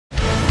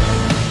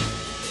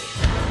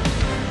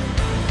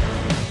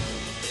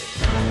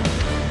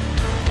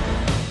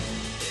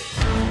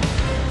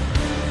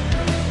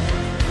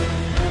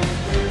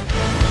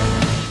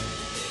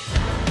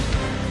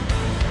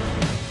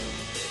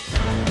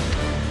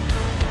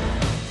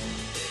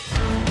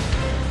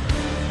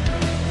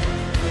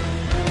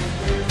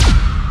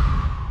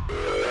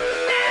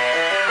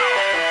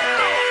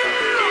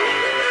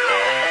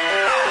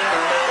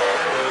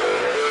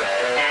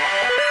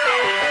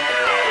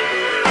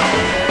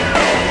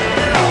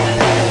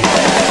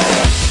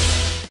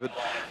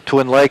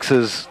Twin Lakes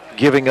is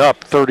giving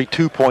up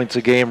 32 points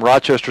a game.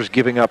 Rochester's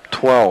giving up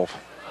 12.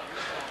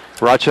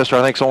 Rochester,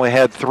 I think, has only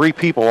had 3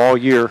 people all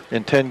year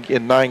in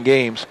 9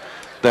 games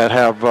that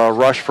have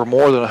rushed for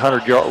more than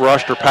 100 yards,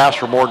 rushed or passed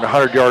for more than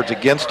 100 yards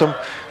against them,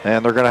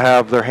 and they're going to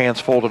have their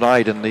hands full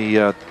tonight. And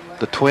the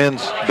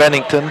Twins,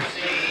 Bennington,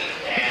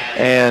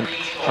 and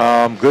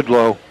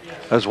Goodlow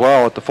as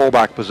well at the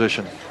fullback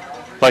position.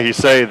 Like you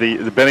say,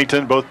 the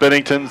Bennington, both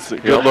Benningtons,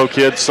 Goodlow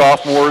kids,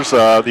 sophomores.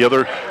 The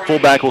other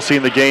fullback we'll see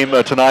in the game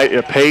tonight,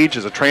 Page,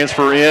 is a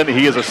transfer in.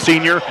 He is a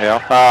senior.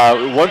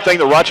 Yeah. One thing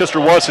that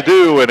Rochester wants to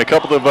do, and a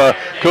couple of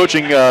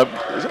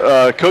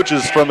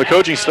coaches from the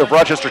coaching staff,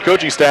 Rochester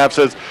coaching staff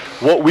says,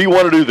 what we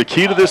want to do, the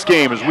key to this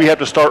game is we have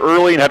to start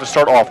early and have to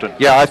start often.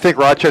 Yeah, I think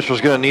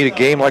Rochester's going to need a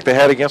game like they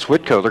had against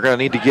Whitco. They're going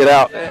to need to get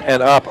out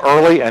and up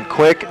early and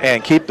quick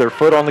and keep their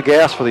foot on the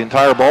gas for the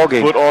entire ball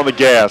game. Foot on the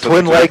gas. That's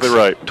exactly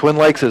right. Twin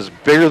Lakes is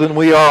bigger than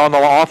we are on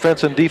the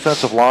offense and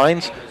defensive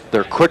lines.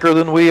 They're quicker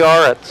than we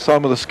are at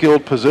some of the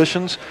skilled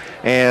positions.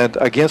 And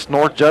against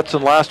North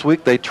Judson last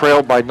week, they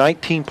trailed by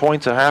 19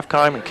 points at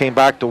halftime and came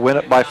back to win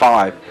it by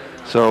 5.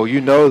 So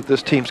you know that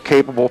this team's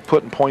capable of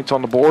putting points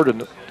on the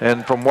board,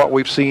 and from what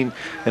we've seen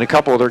in a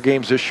couple of their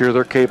games this year,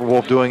 they're capable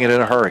of doing it in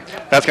a hurry.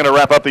 That's going to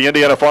wrap up the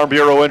Indiana Farm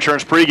Bureau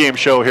Insurance pregame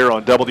show here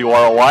on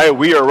WROI.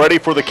 We are ready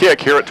for the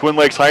kick here at Twin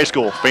Lakes High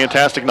School.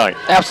 Fantastic night.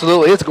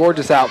 Absolutely. It's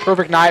gorgeous out.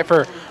 Perfect night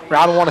for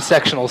round 1 of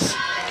sectionals.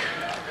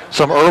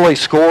 Some early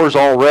scores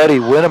already.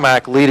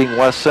 Winnemac leading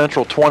West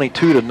Central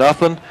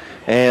 22-0.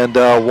 And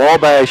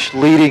Wabash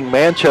leading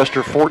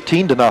Manchester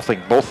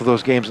 14-0. Both of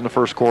those games in the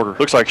first quarter.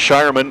 Looks like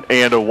Shireman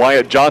and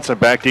Wyatt Johnson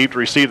back deep to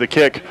receive the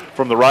kick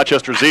from the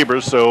Rochester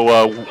Zebras.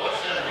 So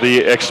the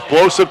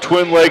explosive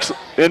Twin Lakes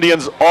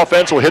Indians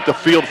offense will hit the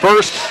field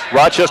first.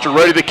 Rochester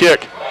ready to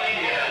kick.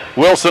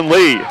 Wilson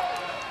Lee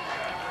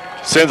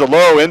sends a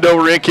low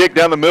end-over end kick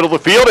down the middle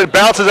of the field. It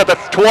bounces at the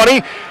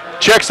 20,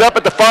 checks up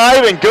at the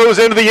 5, and goes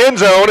into the end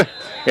zone.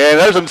 And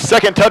there's a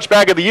second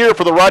touchback of the year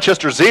for the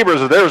Rochester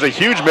Zebras. There was a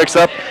huge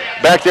mix-up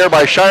back there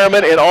by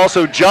Shireman and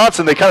also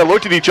Johnson. They kind of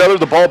looked at each other.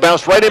 The ball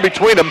bounced right in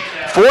between them.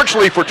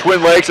 Fortunately for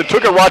Twin Lakes, it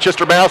took a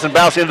Rochester bounce and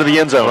bounced into the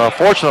end zone. Well,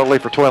 fortunately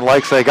for Twin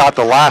Lakes, they got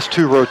the last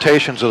 2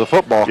 rotations of the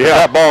football.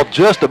 Yeah. That ball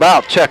just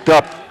about checked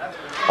up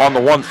on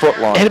the 1-foot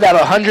line. Hit about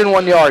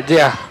 101 yards,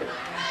 yeah.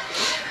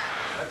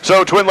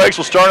 So Twin Lakes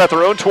will start at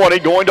their own 20,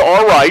 going to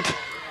our right.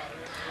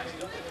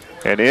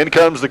 And in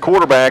comes the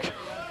quarterback,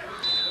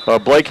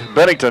 Blake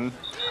Bennington.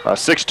 A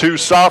 6'2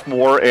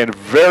 sophomore and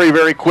very,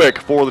 very quick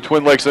for the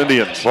Twin Lakes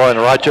Indians. Boy, and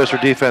the Rochester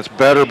defense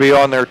better be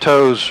on their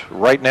toes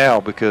right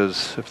now,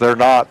 because if they're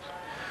not,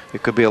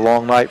 it could be a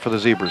long night for the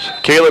Zebras.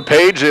 Caleb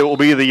Page, it will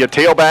be the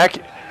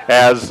tailback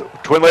as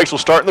Twin Lakes will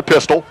start in the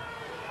pistol.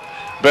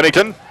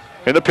 Bennington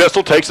in the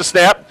pistol, takes a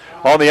snap.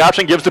 On the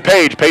option, gives to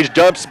Page. Page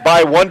dumps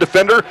by 1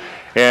 defender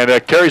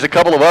and carries a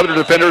couple of other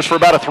defenders for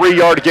about a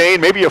 3-yard gain,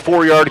 maybe a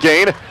 4-yard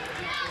gain.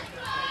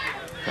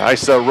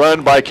 Nice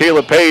run by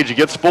Caleb Page. He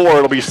gets 4.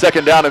 It'll be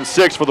 2nd down and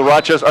 6 for the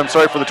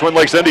for the Twin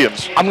Lakes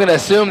Indians. I'm going to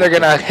assume they're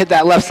going to hit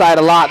that left side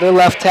a lot. Their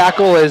left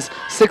tackle is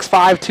 6'5",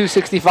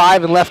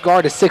 265, and left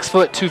guard is 6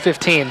 foot,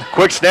 215.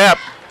 Quick snap.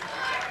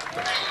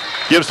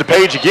 Gives to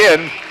Page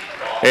again,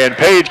 and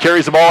Page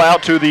carries the ball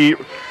out to the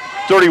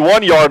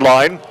 31-yard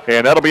line,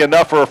 and that'll be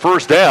enough for a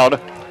 1st down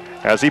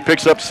as he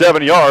picks up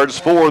 7 yards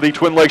for the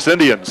Twin Lakes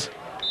Indians.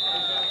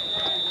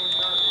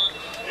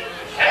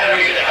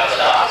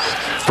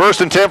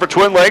 1st and 10 for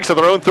Twin Lakes at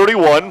their own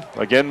 31.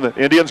 Again, the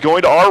Indians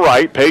going to our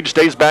right. Page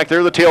stays back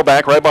there, the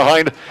tailback, right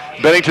behind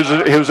Bennington,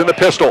 who's in the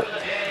pistol.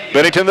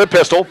 Bennington in the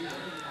pistol.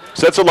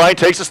 Sets a line,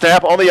 takes a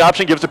snap on the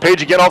option, gives to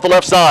Page again off the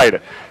left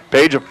side.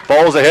 Page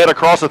falls ahead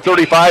across the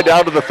 35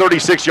 down to the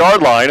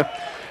 36-yard line.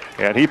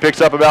 And he picks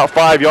up about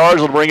 5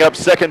 yards. It'll bring up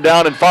 2nd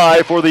down and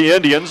 5 for the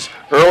Indians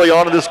early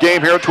on in this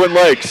game here at Twin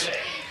Lakes.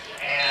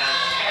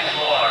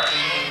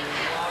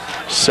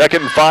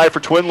 2nd and 5 for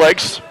Twin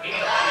Lakes.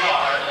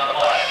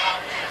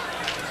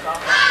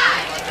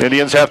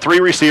 Indians have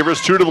 3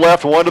 receivers, 2 to the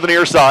left, 1 to the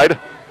near side.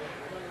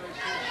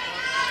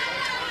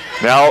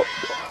 Now,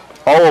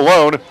 all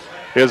alone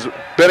is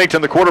Bennington,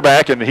 the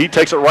quarterback, and he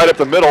takes it right up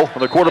the middle.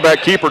 And the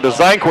quarterback keeper,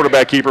 design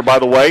quarterback keeper, by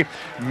the way,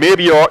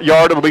 mid-yard,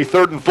 it'll be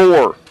 3rd and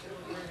 4.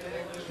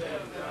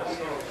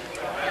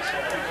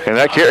 And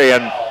that carry,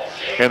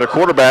 and the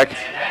quarterback,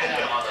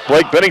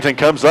 Blake Bennington,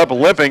 comes up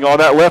limping on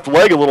that left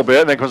leg a little bit,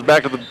 and then comes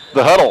back to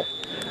the huddle.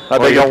 I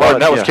beg your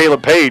pardon. That was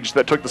Caleb Page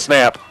that took the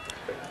snap.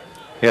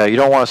 Yeah, you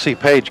don't want to see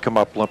Page come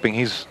up limping.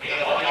 He's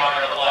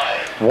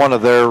one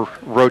of their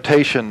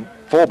rotation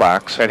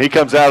fullbacks. And he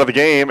comes out of the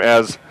game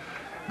as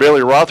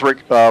Bailey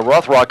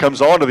Rothrock comes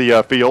onto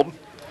the field.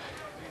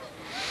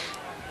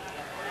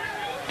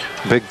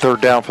 Big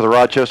 3rd down for the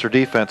Rochester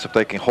defense if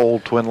they can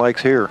hold Twin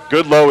Lakes here.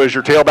 Goodlow is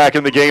your tailback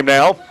in the game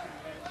now.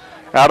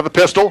 Out of the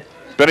pistol.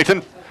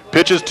 Bennington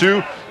pitches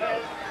to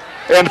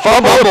and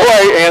fumble the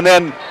play, and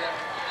then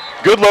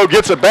Goodlow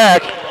gets it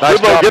back. Nice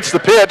Goodlow job. gets the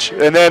pitch,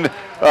 and then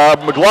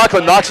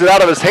McLaughlin knocks it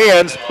out of his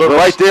hands, but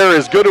right there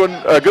is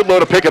Goodlow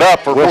to pick it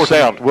up for 4th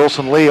down.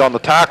 Wilson Lee on the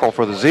tackle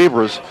for the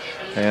Zebras,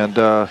 and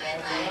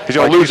He's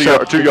going to lose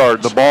 2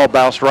 yards. The ball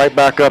bounced right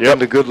back up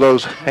into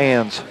Goodlow's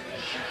hands.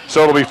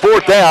 So it'll be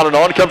 4th down, and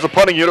on comes the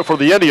punting unit for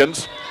the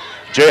Indians.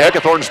 Jay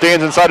Heckathorn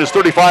stands inside his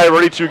 35,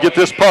 ready to get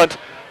this punt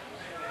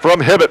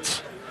from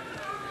Hibbets.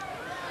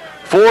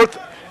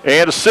 4th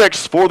and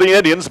 6 for the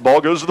Indians.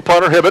 Ball goes to the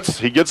punter, Hibbets.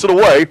 He gets it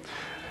away.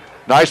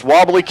 Nice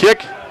wobbly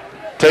kick.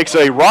 Takes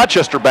a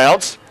Rochester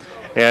bounce.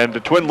 And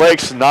Twin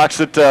Lakes knocks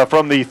it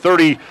from the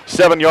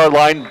 37-yard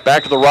line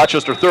back to the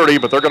Rochester 30,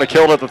 but they're going to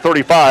kill it at the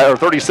 35 or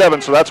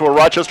 37, so that's where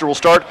Rochester will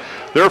start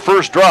their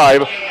first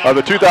drive of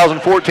the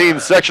 2014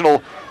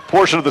 sectional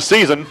portion of the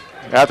season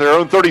at their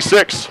own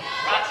 36.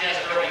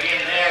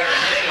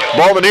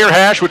 Ball in the near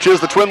hash, which is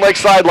the Twin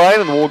Lakes sideline,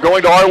 and we're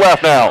going to our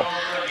left now.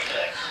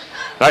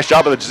 Nice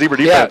job of the Zebra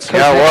defense.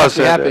 Yeah, it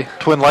was.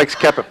 Twin Lakes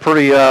kept it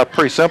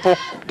pretty simple.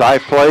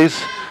 Dive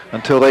plays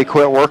until they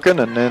quit working,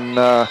 and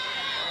then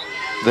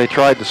they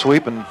tried to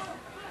sweep and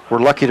were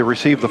lucky to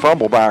receive the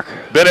fumble back.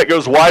 Bennett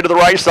goes wide to the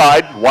right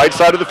side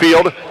of the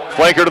field.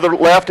 Flanker to the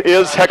left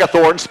is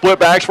Heckathorn. Split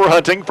backs for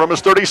Hunting from his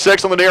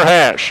 36 on the near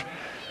hash.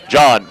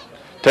 John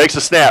takes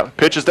a snap,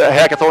 pitches to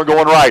Heckathorn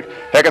going right.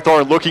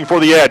 Heckathorn looking for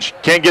the edge.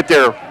 Can't get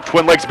there.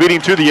 Twin Lakes beat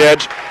him to the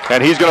edge,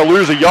 and he's going to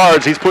lose the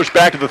yards. He's pushed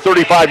back to the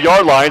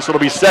 35-yard line, so it'll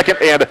be 2nd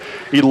and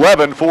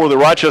 11 for the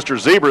Rochester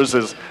Zebras.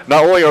 As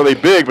not only are they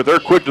big, but they're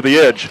quick to the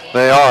edge.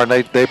 They are, and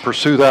they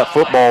pursue that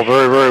football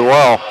very, very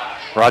well.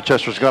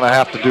 Rochester's going to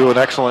have to do an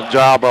excellent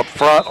job up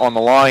front on the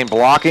line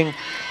blocking,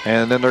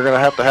 and then they're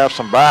going to have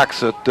some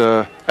backs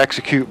that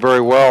execute very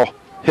well,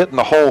 hitting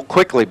the hole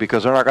quickly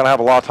because they're not going to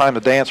have a lot of time to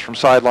dance from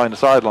sideline to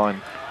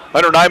sideline.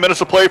 Under 9 minutes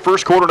to play,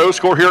 first quarter, no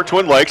score here at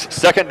Twin Lakes.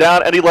 2nd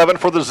down and 11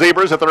 for the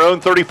Zebras at their own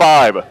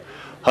 35.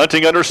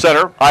 Hunting under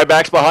center,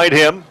 I-backs behind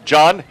him.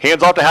 John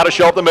hands off to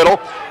Haddishell up the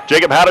middle.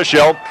 Jacob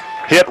Haddishell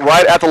hit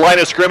right at the line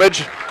of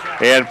scrimmage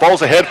and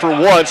falls ahead for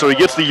 1, so he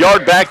gets the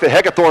yard back that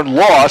Heckathorn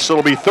lost. So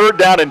it'll be 3rd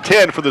down and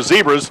 10 for the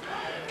Zebras.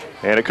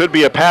 And it could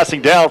be a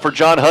passing down for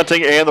John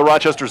Hunting and the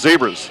Rochester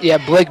Zebras. Yeah,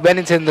 Blake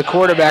Bennington, the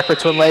quarterback for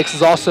Twin Lakes,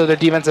 is also their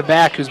defensive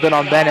back who's been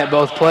on Bennett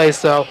both plays.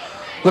 So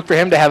look for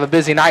him to have a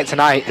busy night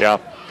tonight. Yeah.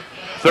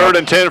 3rd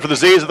and 10 for the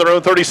Z's at their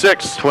own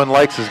 36. Twin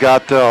Lakes has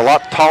got a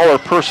lot taller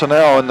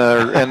personnel in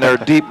their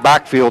deep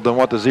backfield than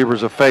what the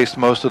Zebras have faced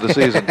most of the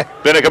season.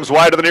 Bennett comes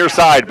wide to the near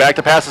side. Back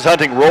to passes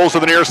Hunting. Rolls to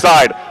the near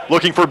side.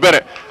 Looking for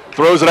Bennett.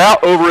 Throws it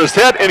out over his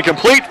head.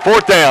 Incomplete.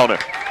 4th down.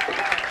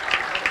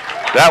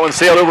 That one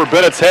sailed over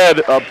Bennett's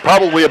head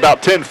probably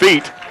about 10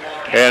 feet.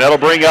 And that'll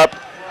bring up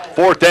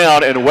 4th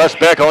down and Wes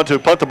Beck on to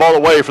punt the ball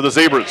away for the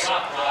Zebras.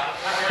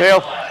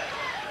 Well,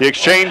 the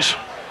exchange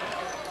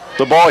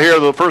the ball here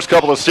the first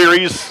couple of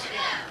series.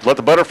 Let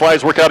the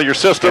Butterflies work out of your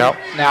system.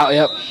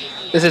 Yep.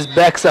 This is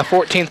Beck's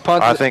 14th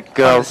punt of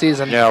the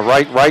season. Yeah,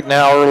 right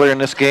now, earlier in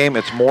this game,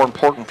 it's more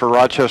important for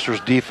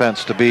Rochester's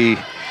defense to be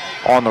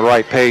on the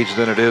right page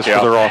than it is for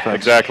their offense.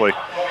 Exactly.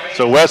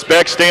 So Wes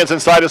Beck stands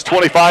inside his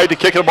 25 to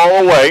kick the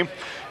ball away.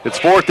 It's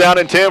 4th down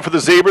and 10 for the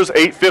Zebras,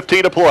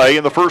 8:15 to play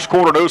in the first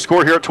quarter. No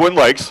score here at Twin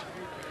Lakes.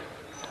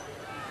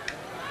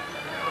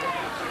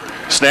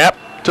 Snap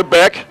to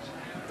Beck.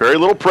 Very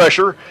little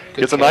pressure.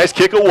 Gets a nice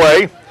kick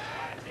away.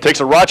 Takes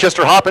a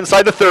Rochester hop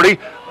inside the 30.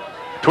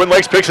 Twin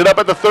Lakes picks it up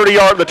at the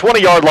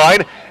 20-yard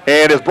line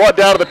and is brought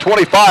down to the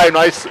 25.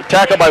 Nice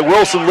tackle by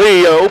Wilson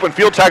Lee. Open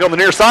field tackle on the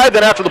near side.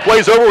 Then after the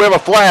play's over, we have a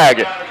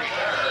flag.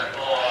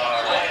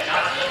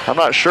 I'm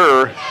not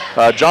sure.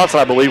 Johnson,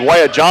 I believe.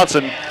 Wyatt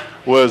Johnson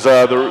was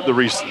the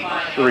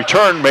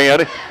return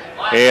man.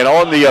 And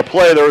on the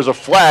play, there was a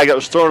flag that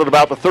was thrown at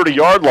about the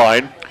 30-yard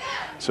line.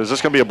 So is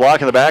this going to be a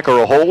block in the back or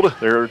a hold?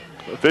 Their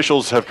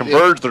officials have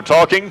converged. They're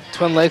talking.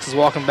 Twin Lakes is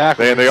walking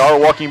backwards. And they are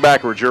walking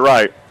backwards. You're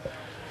right.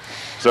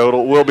 So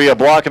it will be a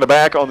block in the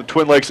back on the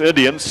Twin Lakes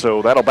Indians,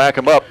 so that'll back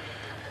them up.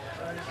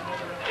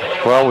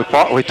 Well,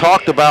 we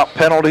talked about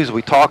penalties.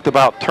 We talked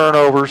about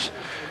turnovers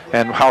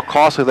and how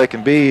costly they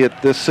can be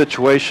at this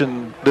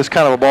situation, this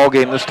kind of a ball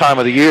game this time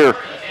of the year.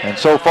 And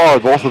so far,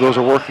 both of those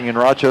are working in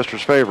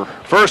Rochester's favor.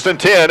 1st and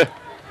 10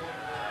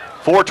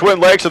 for Twin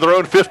Lakes at their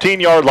own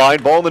 15-yard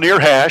line. Ball in the near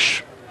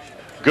hash.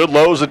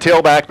 Goodlow's the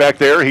tailback back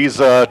there. He's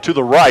to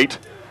the right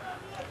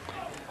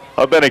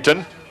of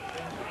Bennington.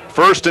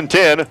 1st and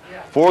 10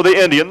 for the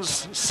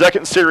Indians.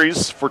 Second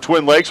series for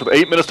Twin Lakes with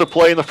 8 minutes to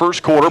play in the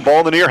first quarter. Ball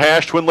in the near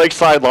hash, Twin Lakes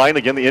sideline.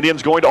 Again, the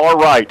Indians going to our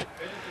right.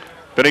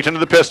 Bennington to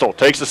the pistol,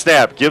 takes the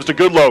snap, gives to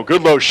Goodlow.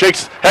 Goodlow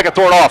shakes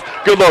Heckathorn off.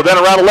 Goodlow then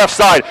around the left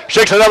side,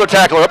 shakes another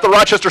tackler up the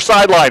Rochester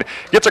sideline.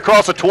 Gets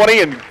across the 20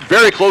 and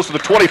very close to the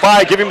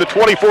 25, giving him the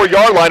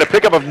 24-yard line, a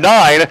pickup of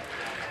 9.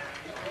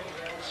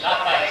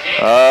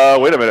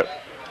 Wait a minute.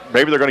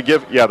 Maybe they're going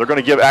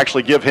to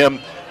actually give him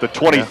the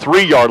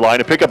 23-yard line.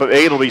 A pickup of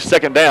 8 will be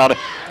 2nd down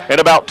and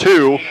about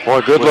 2.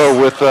 Boy,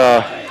 Goodlow with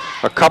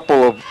a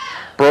couple of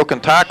broken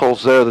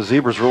tackles there. The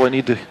Zebras really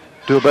need to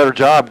do a better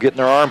job getting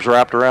their arms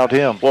wrapped around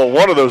him. Well,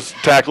 one of those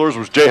tacklers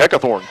was Jay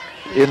Heckathorn.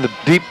 In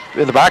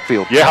the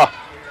backfield. Yeah.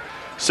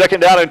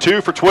 2nd down and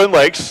 2 for Twin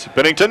Lakes.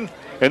 Bennington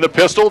in the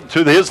pistol.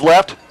 To his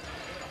left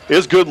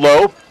is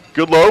Goodlow.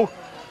 Goodlow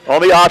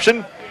on the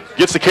option.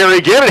 Gets the carry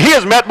again, and he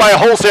is met by a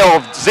wholesale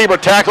of Zebra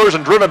tacklers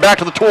and driven back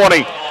to the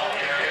 20.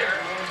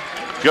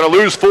 Going to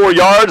lose 4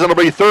 yards, and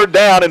it'll be 3rd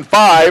down and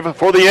 5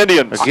 for the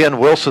Indians. Again,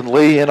 Wilson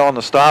Lee in on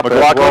the stop as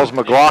well as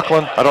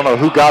McLaughlin. I don't know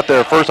who got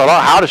there first. I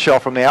thought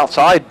Howdeshell from the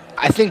outside.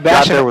 I think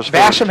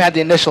Basham had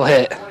the initial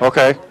hit.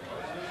 Okay.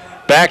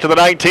 Back to the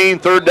 19,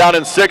 3rd down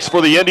and 6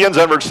 for the Indians.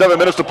 Under 7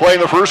 minutes to play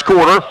in the first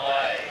quarter.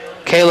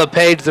 Caleb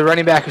Page, the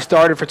running back who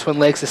started for Twin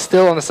Lakes, is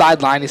still on the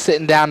sideline. He's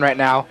sitting down right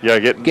now. Yeah,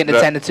 getting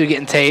attended to,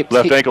 getting taped.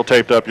 Left ankle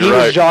taped up, He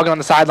was jogging on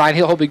the sideline.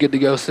 He'll be good to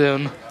go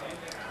soon.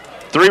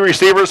 3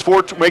 receivers,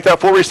 make that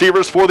 4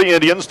 receivers for the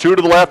Indians. 2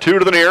 to the left, 2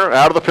 to the near.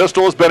 Out of the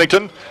pistol is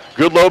Bennington.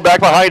 Good load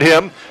back behind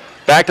him.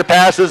 Back to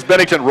pass is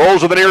Bennington.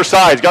 Rolls to the near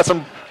side. He's got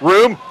some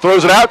room.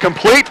 Throws it out,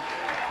 complete.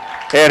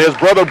 And his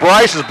brother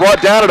Bryce is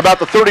brought down at about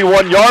the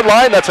 31-yard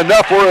line. That's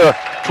enough for a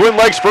Twin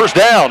Lakes first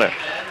down.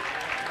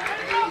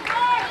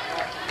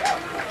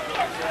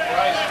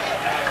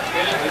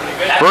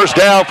 First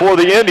down for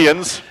the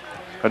Indians.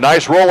 A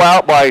nice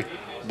rollout by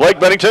Blake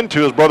Bennington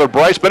to his brother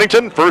Bryce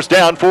Bennington. First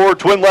down for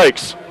Twin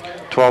Lakes.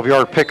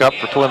 12-yard pickup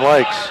for Twin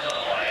Lakes.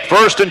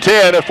 1st and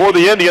 10 for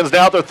the Indians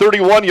now at the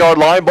 31-yard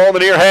line. Ball in the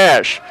near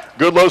hash.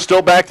 Goodlow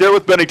still back there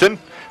with Bennington.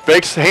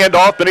 Fakes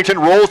handoff. Bennington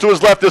rolls to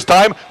his left this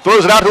time.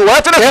 Throws it out to the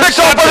left, and it's picked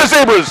off by the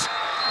Zebras.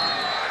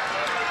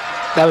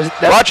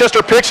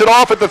 Rochester picks it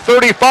off at the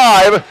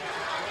 35.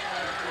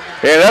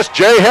 And that's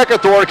Jay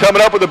Heckathorn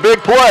coming up with a big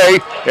play.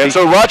 And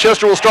so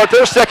Rochester will start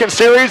their second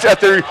series at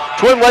their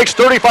Twin Lakes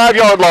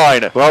 35-yard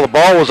line. Well, the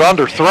ball was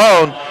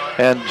underthrown,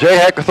 and Jay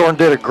Heckathorn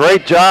did a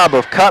great job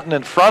of cutting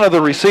in front of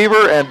the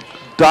receiver and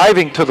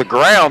diving to the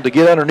ground to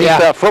get underneath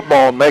that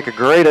football and make a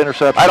great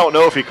interception. I don't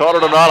know if he caught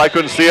it or not. I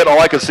couldn't see it. All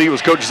I could see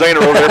was Coach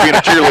Zahner over there being a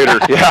cheerleader.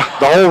 Yeah,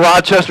 the whole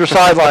Rochester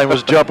sideline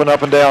was jumping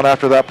up and down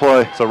after that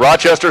play. So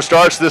Rochester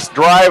starts this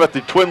drive at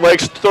the Twin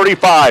Lakes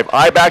 35.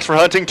 I-backs for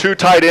Hunting, 2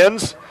 tight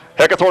ends.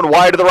 Heckathorn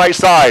wide to the right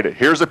side.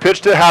 Here's the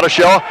pitch to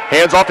Howdeshell.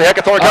 Hands off to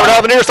Heckathorn coming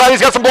down the near side. He's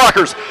got some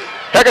blockers.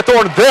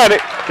 Heckathorn then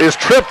is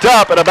tripped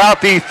up at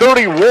about the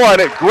 31.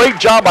 Great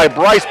job by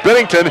Bryce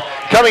Bennington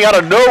coming out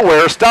of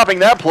nowhere, stopping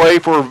that play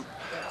for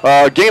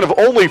a gain of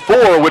only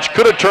 4, which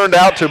could have turned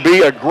out to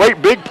be a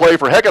great big play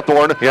for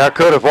Heckathorn. Yeah, it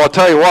could have. Well, I'll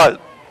tell you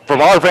what,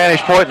 from our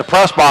vantage point in the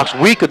press box,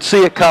 we could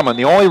see it coming.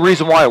 The only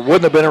reason why it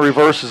wouldn't have been a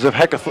reverse is if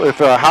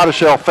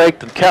Howdeshell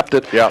faked and kept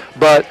it. Yeah.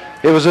 But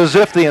it was as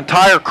if the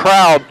entire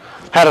crowd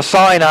had a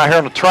sign out here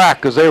on the track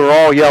because they were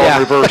all yelling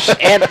reverse.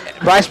 And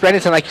Bryce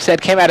Bennington, like you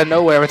said, came out of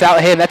nowhere. Without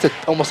him, that's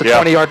almost a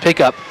 20-yard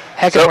pickup.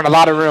 Heckathorn, a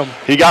lot of room.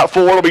 He got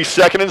 4. It'll be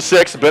 2nd and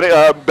 6.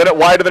 Bennett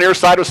wide to the near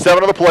side with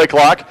 7 on the play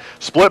clock.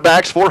 Split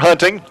backs for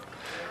Hunting.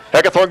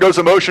 Heckathorn goes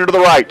in motion to the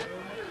right.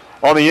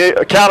 On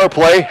the counter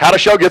play,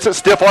 Howdeshell gets it,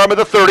 stiff arm at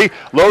the 30,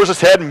 lowers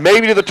his head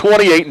maybe to the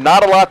 28,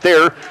 not a lot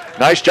there.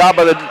 Nice job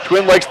by the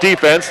Twin Lakes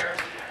defense.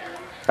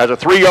 Has a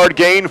 3-yard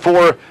gain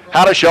for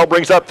Howdeshell,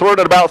 brings up 3rd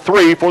and about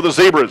 3 for the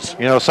Zebras.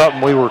 You know,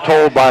 something we were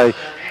told by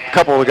a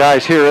couple of the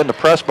guys here in the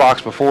press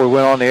box before we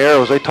went on the air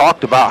was they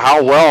talked about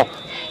how well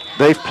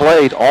they've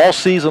played all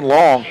season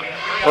long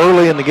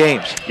early in the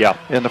games. Yeah.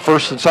 In the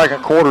first and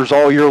second quarters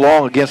all year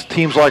long against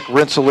teams like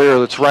Rensselaer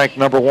that's ranked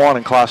number 1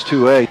 in Class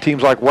 2A,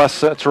 teams like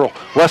West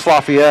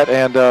Lafayette,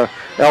 and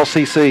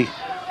LCC.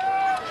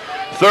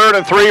 3rd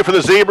and 3 for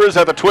the Zebras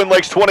at the Twin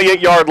Lakes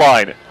 28-yard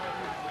line.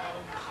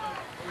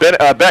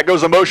 Beck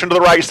goes in motion to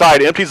the right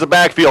side, empties the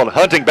backfield.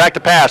 Hunting back to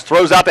pass,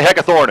 throws out to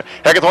Heckathorn.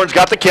 Heckathorn's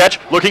got the catch,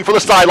 looking for the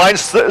sideline,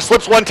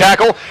 slips 1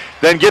 tackle,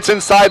 then gets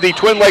inside the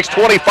Twin Lakes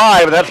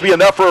 25, and that's be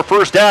enough for a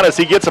first down as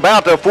he gets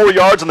about 4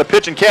 yards on the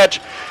pitch and catch.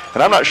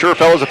 And I'm not sure,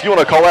 fellas, if you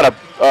want to call that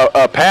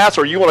a pass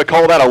or you want to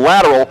call that a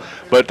lateral,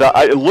 but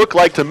it looked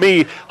like to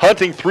me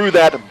Hunting threw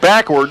that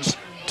backwards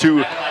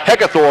to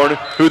Heckathorn,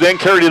 who then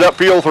carried it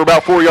upfield for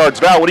about 4 yards.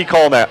 Val, what are you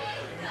calling that?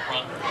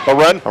 A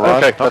run? A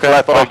run. Okay,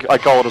 that's what I thought I'd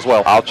call it as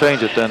well. I'll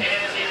change it then.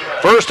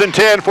 1st and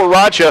 10 for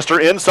Rochester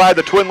inside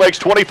the Twin Lakes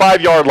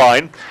 25-yard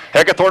line.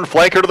 Heckathorn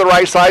flanker to the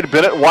right side,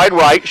 Bennett wide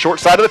right, short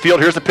side of the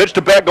field. Here's the pitch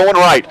to Beck going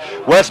right.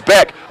 Wes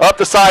Beck up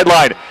the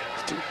sideline.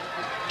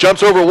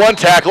 Jumps over 1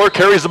 tackler,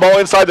 carries the ball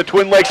inside the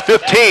Twin Lakes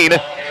 15.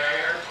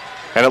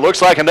 And it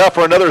looks like enough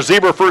for another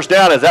Zebra first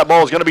down as that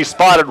ball is going to be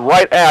spotted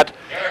right at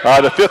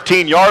the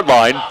 15-yard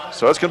line.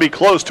 So it's going to be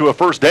close to a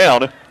first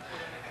down.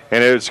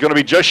 And it's going to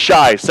be just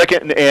shy,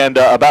 2nd and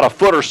about a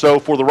foot or so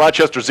for the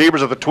Rochester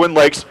Zebras at the Twin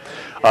Lakes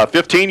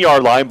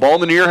 15-yard line. Ball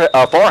in the near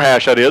far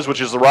hash, that is, which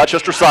is the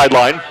Rochester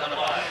sideline.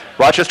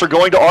 Rochester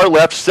going to our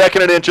left,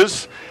 2nd and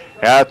inches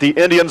at the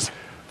Indians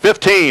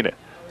 15.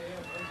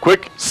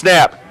 Quick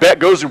snap. Beck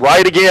goes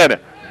right again.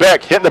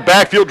 Beck hitting the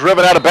backfield,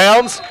 driven out of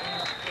bounds.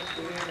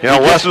 You know,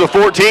 west of the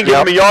 14, give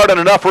him a yard and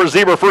enough for a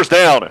Zebra first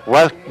down.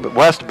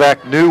 West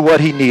Beck knew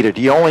what he needed.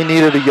 He only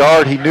needed a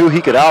yard. He knew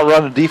he could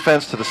outrun the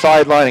defense to the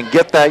sideline and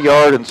get that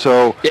yard. And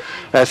so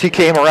as he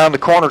came around the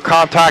corner,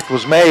 contact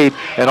was made,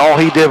 and all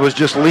he did was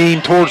just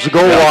lean towards the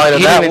goal line,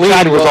 and that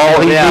lead was all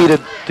he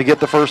needed to get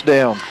the first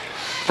down.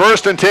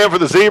 1st and 10 for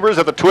the Zebras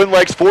at the Twin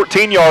Lakes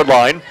 14-yard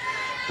line.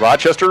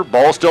 Rochester,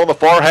 ball still in the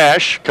far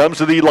hash, comes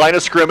to the line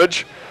of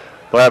scrimmage.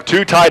 They'll have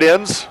 2 tight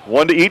ends,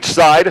 1 to each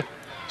side.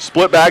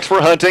 Split backs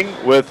for Hunting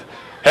with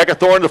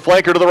Heckathorn, the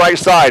flanker, to the right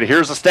side.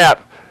 Here's the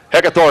snap.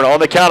 Heckathorn on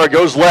the counter,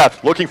 goes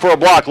left, looking for a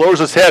block, lowers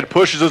his head,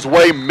 pushes his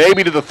way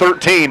maybe to the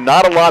 13.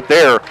 Not a lot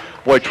there.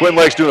 Boy, Twin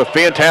Lakes doing a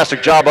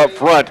fantastic job up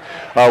front,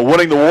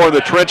 winning the war in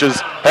the trenches.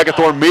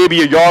 Heckathorn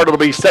maybe a yard. It'll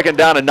be 2nd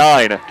down and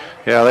 9.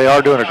 Yeah, they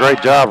are doing a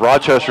great job.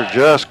 Rochester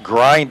just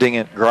grinding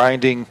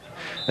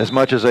as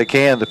much as they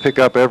can to pick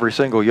up every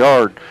single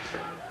yard.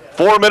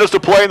 4 minutes to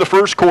play in the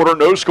first quarter.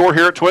 No score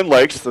here at Twin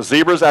Lakes. The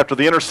Zebras, after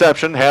the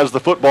interception, has the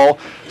football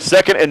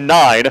 2nd and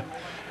 9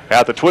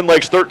 at the Twin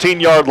Lakes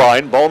 13-yard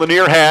line. Ball in the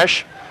near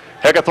hash.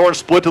 Heckathorn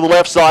split to the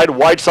left side.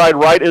 Wide side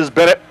right is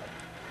Bennett.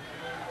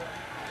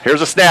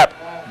 Here's a snap.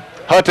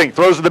 Hunting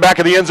throws in the back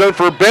of the end zone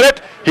for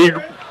Bennett. He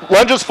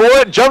lunges for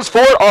it, jumps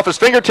for it, off his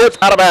fingertips,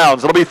 out of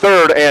bounds. It'll be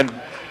 3rd and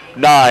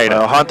 9.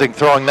 Hunting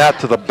throwing that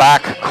to the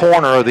back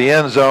corner of the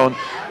end zone,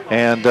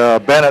 and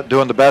Bennett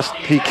doing the best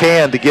he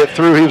can to get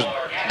through. He was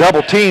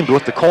double teamed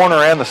with the corner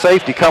and the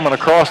safety coming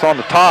across on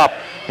the top.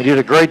 He did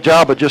a great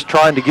job of just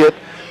trying to get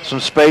some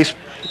space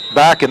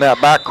back in that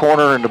back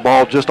corner, and the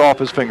ball just off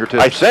his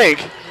fingertips. I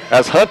think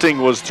as Hunting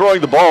was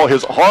throwing the ball,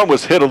 his arm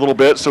was hit a little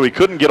bit, so he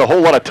couldn't get a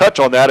whole lot of touch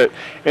on that. It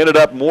ended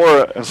up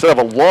more, instead of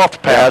a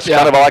loft pass,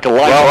 kind of like a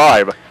line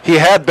drive. He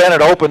had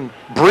Bennett open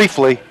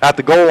briefly at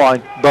the goal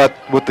line, but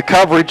with the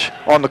coverage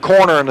on the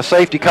corner and the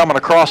safety coming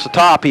across the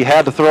top, he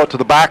had to throw it to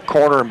the back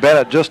corner, and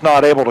Bennett just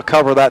not able to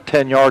cover that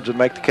 10 yards and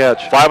make the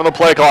catch. 5 on the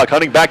play clock.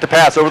 Hunting back to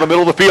pass over the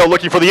middle of the field,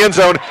 looking for the end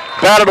zone.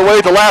 Batted away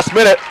at the last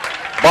minute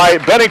by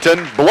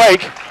Bennington.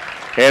 Blake.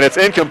 And it's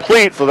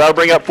incomplete, so that'll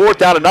bring up 4th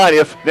down and 9.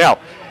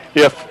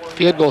 If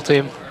field goal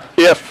team.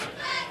 If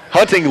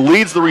Hunting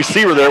leads the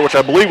receiver there, which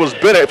I believe was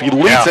Bennett, if he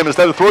leads him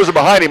instead of throws it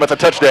behind him, that's a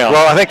touchdown.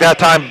 Well, I think that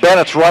time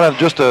Bennett's running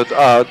just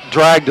a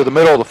drag to the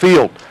middle of the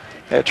field,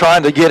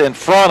 trying to get in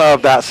front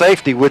of that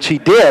safety, which he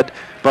did.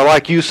 But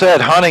like you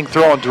said, Hunting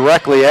throwing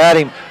directly at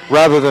him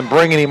rather than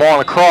bringing him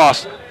on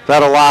across.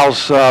 That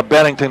allows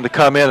Bennington to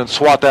come in and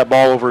swat that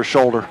ball over his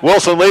shoulder.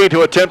 Wilson Lee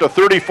to attempt a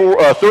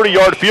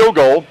 30-yard field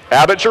goal.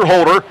 Abbott your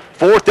holder.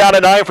 4th down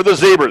and 9 for the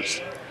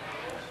Zebras.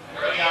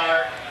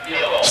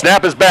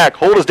 Snap is back.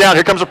 Hold is down.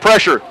 Here comes the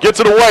pressure. Gets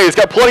it away. He's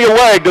got plenty of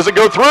leg. Does it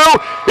go through?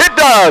 It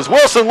does.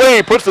 Wilson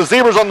Lee puts the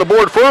Zebras on the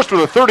board first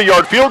with a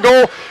 30-yard field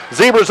goal.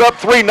 Zebras up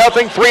 3-0.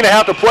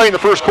 3.5 to play in the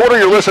first quarter.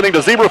 You're listening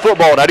to Zebra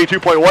Football,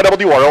 92.1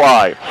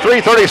 WROI.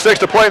 3:36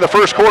 to play in the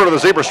first quarter. The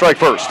Zebras strike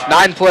first.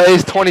 9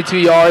 plays, 22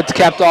 yards,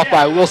 capped off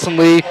by Wilson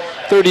Lee.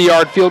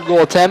 30-yard field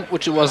goal attempt,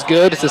 which it was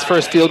good. It's his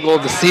first field goal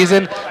of the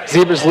season.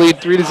 Zebras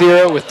lead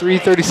 3-0 with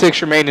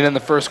 3:36 remaining in the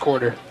first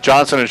quarter.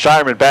 Johnson and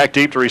Shireman back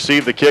deep to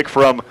receive the kick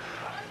from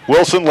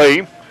Wilson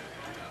Lee.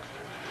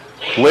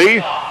 Lee,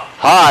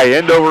 high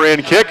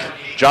end-over-end kick.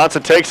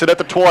 Johnson takes it at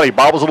the 20,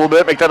 bobbles a little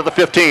bit, make that at the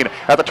 15,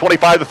 at the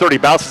 25, the 30,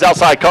 bounces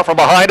outside, cut from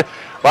behind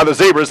by the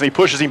Zebras, and he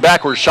pushes him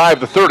backwards shy of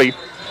the 30.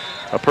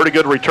 A pretty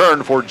good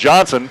return for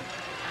Johnson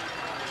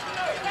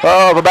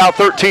of about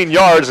 13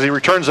 yards as he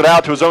returns it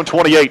out to his own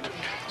 28.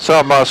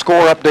 Some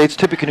score updates.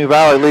 Tippecanoe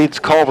Valley leads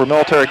Culver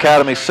Military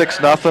Academy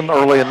 6-0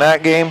 early in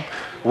that game.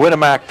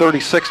 Winnemac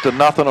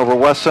 36-0 over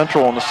West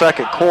Central in the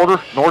second quarter.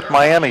 North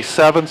Miami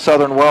 7,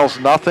 Southern Wells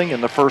 0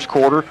 in the first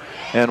quarter.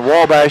 And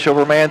Wabash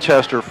over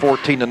Manchester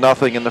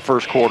 14-0 in the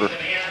first quarter.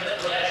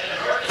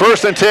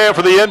 1st and 10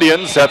 for the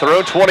Indians at their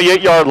own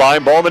 28-yard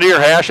line. Ball in the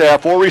near hash. They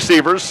have 4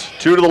 receivers,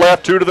 2 to the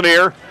left, 2 to the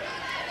near.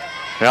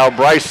 Now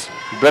Bryce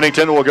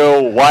Bennington will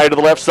go wide to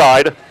the left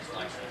side.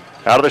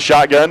 Out of the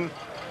shotgun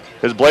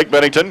is Blake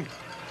Bennington.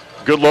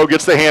 Goodlow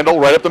gets the handle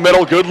right up the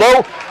middle.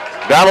 Goodlow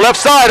down the left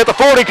side at the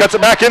 40, cuts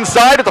it back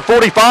inside at the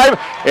 45,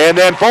 and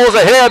then falls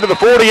ahead to the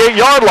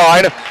 48-yard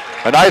line.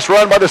 A nice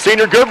run by the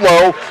senior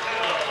Goodlow.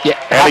 Yeah,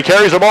 and he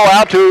carries the ball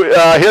out to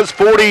his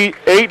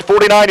 48,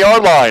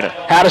 49-yard line.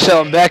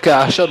 Haddishell and Beck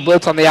showed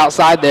blitz on the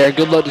outside there.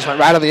 Goodlow just went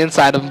right on the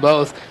inside of them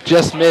both.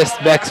 Just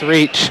missed Beck's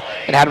reach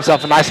and had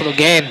himself a nice little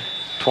gain.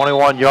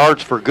 21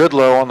 yards for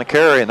Goodlow on the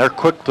carry, and they're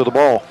quick to the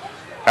ball.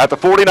 At the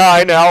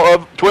 49 now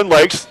of Twin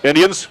Lakes,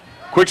 Indians,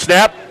 quick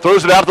snap,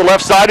 throws it out to the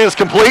left side, it is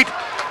complete.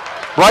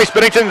 Bryce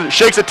Bennington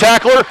shakes a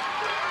tackler.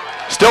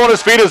 Still on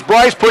his feet is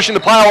Bryce, pushing the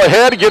pile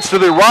ahead. Gets to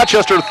the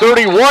Rochester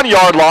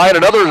 31-yard line.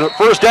 Another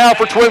first down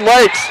for Twin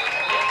Lakes.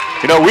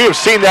 You know, we have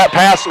seen that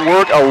pass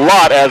work a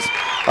lot as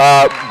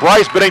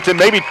Bryce Bennington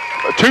maybe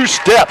 2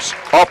 steps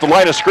off the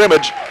line of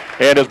scrimmage,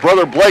 and his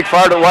brother Blake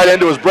fired it right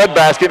into his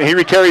breadbasket, and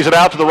he carries it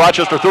out to the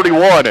Rochester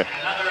 31.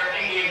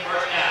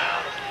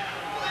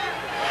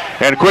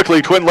 And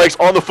quickly, Twin Lakes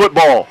on the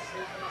football.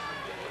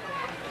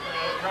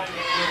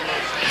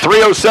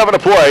 3:07 to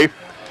play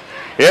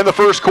in the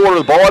first quarter.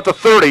 The ball at the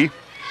 30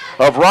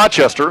 of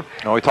Rochester.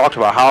 We talked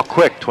about how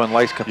quick Twin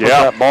Lakes can put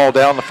that ball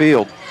down the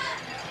field.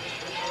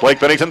 Blake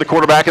Bennington, the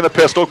quarterback in the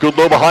pistol.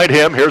 Goodlow behind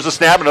him. Here's the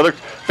snap. Another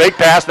fake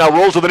pass. Now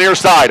rolls to the near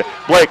side.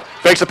 Blake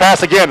fakes a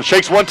pass again.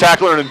 Shakes one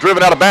tackler and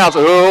driven out of bounds.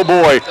 Oh,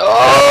 boy.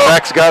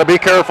 Beck's got to be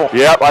careful.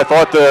 Yep, I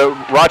thought the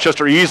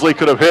Rochester easily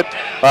could have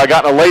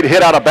gotten a late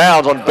hit out of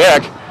bounds on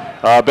Beck.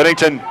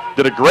 Bennington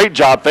did a great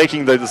job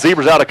faking the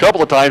Zebras out a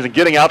couple of times and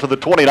getting out to the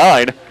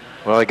 29.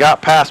 Well, they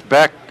got past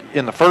Beck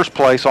in the first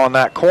place on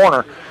that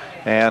corner,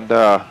 and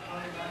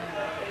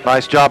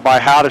nice job by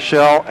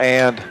Haddishell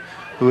and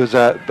Who is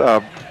that?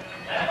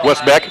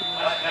 West Beck.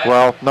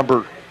 Well,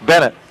 number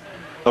Bennett.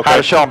 Okay.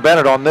 Hadashaw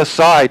Bennett on this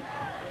side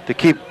to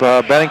keep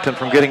Bennington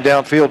from getting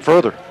downfield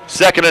further.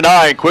 2nd and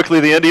 9.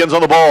 Quickly the Indians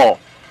on the ball.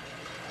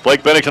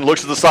 Blake Bennington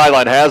looks at the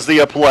sideline, has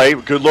the play.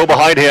 Good low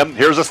behind him.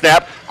 Here's a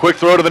snap. Quick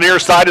throw to the near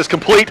side is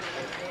complete.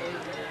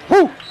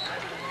 Woo!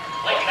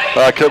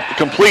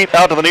 Complete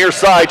out to the near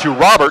side to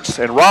Roberts,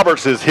 and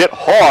Roberts is hit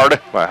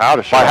hard By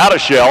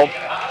Hadashaw.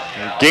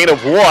 Gain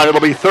of 1. It'll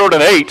be 3rd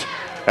and 8.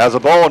 As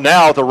the ball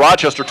now at the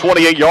Rochester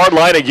 28-yard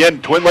line.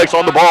 Again, Twin Lakes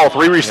on the ball.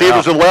 3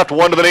 receivers to the left,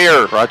 1 to the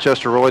near.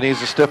 Rochester really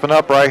needs to stiffen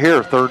up right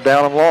here. 3rd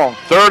down and long.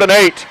 3rd and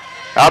 8.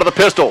 Out of the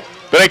pistol.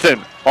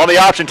 Bennington on the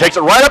option, takes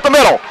it right up the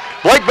middle.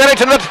 Blake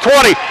Bennington at the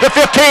 20, the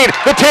 15,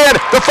 the 10,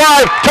 the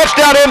 5.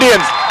 Touchdown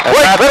Indians.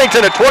 Blake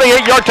Bennington, a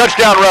 28-yard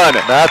touchdown run.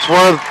 That's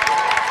where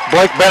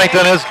Blake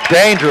Bennington is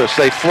dangerous.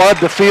 They flood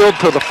the field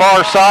to the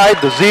far side.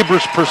 The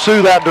Zebras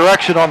pursue that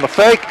direction on the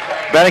fake.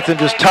 Bennington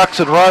just tucks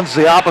and runs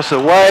the opposite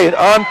way,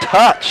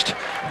 untouched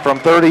from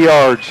 30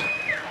 yards.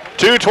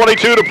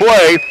 2:22 to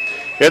play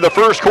in the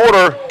first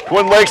quarter.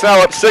 Twin Lakes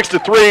now up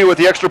 6-3 with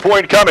the extra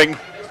point coming.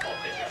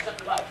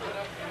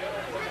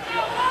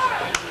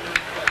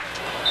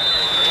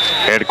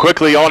 And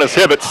quickly on his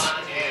Hibbets.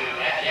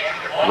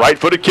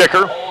 Right-footed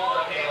kicker.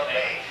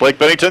 Blake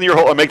Bennington,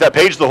 make that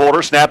page the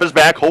holder. Snap is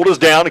back, hold is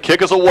down, the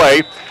kick is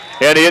away,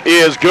 and it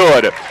is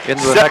good.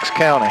 Into the next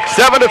county.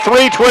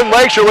 7-3 Twin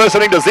Lakes. You're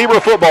listening to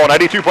Zebra Football,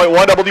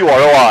 92.1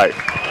 WROI.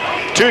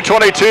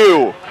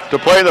 2:22 to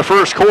play in the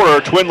first quarter.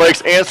 Twin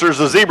Lakes answers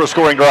the Zebra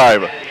scoring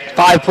drive.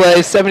 5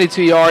 plays,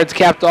 72 yards,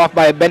 capped off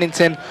by a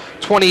Bennington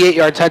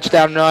 28-yard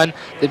touchdown run.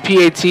 The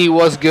PAT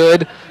was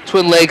good.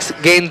 Twin Lakes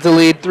gains the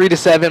lead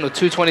 3-7 with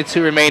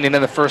 2:22 remaining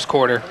in the first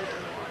quarter.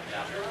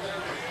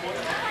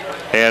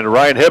 And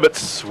Ryan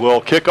Hibbets will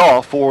kick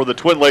off for the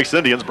Twin Lakes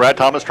Indians. Brad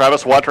Thomas,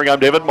 Travis Watering, I'm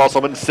David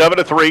Musselman.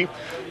 7-3.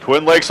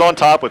 Twin Lakes on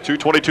top with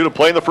 2:22 to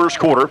play in the first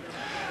quarter.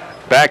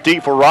 Back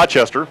deep for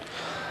Rochester.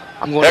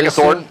 I'm going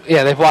Heckathorn.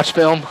 Yeah, they've watched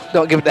film.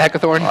 Don't give it to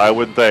Heckathorn. I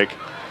wouldn't think.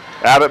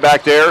 Abbott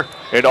back there,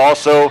 and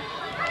also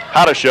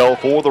Hadashaw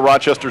for the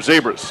Rochester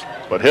Zebras.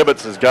 But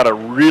Hibbets has got a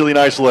really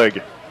nice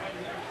leg.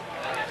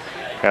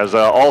 Has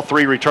all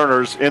 3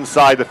 returners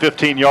inside the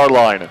 15-yard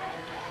line.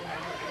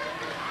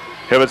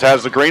 Hibbets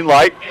has the green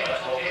light.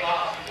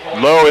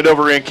 Low end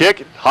over end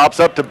kick. Hops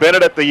up to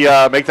Bennett at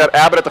the, make that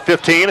Abbott at the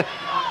 15.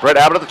 Brett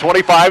Abbott at the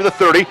 25, the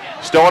 30.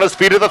 Still on his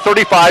feet at the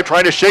 35,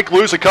 trying to shake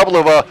loose a couple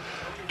of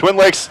Twin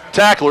Lakes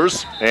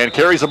tacklers and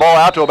carries the ball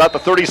out to about the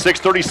 36,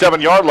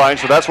 37-yard line.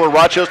 So that's where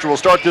Rochester will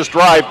start this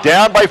drive,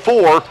 down by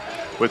 4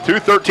 with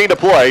 2:13 to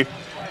play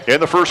in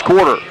the first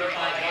quarter.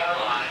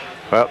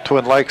 Well,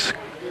 Twin Lakes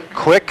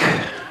quick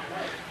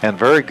and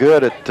very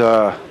good at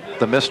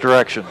the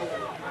misdirection.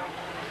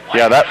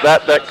 Yeah,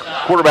 that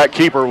quarterback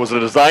keeper was a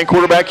design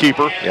quarterback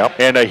keeper. Yep.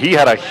 And he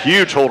had a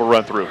huge hole to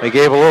run through. They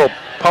gave a little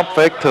pump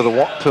fake to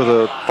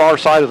the far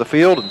side of the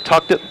field and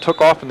tucked it and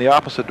took off in the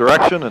opposite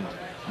direction, and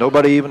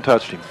nobody even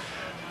touched him.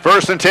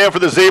 1st and 10 for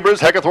the Zebras.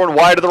 Heckathorn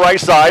wide to the right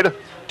side.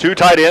 2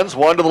 tight ends,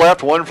 1 to the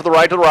left, 1 for the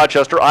right to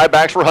Rochester.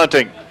 I-backs for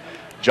Hunting.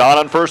 John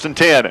on 1st and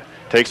 10.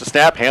 Takes a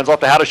snap, hands off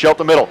to Hadashaw up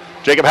the middle.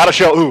 Jacob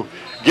Hadashaw,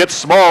 gets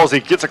small as he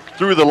gets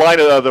through the line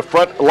of the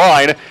front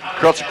line.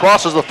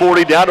 Crosses the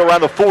 40 down to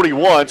around the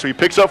 41, so he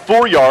picks up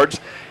 4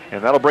 yards,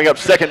 and that'll bring up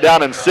 2nd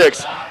down and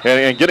 6.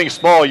 And getting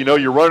small,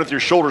 you're running with your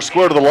shoulder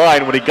square to the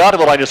line. When he got to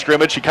the line of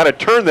scrimmage, he kind of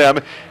turned them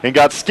and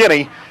got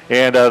skinny,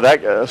 and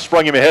that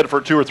sprung him ahead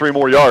for 2 or 3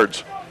 more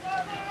yards.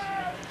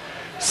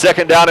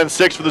 2nd down and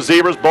 6 for the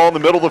Zebras. Ball in the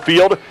middle of the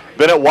field.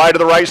 Bennett wide to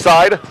the right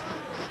side.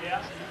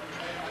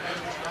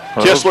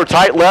 Kistler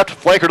tight left.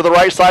 Flanker to the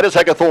right side is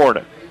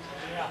Heckathorn.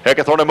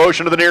 Heckathorn in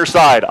motion to the near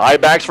side.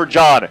 I-backs for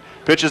John.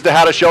 Pitches to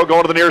Hadashaw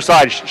going to the near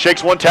side.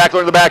 Shakes one tackler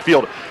in the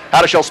backfield.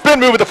 Hadashaw spin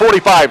move at the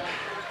 45.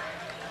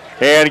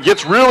 And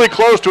gets really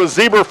close to a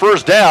Zebra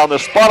first down. The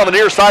spot on the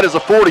near side is a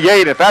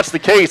 48. If that's the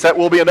case, that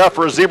will be enough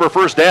for a Zebra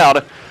first down.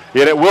 And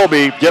it will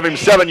be. Give him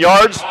 7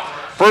 yards.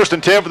 1st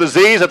and 10 for the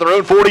Z's at their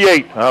own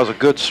 48. That was a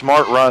good,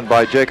 smart run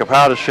by Jacob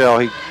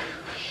Hadashaw. He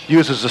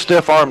uses the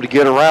stiff arm to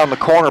get around the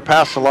corner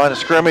past the line of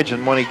scrimmage,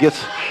 and when he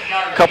gets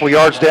a couple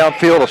yards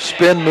downfield, a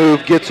spin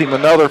move gets him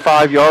another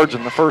 5 yards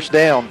in the first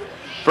down.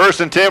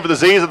 1st and 10 for the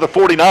Z's at the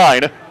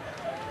 49. And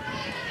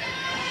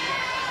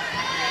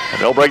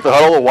they'll break the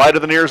huddle wide to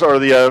the near, or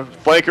the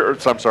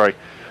flanker, I'm sorry,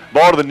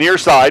 ball to the near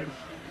side.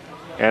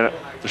 And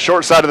the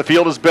short side of the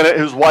field is Bennett,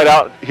 who's wide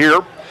out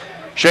here.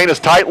 Shane is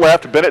tight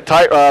left, Bennett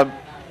tight,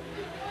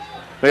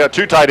 they got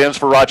 2 tight ends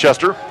for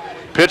Rochester.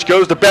 Pitch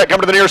goes to Beck,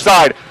 coming to the near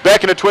side.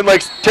 Beck into Twin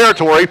Lakes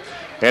territory,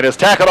 and is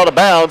tackled out of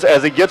bounds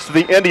as he gets to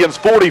the Indians'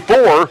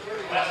 44.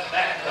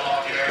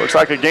 Looks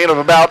like a gain of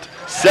about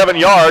 7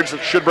 yards.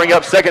 It should bring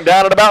up 2nd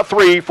down and about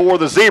 3 for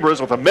the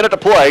Zebras with a minute to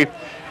play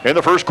in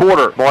the first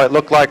quarter. Boy, it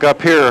looked like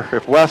up here,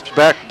 if West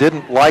Beck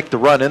didn't like to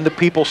run into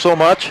people so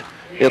much,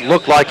 it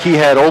looked like he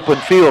had open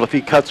field if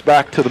he cuts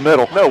back to the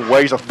middle. No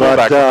way he's a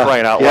fullback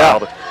crying out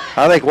loud.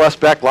 I think West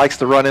Beck likes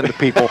to run into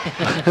people.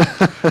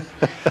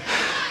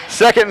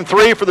 2nd and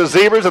 3 for the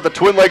Zebras at the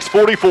Twin Lakes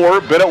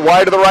 44. Bennett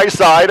wide to the right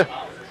side.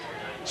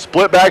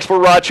 Split backs for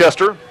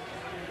Rochester.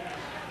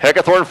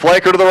 Heckathorn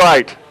flanker to the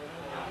right.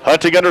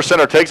 Hunting under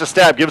center, takes a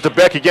snap, gives to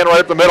Beck again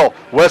right up the middle.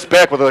 Wes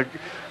Beck with a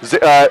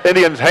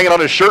Indians hanging on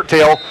his shirt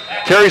tail,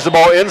 carries the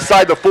ball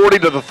inside the 40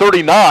 to the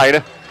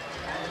 39,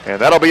 and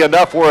that'll be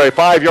enough for a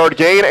 5-yard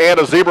gain and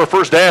a Zebra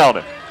first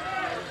down.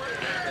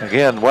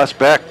 Again, Wes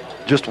Beck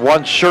just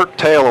one shirt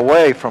tail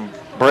away from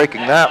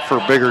breaking that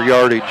for bigger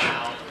yardage.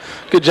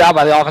 Good job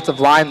by the offensive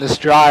line this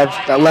drive.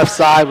 That left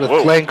side with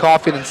Blaine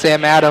Caulfield and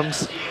Sam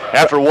Adams.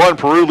 After one,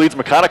 Peru leads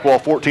Mechanic-Wall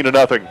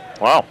 14-0.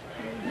 Wow.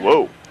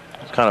 Whoa.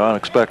 It's kind of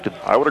unexpected.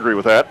 I would agree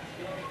with that.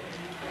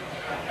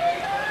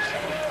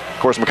 Of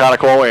course,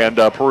 Mechanical and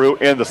Peru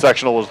in the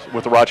sectional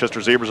with the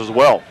Rochester Zebras as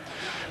well.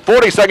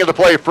 40 seconds to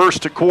play,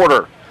 first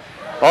quarter.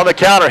 On the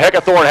counter,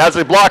 Heckathorn has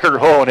a blocker.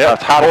 Oh, and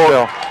that's how to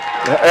go.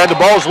 And the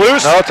ball's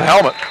loose. No, it's a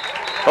helmet.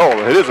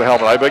 Oh, it is a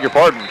helmet. I beg your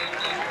pardon.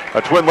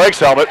 A Twin Lakes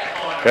helmet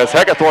as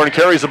Heckathorn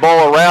carries the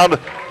ball around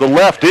the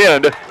left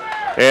end.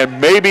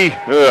 And maybe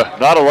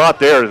not a lot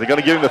there. Are they going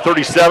to give him the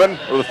 37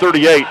 or the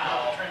 38?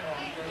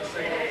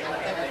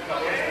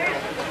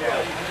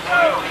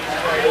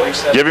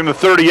 Give him the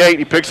 38.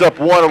 He picks up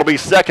one. It'll be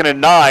 2nd and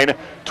 9.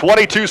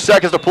 22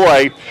 seconds to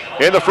play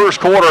in the first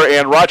quarter,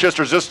 and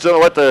Rochester's just going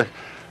to let the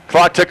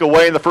clock tick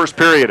away in the first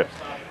period.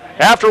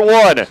 After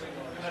one,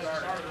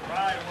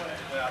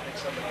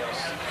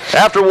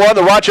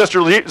 the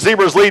Rochester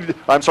Zebras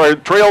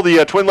trail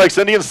the Twin Lakes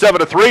Indians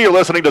 7-3. You're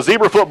listening to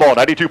Zebra Football,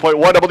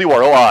 92.1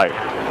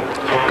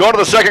 WROI. Going to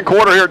the second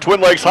quarter here at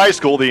Twin Lakes High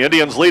School. The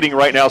Indians leading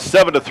right now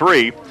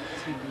 7-3.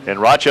 And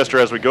Rochester,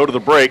 as we go to the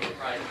break,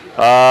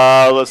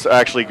 let's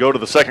actually go to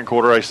the second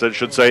quarter, I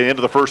should say,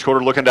 into the first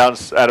quarter, looking down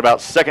at about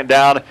 2nd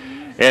down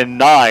and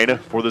 9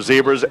 for the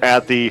Zebras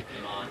at the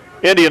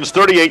Indians'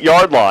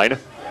 38-yard line.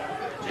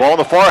 Ball on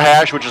the far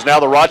hash, which is now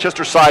the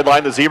Rochester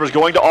sideline. The Zebras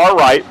going to our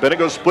right. Bennett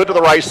goes split to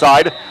the right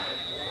side.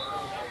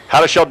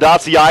 Hadashel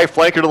dots the I.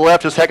 Flanker to the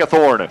left is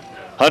Heckathorn.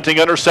 Hunting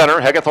under center.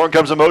 Heckathorn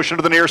comes in motion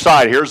to the near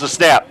side. Here's the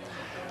snap.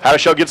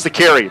 Hadashel gets the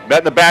carry. Met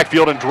in the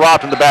backfield and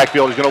dropped in the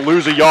backfield. He's going to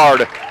lose a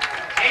yard.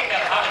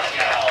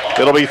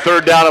 It'll be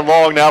 3rd down and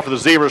long now for the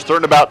Zebras. 3rd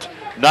and about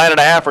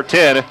 9.5 or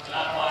 10.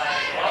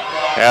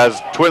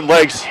 As Twin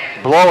Lakes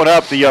blowing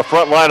up the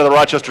front line of the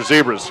Rochester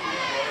Zebras.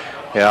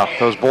 Yeah,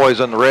 those boys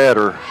in the red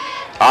are,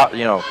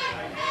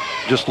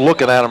 just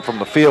looking at them from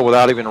the field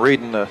without even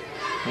reading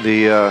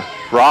the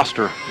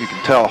roster, you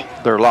can tell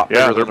they're a lot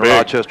bigger than the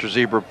Rochester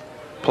Zebra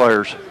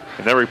players.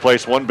 And they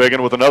replaced one big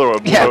one with another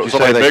one. Yeah,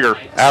 somebody bigger.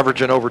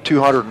 Averaging over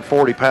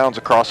 240 pounds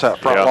across that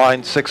front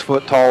line, 6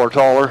 foot taller.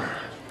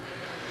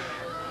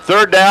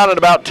 3rd down and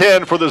about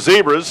 10 for the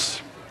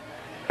Zebras.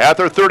 At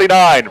their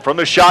 39, from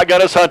the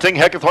shotgun is Hunting.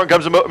 Heckathorn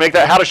comes to make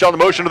that Hadashel on the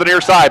motion to the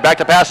near side. Back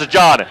to pass is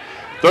John.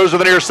 Throws to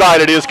the near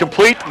side. It is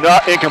complete,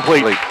 not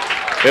incomplete.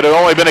 It had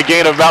only been a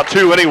gain of about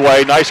 2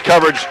 anyway. Nice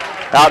coverage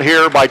out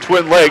here by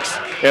Twin Lakes.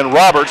 And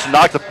Roberts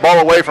knocked the ball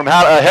away from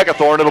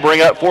Heckathorn. It'll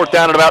bring up 4th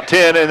down at about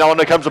 10, and on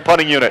comes the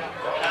punting unit.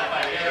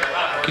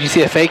 Can you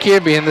see a fake here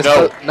being this?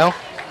 No?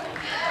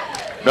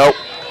 Nope.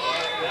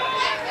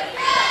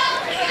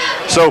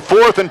 So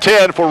 4th and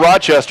 10 for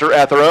Rochester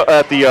at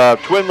the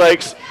Twin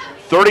Lakes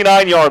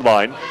 39-yard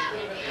line.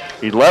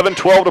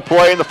 11-12 to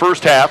play in the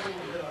first half.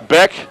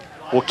 Beck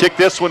will kick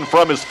this one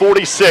from his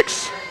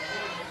 46.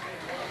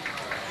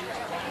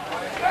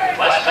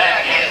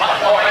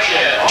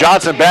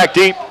 Johnson back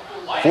deep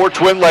for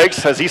Twin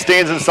Lakes as he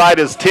stands inside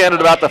his 10 at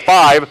about the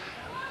 5.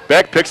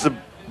 Beck picks the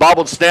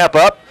bobbled snap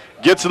up,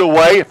 gets it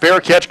away.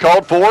 Fair catch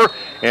called for,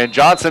 and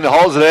Johnson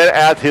hauls it in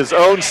at his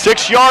own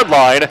 6-yard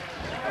line,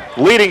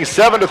 leading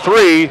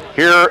 7-3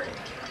 here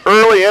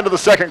early into the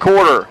second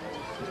quarter.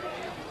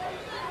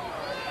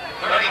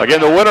 Again,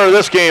 the winner of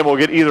this game will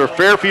get either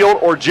Fairfield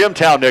or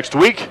Jimtown next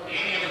week.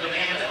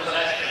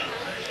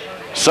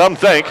 Some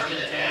think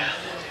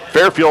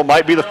Fairfield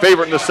might be the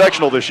favorite in the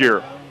sectional this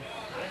year.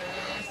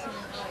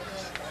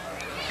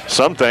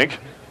 Some think,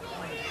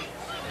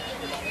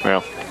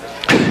 well.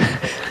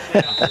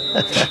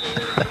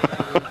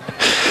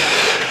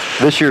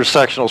 This year's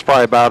sectional is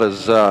probably about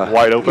as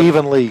wide open,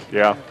 evenly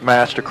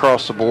matched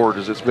across the board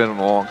as it's been in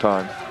a long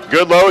time.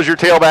 Goodlow is your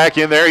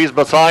tailback in there. He's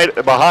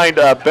behind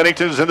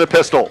Bennington's in the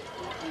pistol.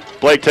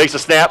 Blake takes a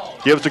snap,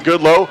 gives to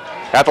Goodlow.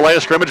 At the line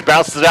of scrimmage,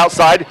 bounces it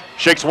outside,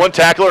 shakes one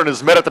tackler, and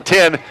is met at the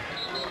 10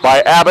 by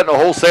Abbott and a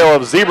wholesale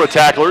of Zebra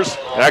tacklers.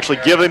 And actually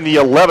give him the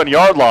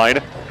 11-yard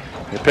line.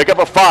 They pick up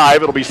a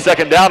 5. It'll be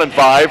 2nd down and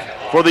 5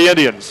 for the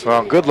Indians.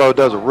 Well, Goodlow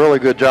does a really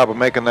good job of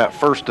making that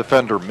first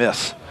defender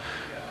miss.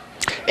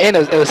 And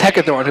it was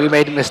Heckathorn who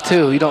made him miss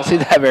too. You don't see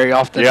that very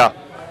often. Yeah.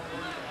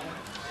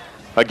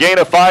 A gain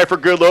of 5 for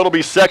Goodlow. It'll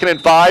be 2nd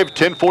and 5.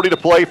 10:40 to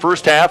play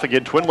first half.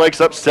 Again, Twin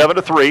Lakes up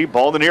 7-3.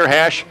 Ball in the near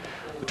hash.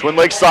 The Twin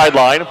Lakes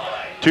sideline.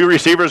 2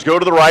 receivers go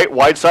to the right,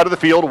 wide side of the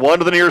field, 1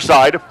 to the near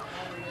side.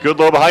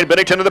 Goodlow behind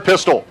Bennington in the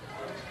pistol.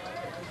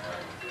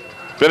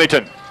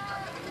 Bennington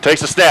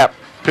takes a snap.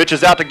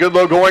 Pitches out to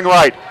Goodlow going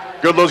right.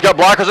 Goodlow's got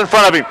blockers in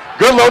front of him.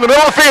 Goodlow in the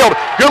middle of the field.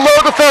 Goodlow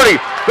at the 30,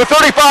 the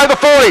 35, the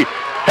 40.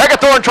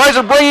 Heckathorn tries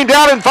to bring him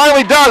down and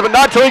finally does, but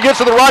not until he gets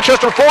to the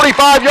Rochester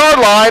 45-yard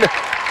line.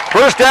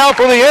 First down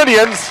for the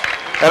Indians,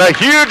 and a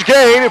huge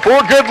gain for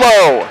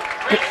Goodlow.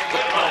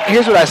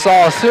 Here's what I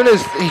saw. As soon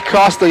as he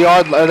crossed the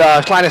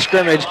line of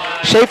scrimmage,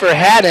 Schaefer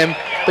had him,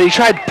 but he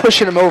tried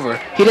pushing him over.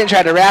 He didn't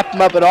try to wrap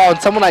him up at all.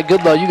 And someone like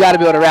Goodlow, you got to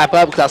be able to wrap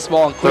up because how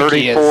small and quick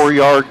he is.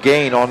 34-yard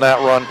gain on that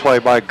run play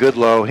by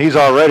Goodlow. He's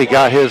already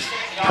got his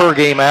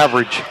per-game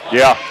average.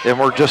 Yeah. And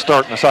we're just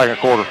starting the second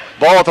quarter.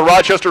 Ball at the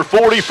Rochester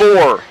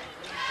 44.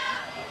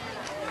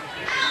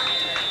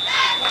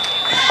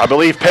 I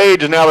believe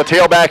Page is now the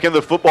tailback in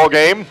the football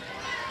game.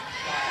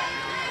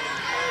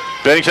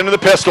 Bennington to the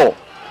pistol.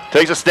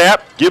 Takes a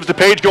snap, gives to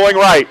Page going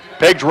right.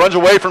 Page runs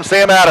away from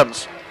Sam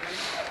Adams.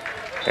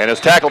 And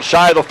is tackled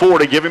shy of the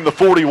 40, give him the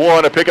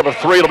 41, a pickup of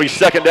 3. It'll be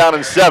second down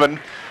and 7.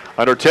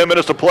 Under 10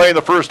 minutes to play in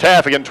the first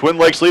half. Again, Twin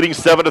Lakes leading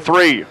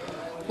 7-3.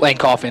 Lane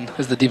Coffin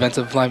is the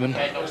defensive lineman.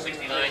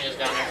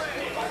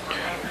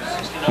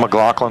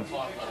 McLaughlin.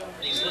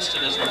 He's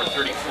listed as number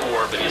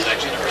 34, but he's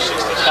actually number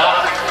 60.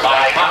 Stop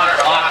by Connor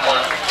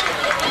McLaughlin.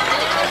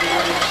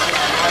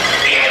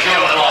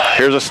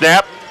 Here's a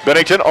snap.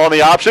 Bennington on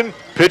the option.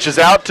 Pitches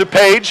out to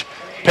Page.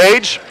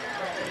 Page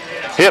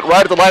hit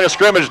right at the line of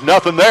scrimmage.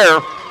 Nothing there.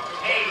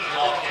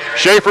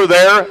 Schaefer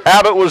there.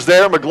 Abbott was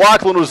there.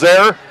 McLaughlin was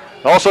there.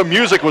 Also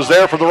Music was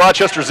there for the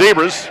Rochester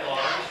Zebras.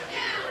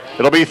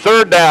 It'll be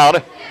third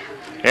down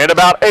and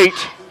about 8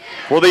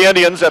 for the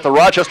Indians at the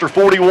Rochester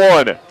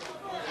 41.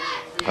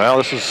 Well,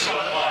 this is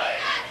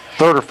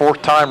third or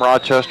fourth time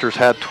Rochester's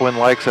had Twin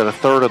Lakes at a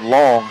third and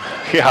long.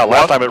 Yeah,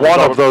 last time it was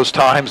one of those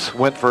times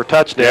went for a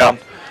touchdown.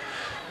 Yeah.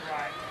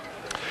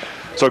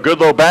 So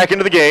Goodlow back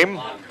into the game.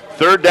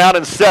 Third down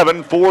and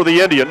 7 for the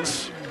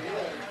Indians.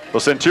 We'll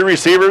send two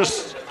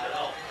receivers.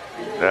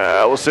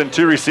 We'll send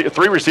three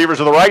receivers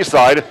to the right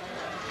side.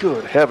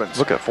 Good heavens.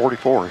 Look at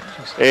 44.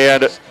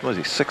 And what is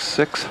he,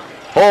 6'6"?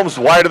 Holmes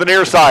wide to the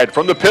near side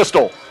from the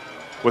pistol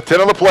with 10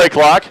 on the play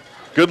clock.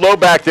 Goodlow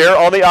back there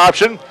on the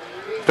option.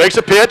 Fakes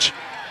a pitch.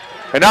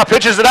 And now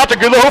pitches it out to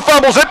Goodlow, who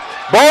fumbles it.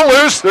 Ball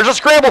loose. There's a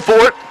scramble for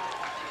it.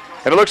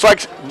 And it looks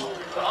like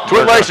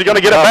Twin Lakes are going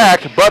to get it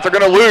back, but they're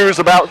going to lose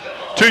about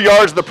 2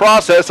 yards in the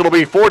process. It'll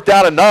be fourth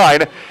down and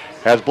 9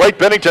 as Blake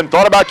Bennington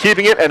thought about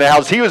keeping it, and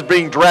as he was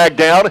being dragged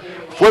down,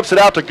 flips it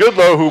out to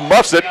Goodlow, who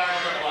muffs it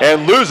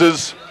and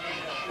loses,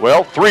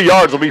 3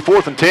 yards. It'll be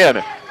 4th and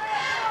 10.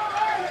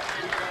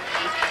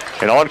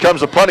 And on comes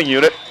the punting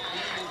unit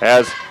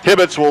as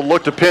Hibbets will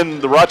look to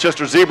pin the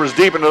Rochester Zebras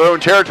deep into their own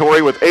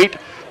territory with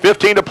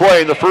 8:15 to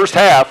play in the first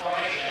half.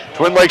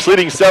 Twin Lakes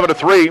leading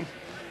 7-3.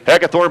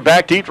 Heckathorn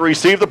back deep to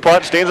receive the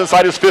punt, stands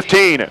inside his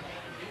 15.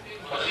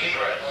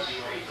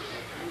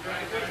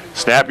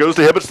 Snap goes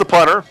to Hibbets, the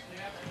punter.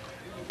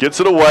 Gets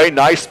it away,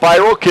 nice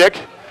spiral kick.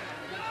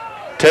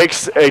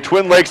 Takes a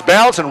Twin Lakes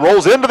bounce and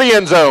rolls into the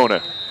end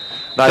zone.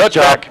 Nice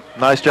job.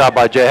 Nice job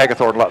by Jay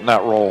Heckathorn letting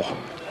that roll.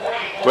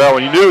 Well,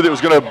 when you knew that it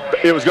was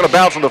going to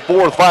bounce on the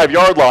 4 or 5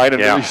 yard line,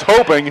 and he's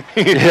hoping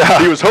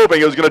he was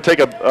hoping it was going to take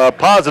a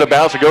positive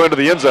bounce and go into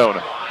the end zone.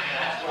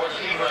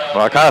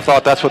 Well, I kind of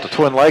thought that's what the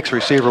Twin Lakes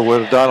receiver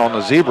would have done on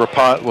the zebra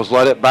punt, was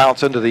let it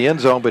bounce into the end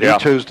zone, but he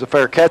chose to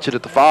fair catch it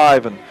at the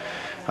 5, and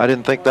I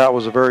didn't think that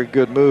was a very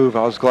good move.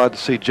 I was glad to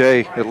see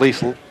Jay at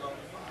least, wait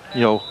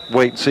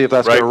and see if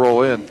that's going to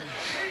roll in.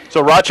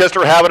 So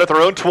Rochester have it at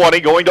their own 20,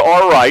 going to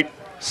our right.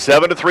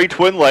 7-3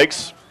 Twin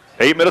Lakes.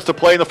 8 minutes to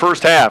play in the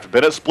first half.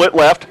 Bennett split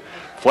left.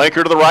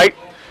 Flanker to the right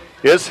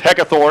is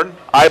Heckathorn.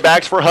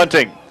 I-backs for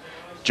Hunting.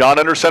 John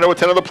under center with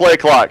 10 on the play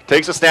clock.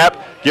 Takes a snap,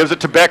 gives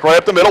it to Beck right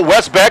up the middle.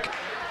 West Beck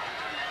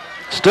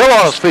still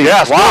on his feet.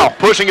 Yeah,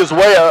 pushing his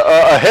way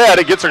ahead.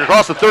 It gets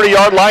across the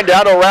 30-yard line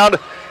down to around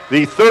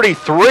the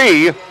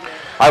 33.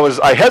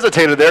 I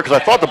hesitated there because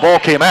I thought the ball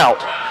came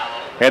out.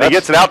 And he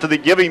gets it out to the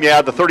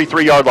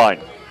 33-yard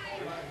line.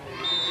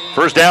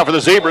 First down for the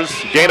Zebras,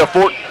 gain of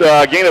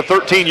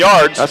 13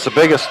 yards. That's the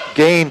biggest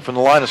gain from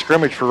the line of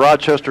scrimmage for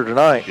Rochester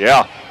tonight.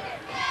 Yeah.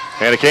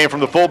 And it came from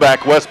the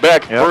fullback, Wes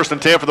Beck. Yep. First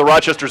and 10 for the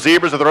Rochester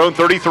Zebras at their own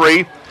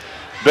 33.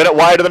 Bennett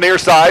wide to the near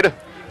side.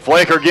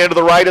 Flanker again to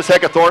the right is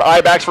Heckathorn.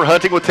 I-backs for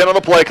Hunting with 10 on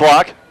the play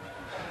clock.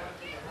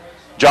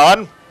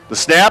 John, the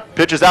snap,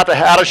 pitches out to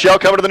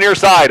Haddishell coming to the near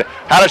side.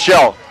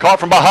 Haddishell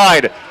caught from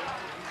behind.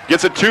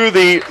 Gets it to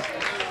the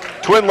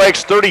Twin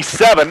Lakes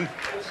 37.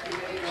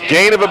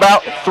 Gain of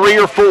about 3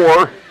 or 4.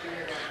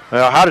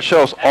 Well,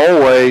 Haddishell's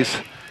always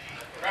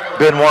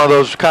been one of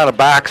those kind of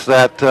backs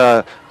that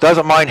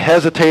doesn't mind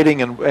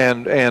hesitating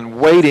and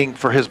waiting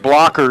for his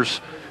blockers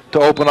to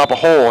open up a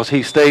hole, as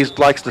he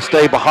likes to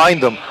stay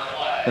behind them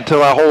until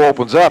that hole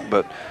opens up.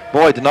 But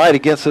boy, tonight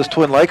against this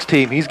Twin Lakes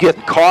team, he's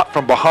getting caught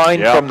from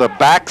behind from the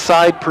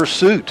backside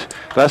pursuit.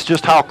 That's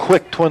just how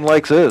quick Twin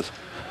Lakes is.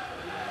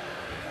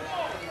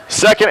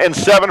 2nd and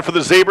 7 for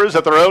the Zebras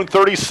at their own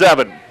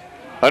 37.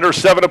 Under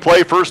 7 to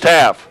play first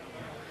half.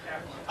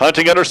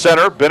 Hunting under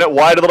center. Bennett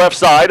wide to the left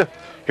side.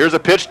 Here's a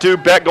pitch to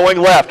Beck going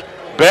left.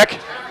 Beck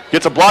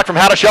gets a block from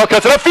Haddishell.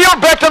 Cuts it upfield.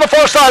 Beck to the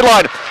far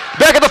sideline.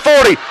 Beck at the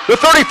 40, the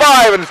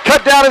 35, and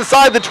cut down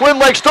inside the Twin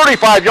Lakes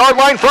 35-yard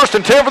line. 1st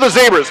and 10 for the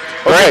Zebras.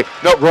 Okay,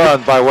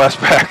 run by West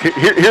Beck.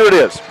 Here it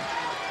is.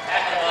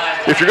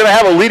 if you're going to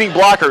have a leading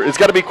blocker, it's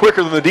got to be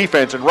quicker than the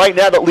defense. And right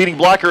now, that leading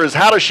blocker is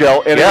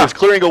Hadashell, and it's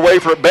clearing away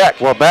for Beck.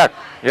 Well, Beck,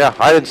 yeah,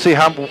 I didn't see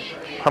how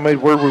many.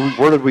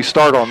 Where did we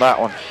start on that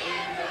one?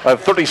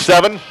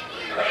 37.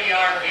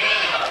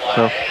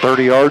 So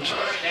 30 yards.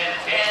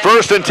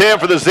 1st and 10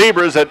 for the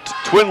Zebras at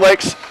Twin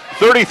Lakes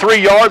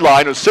 33-yard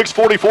line with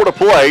 6:44 to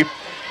play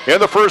in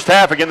the first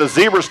half. Again, the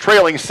Zebras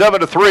trailing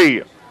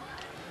 7-3.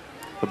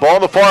 The ball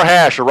on the far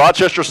hash, a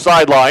Rochester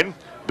sideline.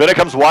 Bennett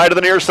comes wide to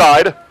the near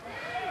side.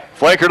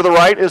 Flanker to the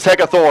right is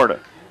Heckathorn.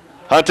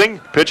 Hunting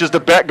pitches to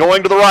Beck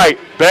going to the right.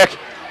 Beck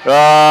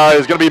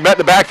is going to be met in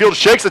the backfield,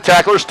 shakes the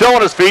tackler, still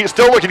on his feet,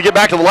 still looking to get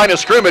back to the line of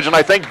scrimmage, and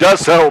I think does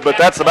so, but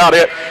that's about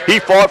it. He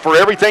fought for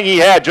everything he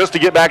had just to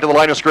get back to the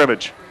line of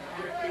scrimmage.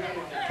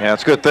 Yeah,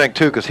 it's a good thing,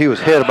 too, because he was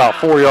hit about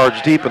 4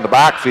 yards deep in the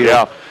backfield.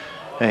 Yeah.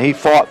 And he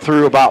fought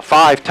through about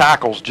 5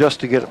 tackles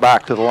just to get it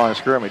back to the line of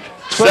scrimmage.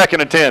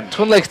 2nd and 10.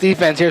 Twin Lakes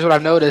defense, here's what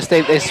I've noticed.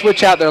 They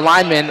switch out their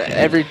linemen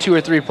every 2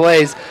 or 3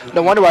 plays.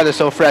 No wonder why they're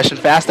so fresh and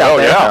fast out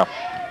there. Yeah.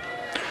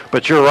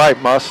 But you're right,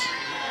 Muss.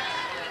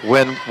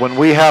 When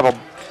we have a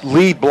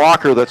lead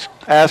blocker that's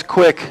as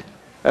quick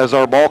as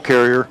our ball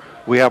carrier,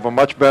 we have a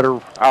much better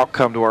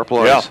outcome to our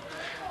plays. Yeah.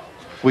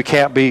 We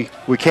can't be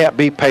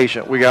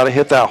patient. We got to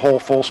hit that hole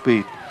full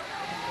speed.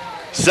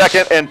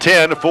 2nd and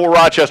 10 for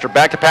Rochester.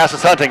 Back to pass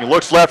is Hunting.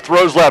 Looks left,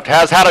 throws left.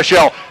 Has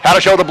Hadashell.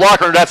 Hadashell the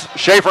blocker. That's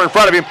Schaefer in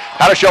front of him.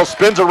 Hadashell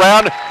spins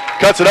around,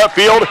 cuts it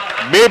upfield.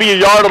 Maybe a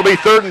yard. It'll be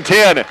 3rd and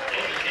 10.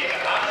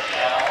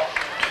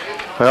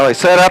 Well, he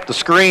set up the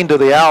screen to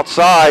the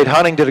outside.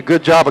 Hunting did a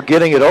good job of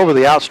getting it over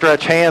the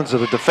outstretched hands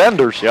of the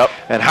defenders. Yep.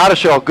 And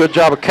Hadashell, a good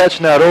job of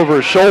catching that over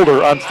his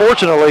shoulder.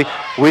 Unfortunately,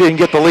 we didn't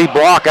get the lead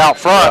block out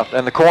front,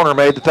 and the corner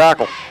made the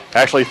tackle.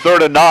 Actually,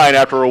 3rd and 9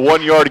 after a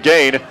 1-yard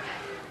gain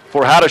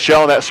for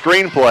Hadashell in that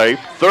screen play.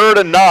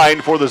 3rd and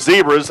 9 for the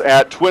Zebras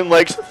at Twin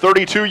Lakes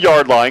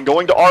 32-yard line.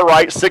 Going to our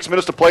right, 6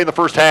 minutes to play in the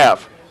first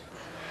half.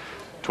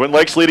 Twin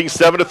Lakes leading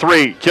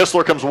 7-3.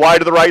 Kistler comes wide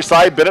to the right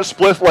side. Bennett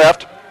split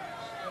left.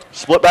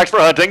 Split backs for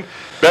Hunting.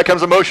 Beck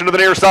comes in motion to the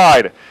near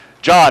side.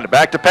 John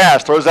back to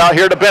pass. Throws out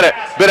here to Bennett.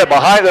 Bennett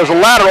behind. There's a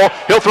lateral.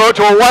 He'll throw it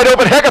to a wide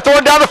open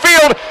Heckathorn down the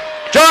field.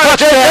 John,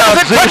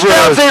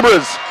 touchdown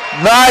Zebras.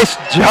 Nice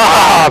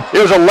job.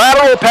 It was a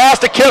lateral pass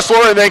to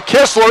Kistler, and then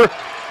Kistler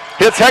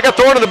hits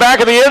Heckathorn in the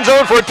back of the end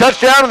zone for a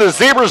touchdown, and the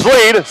Zebras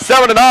lead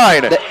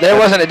 7-9. There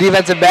wasn't a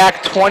defensive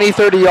back 20,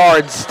 30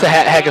 yards to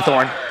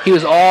Heckathorn. He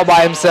was all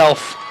by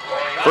himself.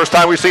 First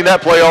time we've seen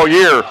that play all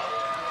year.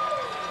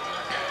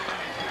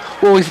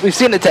 Well, we've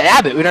seen it to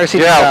Abbott. We've never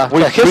seen it to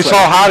we Kistler.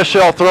 saw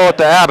Hadashell throw it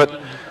to Abbott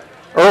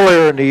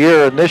earlier in the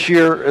year, and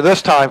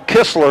this time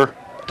Kistler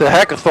to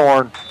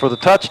Heckathorn for the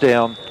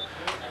touchdown.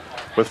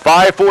 With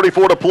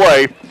 5:44 to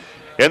play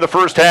in the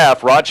first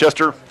half,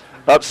 Rochester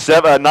up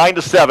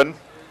 9-7,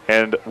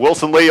 and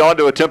Wilson Lee on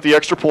to attempt the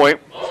extra point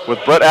with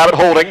Brett Abbott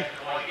holding.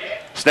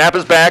 Snap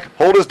is back,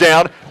 hold is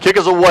down, kick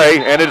is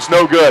away, and it's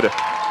no good.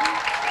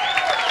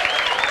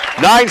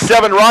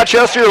 9-7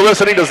 Rochester. You're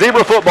listening to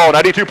Zebra Football,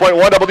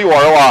 92.1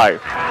 WROI.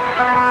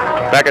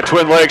 Back at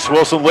Twin Lakes,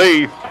 Wilson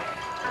Lee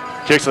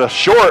kicks a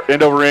short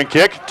end-over-end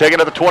kick, taking it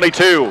to the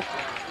 22.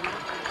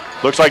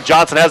 Looks like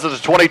Johnson has it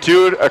to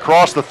 22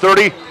 across the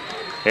 30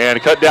 and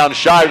cut down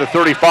shy of the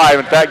 35.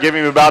 In fact,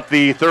 giving him about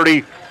the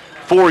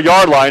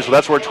 34-yard line, so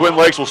that's where Twin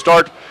Lakes will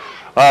start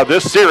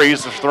this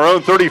series. It's their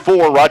own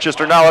 34.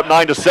 Rochester now up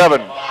 9-7.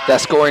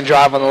 That scoring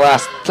drive on the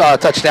last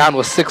touchdown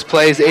was 6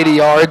 plays, 80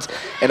 yards,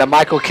 and a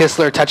Michael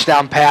Kistler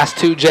touchdown pass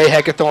to Jay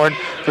Heckathorn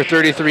for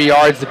 33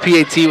 yards. The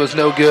PAT was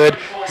no good.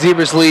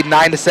 Zebras lead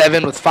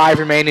 9-7 with 5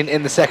 remaining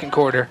in the second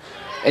quarter.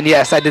 And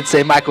yes, I did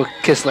say Michael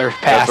Kistler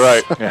pass.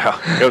 That's right.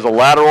 Yeah. It was a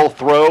lateral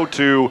throw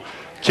to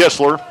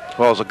Kistler.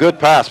 Well, it was a good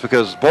pass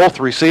because both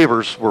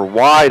receivers were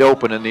wide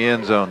open in the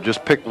end zone.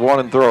 Just pick one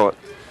and throw it.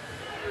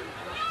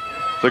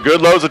 The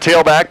Goodlow's a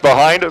tailback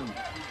behind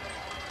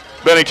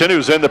Bennington,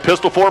 who's in the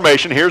pistol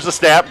formation. Here's the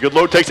snap.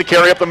 Goodlow takes a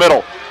carry up the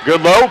middle.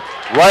 Goodlow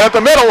right up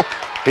the middle.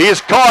 He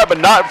is caught, but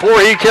not before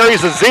he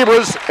carries the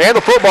Zebras and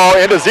the football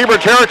into Zebra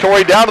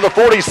territory down to the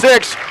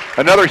 46.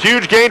 Another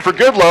huge gain for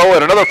Goodlow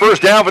and another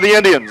first down for the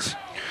Indians.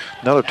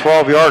 Another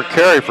 12-yard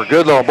carry for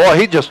Goodlow. Boy,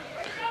 he just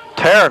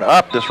tearing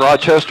up this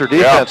Rochester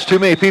defense. Yeah. Too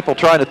many people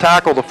trying to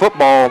tackle the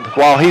football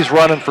while he's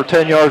running for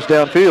 10 yards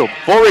downfield.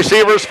 4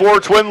 receivers for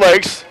Twin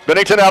Lakes.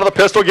 Bennington out of the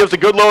pistol, gives to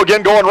Goodlow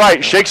again going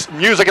right. Shakes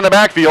music in the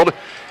backfield.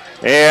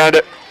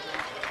 And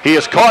he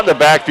is caught in the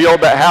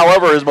backfield, but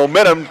however, his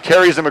momentum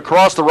carries him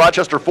across the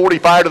Rochester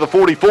 45 to the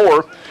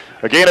 44.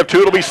 A gain of 2,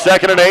 it'll be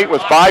 2nd and 8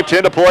 with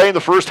 5:10 to play in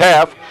the first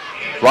half.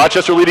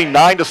 Rochester leading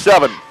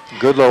 9-7.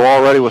 Goodlow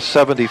already with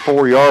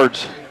 74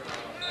 yards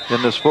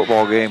in this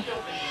football game.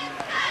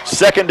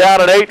 2nd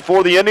down and 8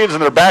 for the Indians,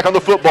 and they're back on the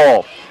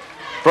football.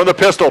 From the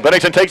pistol,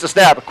 Bennington takes a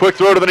snap. A quick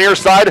throw to the near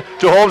side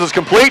to Holmes is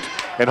complete,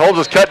 and Holmes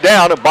is cut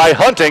down by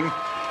Hunting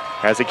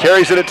as he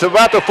carries it to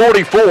about the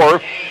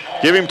 44.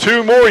 Give him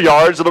 2 more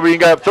yards. It'll be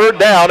 3rd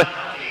down.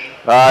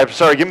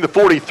 Give him the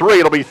 43.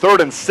 It'll be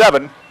 3rd and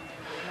 7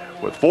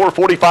 with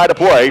 4:45 to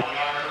play.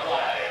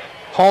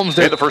 Holmes,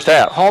 in the first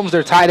half. Holmes,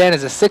 their tight end,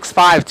 is a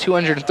 6'5",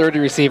 230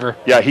 receiver.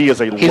 Yeah, he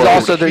is a He's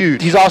also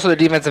their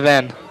defensive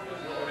end.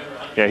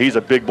 Yeah, he's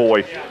a big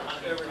boy.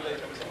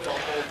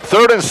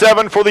 3rd and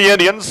 7 for the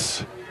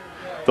Indians.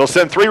 They'll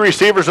send 3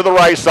 receivers to the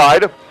right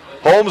side.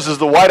 Holmes is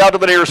the wide out to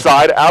the near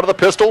side. Out of the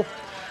pistol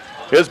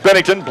is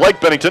Bennington, Blake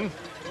Bennington.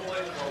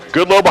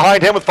 Goodlow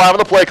behind him with 5 on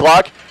the play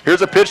clock.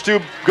 Here's a pitch to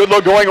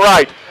Goodlow going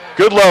right.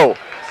 Goodlow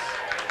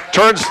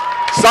turns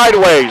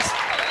sideways,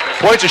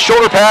 points his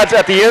shoulder pads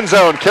at the end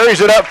zone,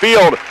 carries it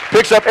upfield,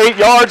 picks up 8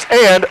 yards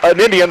and an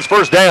Indians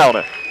first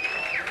down.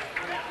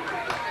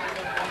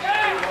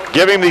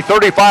 Giving the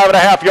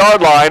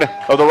 35.5-yard line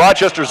of the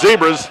Rochester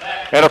Zebras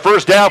and a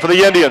first down for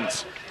the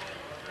Indians.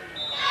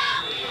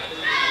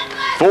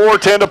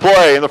 4:10 to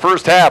play in the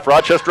first half.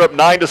 Rochester up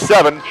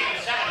 9-7.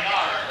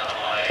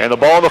 And the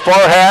ball in the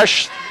far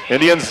hash.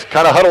 Indians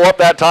kind of huddle up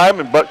that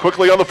time, but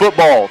quickly on the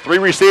football. 3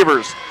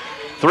 receivers,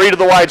 3 to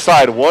the wide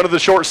side, 1 to the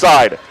short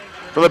side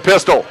for the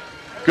pistol.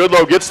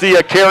 Goodlow gets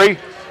the carry,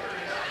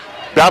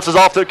 bounces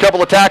off to a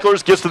couple of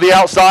tacklers, gets to the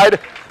outside,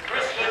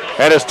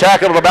 and is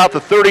tackled at about the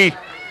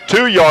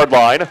 32-yard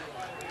line.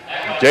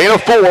 Gain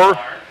of 4.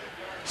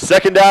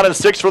 2nd down and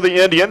 6 for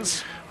the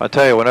Indians. I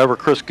tell you, whenever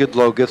Chris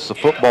Goodlow gets the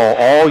football,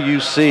 all you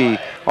see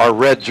are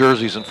red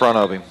jerseys in front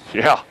of him.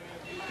 Yeah.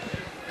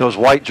 Those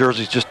white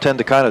jerseys just tend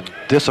to kind of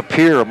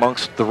disappear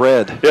amongst the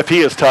red. If he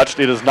is touched,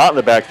 it is not in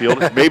the backfield,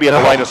 maybe at the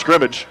line of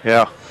scrimmage.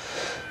 Yeah.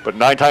 But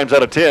 9 times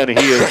out of 10,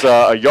 he is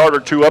a yard or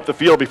 2 up the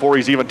field before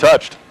he's even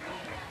touched.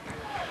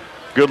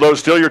 Goodlow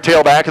still your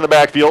tailback in the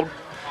backfield.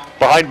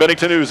 Behind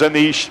Bennington, who's in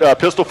the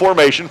pistol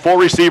formation. 4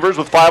 receivers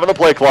with 5 on the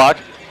play clock.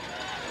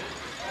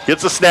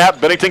 Gets a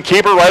snap. Bennington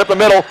keeper right up the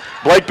middle.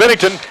 Blake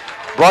Bennington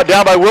brought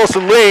down by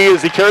Wilson Lee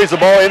as he carries the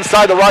ball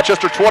inside the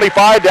Rochester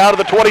 25 down to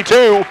the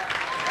 22.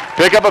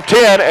 Pickup of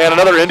 10 and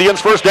another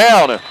Indians first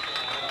down. Now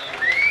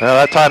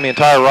that time the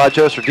entire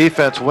Rochester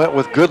defense went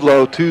with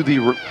Goodlow to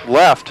the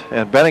left,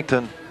 and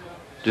Bennington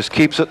just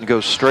keeps it and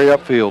goes straight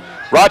upfield.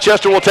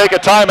 Rochester will take a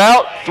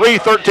timeout.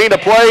 3:13 to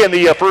play in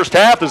the first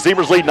half. The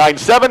Zebras lead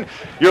 9-7.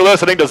 You're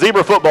listening to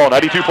Zebra Football,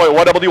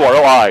 92.1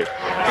 WROI.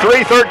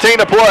 3:13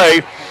 to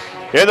play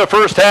in the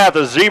first half.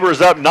 The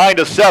Zebras up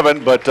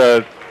 9-7, but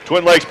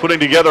Twin Lakes putting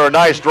together a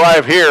nice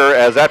drive here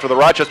as after the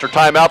Rochester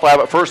timeout, they'll have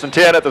it 1st and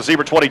 10 at the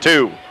Zebra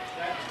 22.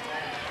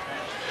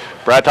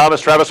 Brad Thomas,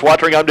 Travis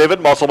Watering, I'm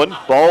David Musselman.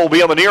 Ball will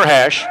be on the near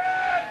hash.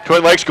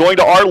 Twin Lakes going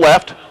to our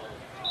left.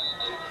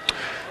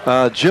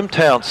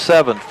 Jimtown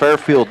 7,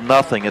 Fairfield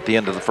nothing at the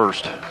end of the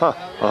first.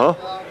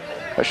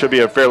 That should be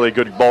a fairly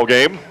good ball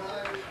game.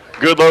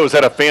 Goodlow's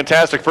had a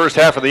fantastic first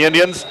half for the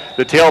Indians.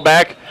 The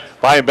tailback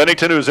behind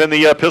Bennington, who's in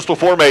the pistol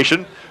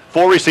formation.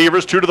 4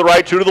 receivers, 2 to the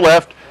right, 2 to the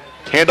left.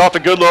 Hand off to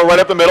Goodlow right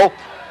up the middle.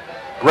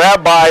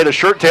 Grabbed by the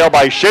shirt tail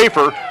by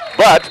Schaefer,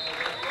 but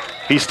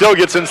he still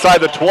gets inside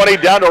the 20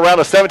 down to around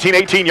the 17,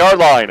 18-yard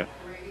line.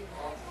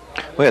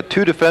 We had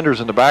 2 defenders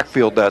in the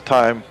backfield that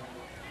time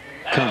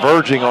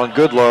converging on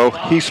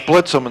Goodlow. He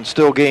splits them and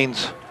still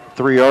gains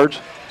 3 yards.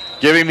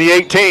 Give him the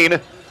 18.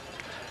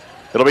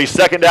 It'll be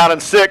 2nd down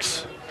and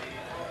 6.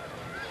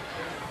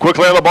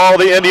 Quickly on the ball,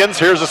 the Indians.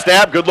 Here's the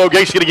snap. Goodlow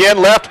gets it again.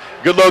 Left.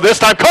 Goodlow this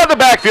time caught in the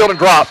backfield and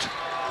dropped.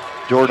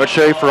 Jordan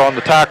Schaefer on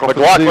the tackle.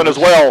 McLaughlin as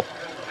well,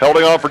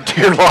 holding on for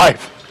dear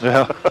life.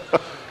 Yeah.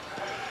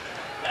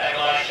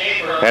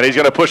 And he's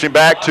going to push him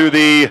back to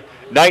the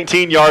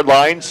 19-yard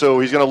line, so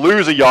he's going to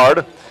lose a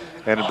yard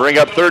and bring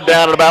up 3rd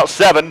down and about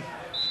 7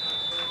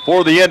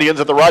 for the Indians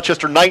at the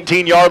Rochester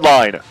 19-yard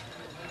line.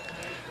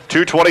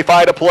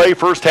 2:25 to play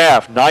first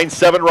half,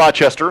 9-7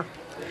 Rochester.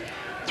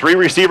 3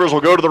 receivers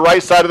will go to the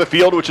right side of the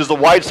field, which is the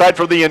wide side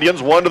for the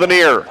Indians, 1 to the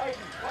near.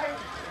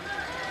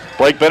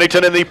 Blake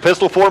Bennington in the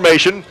pistol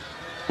formation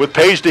with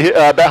Page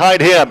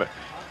behind him.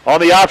 On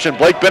the option,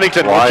 Blake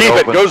Bennington will keep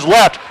it, goes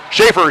left.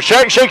 Schaefer,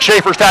 shakes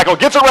Schaefer's tackle,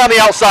 gets around the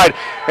outside,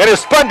 and is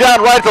spun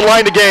down right at the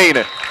line to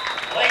gain.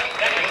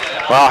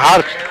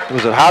 Wow,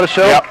 was it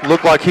Howdeshow? Yep.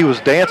 Looked like he was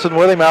dancing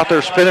with him out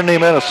there, spinning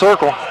him in a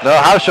circle. No,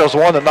 Howdeshow's the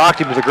one that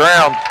knocked him to the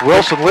ground.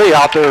 Wilson Lee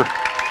out there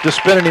just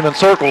spinning him in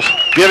circles.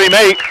 Give him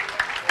 8.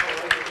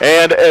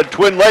 And at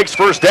Twin Lakes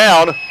first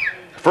down,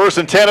 1st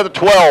and 10 at the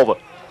 12.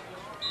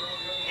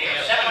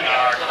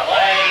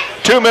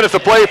 2 minutes to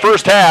play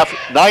first half,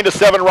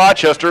 9-7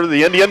 Rochester.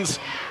 The Indians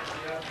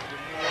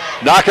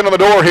knocking on the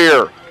door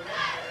here.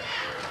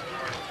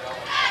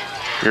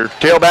 Your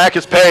tailback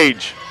is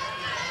Page.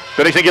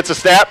 Bennington gets a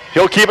snap.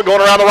 He'll keep it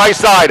going around the right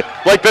side.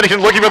 Blake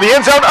Bennington looking for the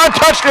end zone,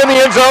 untouched in the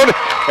end zone,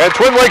 and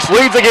Twin Lakes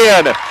leads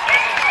again.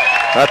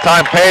 That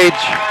time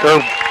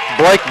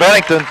Blake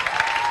Bennington,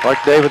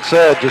 like David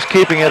said, just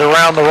keeping it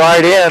around the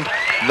right end.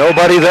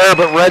 Nobody there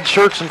but red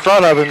shirts in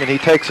front of him, and he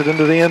takes it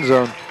into the end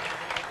zone.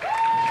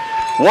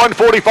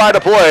 1:45 to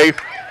play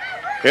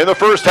in the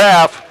first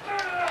half.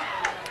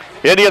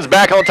 Indians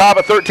back on top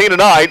at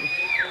 13-9,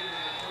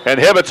 and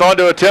Hibbets on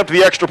to attempt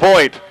the extra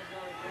point.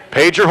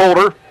 Page your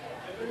holder.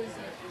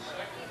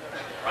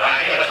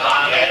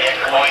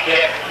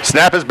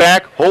 Snap is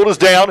back, hold is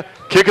down,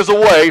 kick is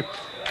away,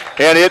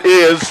 and it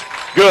is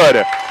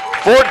good.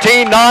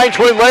 14-9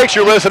 Twin Lakes.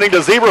 You're listening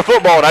to Zebra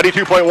Football,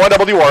 92.1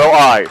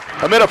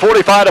 WROI. A minute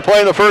 45 to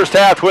play in the first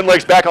half. Twin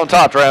Lakes back on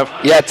top, Trav.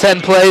 Yeah,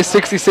 10 plays,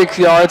 66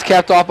 yards,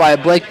 capped off by a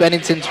Blake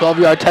Bennington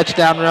 12-yard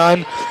touchdown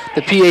run.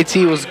 The PAT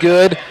was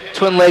good.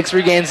 Twin Lakes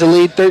regains the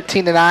lead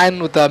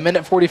 13-9 with a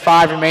minute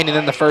 45 remaining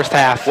in the first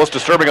half. What's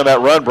disturbing on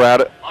that run,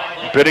 Brad?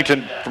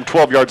 Bennington from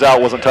 12 yards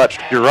out wasn't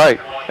touched. You're right.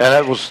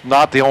 And it was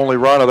not the only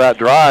run of that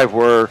drive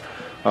where,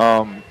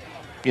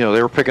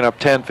 they were picking up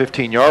 10,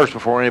 15 yards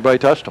before anybody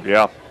touched them.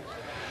 Yeah.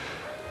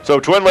 So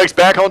Twin Lakes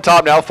back on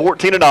top now,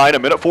 14-9, a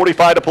minute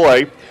 45 to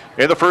play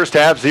in the first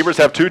half. Zebras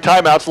have 2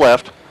 timeouts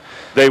left.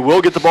 They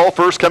will get the ball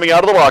first coming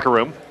out of the locker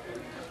room.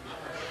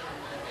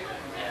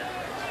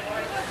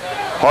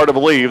 Hard to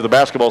believe the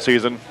basketball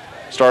season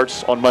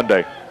starts on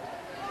Monday.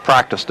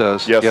 Practice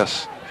does.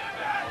 Yes.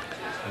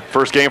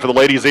 First game for the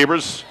Lady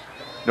Zebras,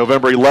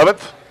 November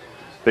 11th.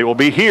 They will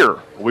be here.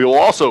 We will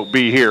also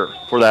be here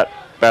for that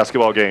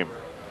basketball game.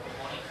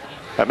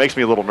 That makes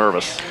me a little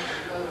nervous.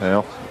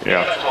 Well,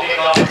 yeah.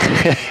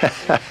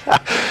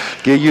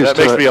 Get used that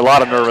to it. makes me a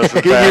lot of nervous.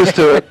 Get used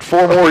to it.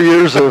 4 more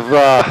years of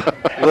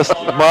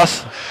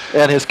Muss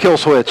and his kill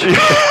switch.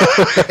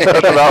 That's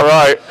about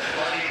right.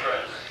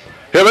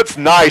 Hibbett's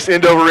nice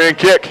end-over-end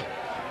kick.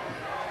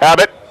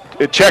 Abbott,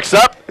 it checks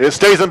up. It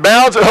stays in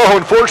bounds. Oh,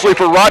 unfortunately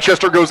for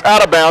Rochester, goes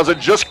out of bounds. It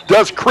just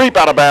does creep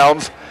out of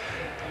bounds.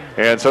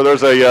 And so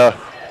there's a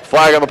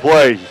flag on the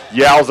play.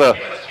 Yowza.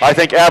 I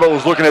think Abbott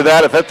was looking at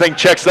that. If that thing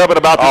checks up at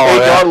about the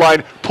 8-yard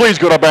line, please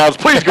go to bounds.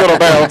 Please go to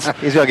bounds.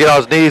 He's going to get on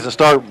his knees and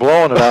start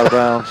blowing it out of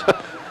bounds.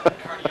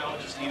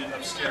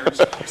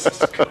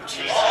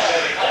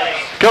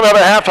 Coming up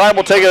at halftime,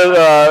 we'll take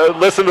a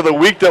listen to the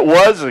week that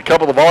was, a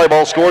couple of the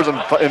volleyball scores,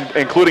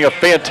 including a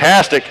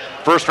fantastic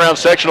first-round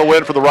sectional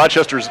win for the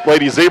Rochester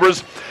Lady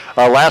Zebras.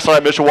 Last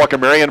night,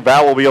 Mishawaka-Marion.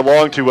 Val will be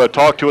along to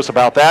talk to us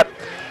about that.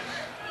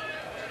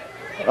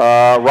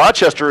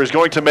 Rochester is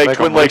going to make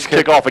Twin Lakes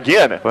kick off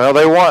again. Well,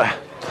 they want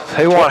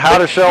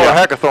Howdeshell or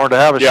Hackathorn to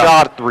have a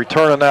shot at the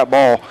return of that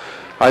ball.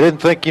 I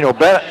didn't think,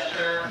 Abbott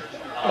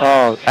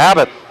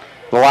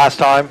the last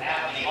time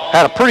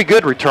had a pretty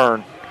good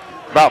return,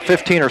 about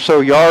 15 or so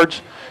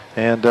yards,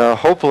 and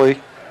hopefully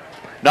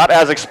not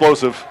as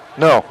explosive.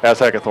 No, as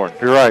Hackathorn.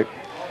 You're right.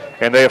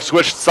 And they have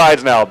switched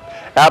sides now.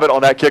 Abbott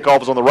on that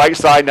kickoff was on the right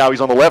side. Now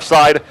he's on the left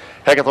side.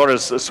 Hackathorn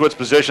has switched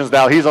positions.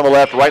 Now he's on the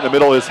left. Right in the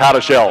middle is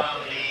Howdeshell.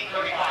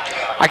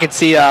 I could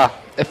see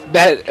if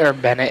Abbott or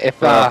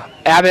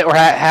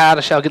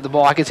Howdeshell get the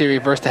ball, I could see a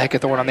reverse to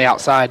Hackathorn on the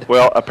outside.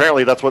 Well,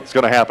 apparently that's what's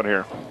going to happen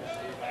here.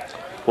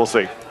 We'll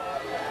see.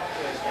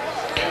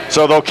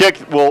 So they'll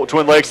kick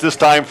Twin Lakes this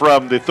time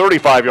from the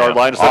 35-yard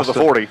line instead of the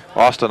 40.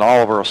 Austin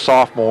Oliver, a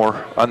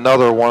sophomore,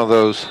 another one of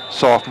those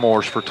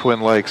sophomores for Twin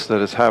Lakes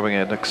that is having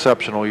an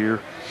exceptional year.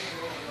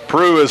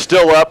 Prue is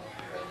still up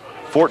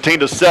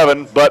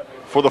 14-7, but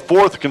for the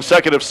 4th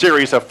consecutive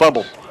series have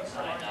fumbled.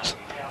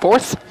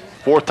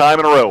 Fourth time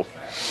in a row.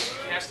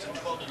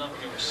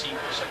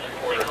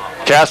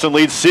 Caston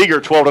leads Seeger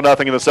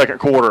 12-0 in the second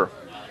quarter.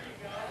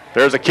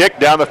 There's a kick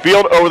down the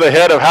field over the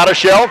head of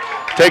Howdeshell.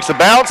 Takes a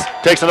bounce,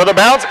 takes another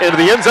bounce, into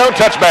the end zone,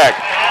 touchback.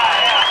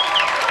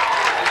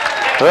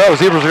 Well, the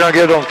Zebras are going to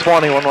get it on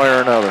 20 one way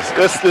or another.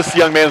 This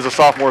young man is a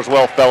sophomore as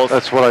well, fellas.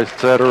 That's what I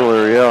said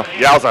earlier, yeah.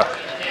 Yowza.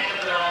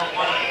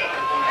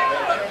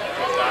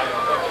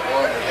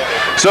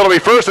 So it'll be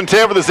 1st and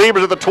 10 for the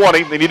Zebras at the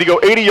 20. They need to go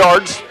 80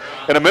 yards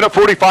in a minute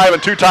 45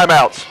 and 2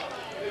 timeouts.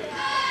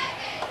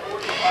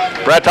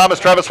 Brad Thomas,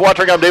 Travis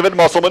Watring, I'm David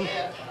Musselman.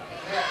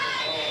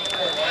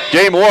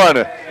 Game 1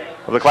 of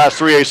the Class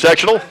 3A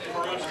sectional.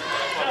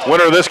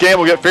 Winner of this game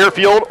will get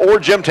Fairfield or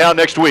Jimtown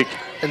next week.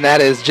 And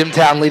that is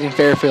Jimtown leading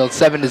Fairfield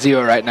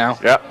 7-0 right now.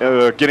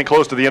 Yeah, getting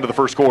close to the end of the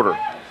first quarter.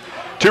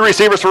 2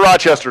 receivers for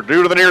Rochester,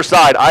 due to the near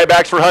side.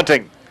 I-backs for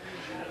Hunting.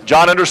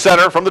 John under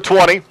center from the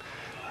 20.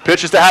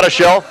 Pitches to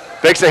Howdeshell.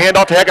 Fakes a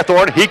handoff to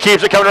Hackathorn. He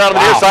keeps it coming around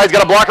on the near side. He's got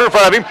a blocker in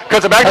front of him.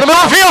 Cuts it back to the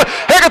middle of the field.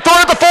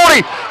 Hackathorn at the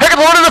 40.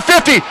 Hackathorn to the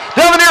 50.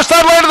 Down the near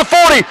sideline to the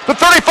 40. The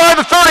 35,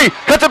 the 30.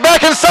 Cuts it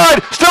back inside.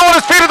 Still on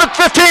his feet at the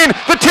 15,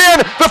 the 10,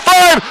 the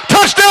 5.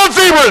 Touchdown,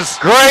 Zebras.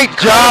 Great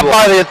job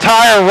by the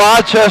entire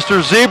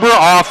Rochester Zebra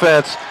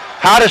offense.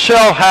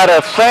 Howdeshell had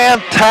a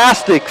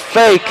fantastic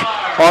fake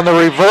on the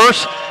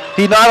reverse.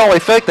 He not only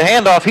faked the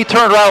handoff, he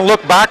turned around and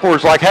looked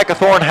backwards like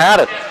Hackathorn had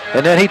it.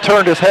 And then he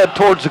turned his head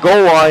towards the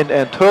goal line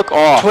and took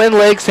off. Twin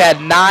Lakes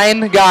had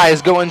 9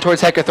 guys going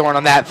towards Hackathorn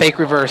on that fake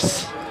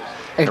reverse.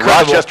 Incredible.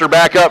 Rochester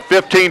back up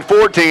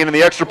 15-14 in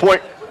the extra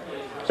point.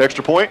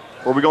 Extra point?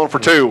 Or are we going for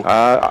 2?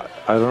 I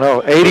don't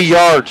know. 80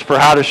 yards for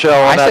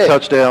Howdeshell on that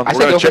touchdown. I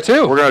said go for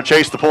 2. We're going to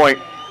chase the point.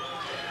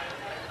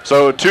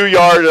 So 2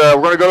 yard, we're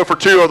going to go for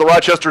 2 of the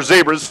Rochester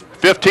Zebras.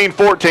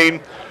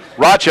 15-14.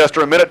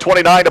 Rochester, a minute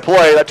 29 to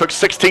play. That took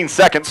 16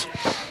 seconds.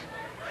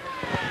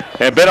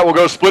 And Bennett will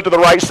go split to the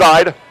right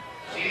side.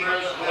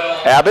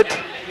 Abbott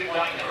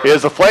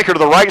is the flanker to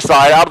the right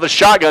side. Out of the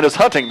shotgun is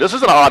Hunting. This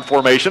is an odd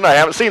formation. I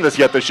haven't seen this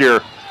yet this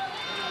year.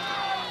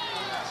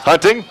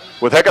 Hunting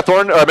with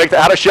Hackathorn, make the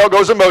Howdeshell,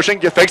 goes in motion,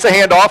 fakes a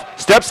handoff,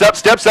 steps up,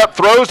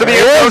 throws to the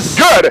end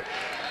zone. Good.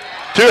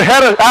 to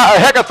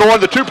Heckathorn.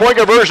 The 2-point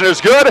conversion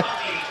is good.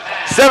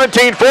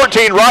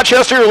 17-14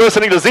 Rochester. You're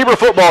listening to Zebra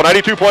Football,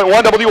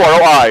 92.1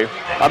 WROI.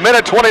 A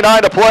minute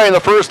 29 to play in the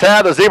first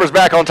half. The Zebras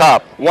back on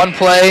top. One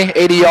play,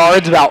 80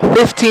 yards, about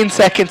 15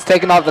 seconds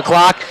taken off the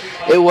clock.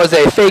 It was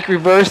a fake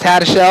reverse,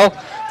 had a shell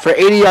for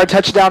 80-yard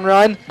touchdown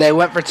run. They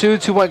went for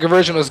 2-point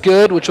conversion was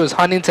good, which was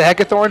Hunting to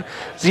Heckathorn.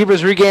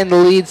 Zebras regained the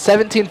lead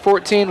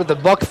 17-14 with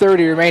 $1:30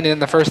 remaining in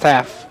the first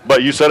half.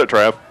 But you said it,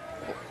 Trav.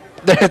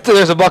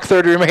 There's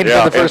 $1:30 remaining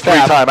in the first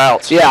half. And 3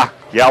 timeouts. Yeah.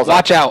 Yowza.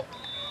 Watch out.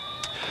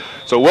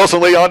 So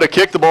Wilson Lee on to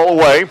kick the ball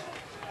away.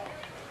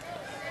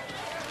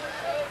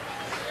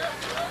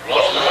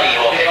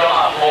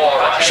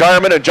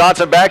 Shireman and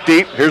Johnson back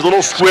deep. Here's a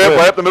little squib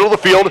right up the middle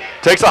of the field.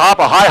 Takes a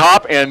high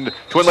hop, and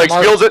Twin Lakes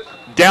feels it,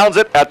 downs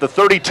it at the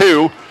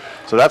 32.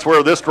 So that's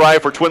where this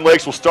drive for Twin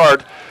Lakes will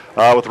start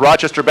with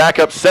Rochester back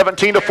up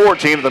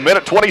 17-14 with a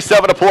minute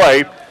 27 to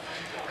play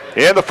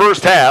in the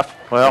first half.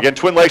 Well, again,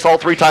 Twin Lakes all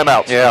 3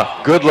 timeouts.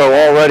 Yeah,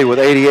 Goodlow already with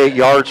 88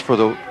 yards for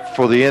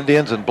the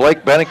Indians, and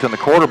Blake Bennington, the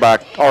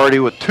quarterback, already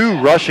with 2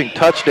 rushing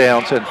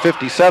touchdowns and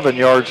 57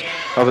 yards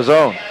of his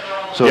own.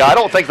 So yeah, I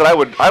don't think that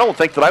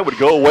I would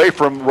go away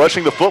from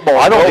rushing the football.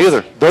 I don't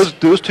either.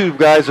 Those 2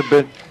 guys have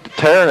been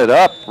tearing it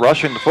up,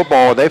 rushing the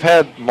football. They've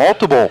had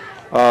multiple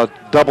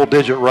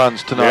double-digit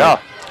runs tonight.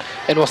 Yeah.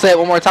 And we'll say it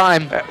one more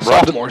time.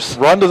 Sophomores.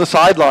 Run to the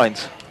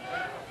sidelines.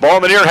 Ball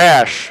in the near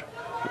hash.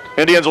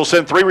 Indians will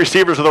send 3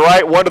 receivers to the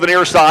right, 1 to the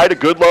near side.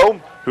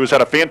 Goodlow, who's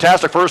had a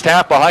fantastic first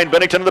half behind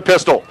Bennington in the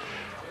pistol.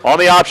 On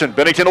the option,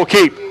 Bennington will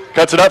keep.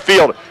 Cuts it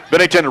upfield.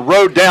 Bennington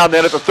rode down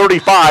then at the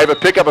 35. A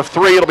pickup of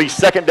 3. It'll be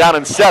 2nd down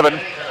and 7.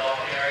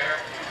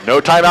 No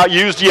timeout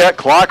used yet.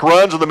 Clock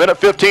runs with a minute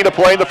 15 to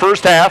play in the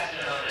first half.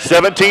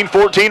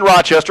 17-14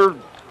 Rochester.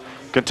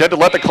 Content to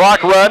let the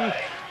clock run.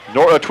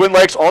 Twin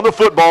Lakes on the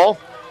football.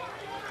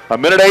 A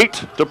minute 8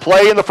 to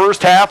play in the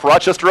first half.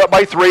 Rochester up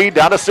by 3.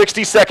 Down to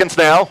 60 seconds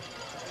now.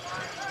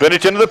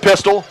 Bennington to the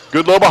pistol.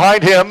 Goodlow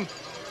behind him.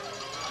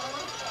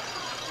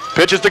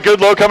 Pitches to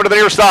Goodlow coming to the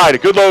near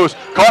side. Goodlow's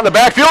caught in the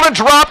backfield and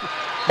dropped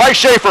by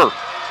Schaefer.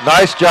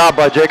 Nice job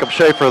by Jacob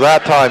Schaefer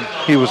that time.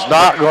 He was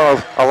not going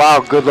to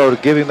allow Goodlow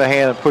to give him the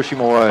hand and push him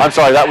away. I'm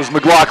sorry, that was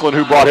McLaughlin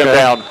who brought him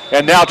down.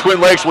 And now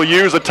Twin Lakes will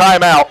use a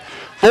timeout.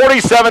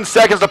 47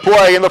 seconds to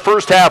play in the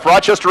first half.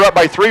 Rochester up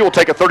by 3 will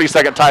take a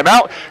 30-second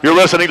timeout. You're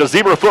listening to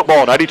Zebra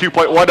Football,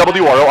 92.1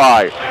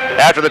 WROI.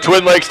 After the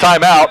Twin Lakes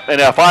timeout and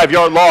a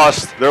 5-yard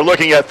loss, they're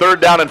looking at 3rd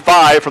down and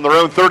 5 from their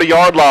own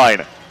 30-yard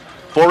line.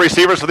 4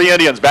 receivers for the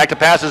Indians. Back to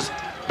passes.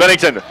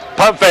 Bennington,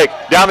 pump fake,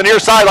 down the near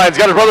sideline. He's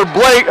got his brother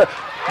Bryce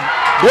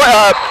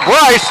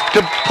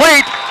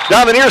complete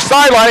down the near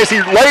sideline as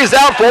he lays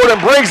out for it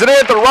and brings it in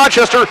at the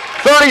Rochester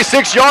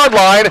 36-yard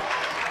line.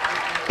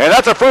 And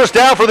that's a first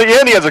down for the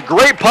Indians. A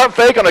great pump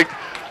fake on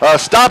a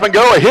stop and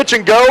go, a hitch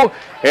and go.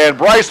 And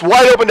Bryce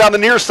wide open down the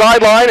near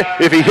sideline.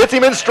 If he hits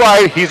him in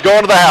stride, he's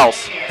going to the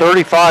house.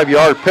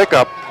 35-yard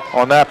pickup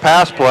on that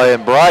pass play,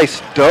 and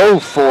Bryce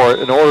dove for it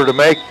in order to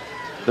make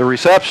the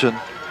reception.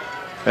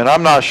 And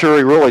I'm not sure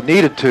he really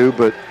needed to,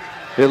 but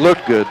it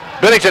looked good.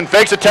 Bennington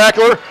fakes a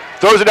tackler,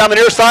 throws it down the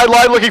near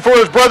sideline, looking for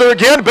his brother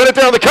again.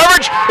 Bennington on the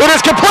coverage. It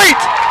is complete.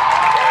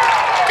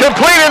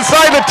 Complete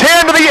inside the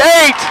 10 to the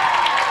 8.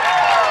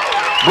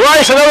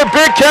 Bryce, another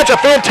big catch, a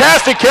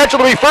fantastic catch.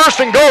 It'll be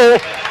 1st and goal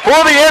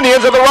for the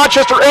Indians at the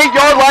Rochester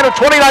 8-yard line with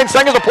 29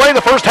 seconds to play in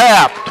the first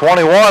half.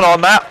 21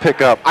 on that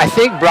pickup. I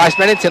think Bryce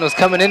Bennington was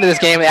coming into this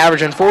game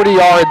averaging 40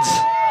 yards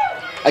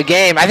a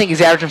game. I think he's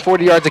averaging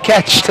 40 yards a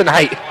catch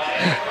tonight.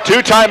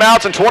 2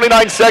 timeouts and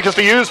 29 seconds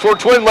to use for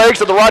Twin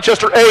Lakes at the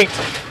Rochester 8.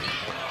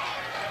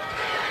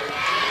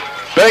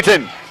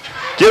 Bennington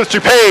gives to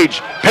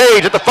Page.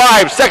 Page at the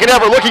 5, second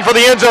ever, looking for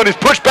the end zone. He's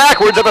pushed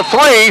backwards at the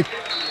 3.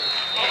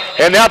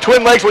 And now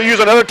Twin Lakes will use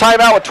another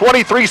timeout with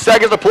 23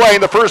 seconds to play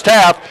in the first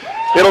half.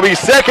 It'll be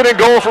 2nd and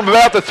goal from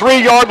about the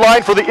 3-yard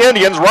line for the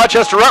Indians.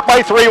 Rochester up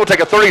by 3. We'll take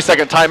a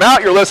 30-second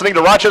timeout. You're listening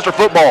to Rochester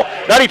Football,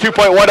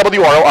 92.1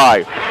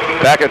 WROI.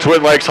 Back at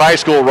Twin Lakes High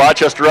School,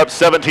 Rochester up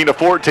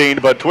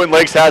 17-14, but Twin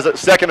Lakes has it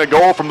 2nd and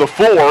goal from the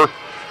 4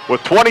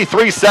 with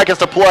 23 seconds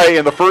to play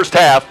in the first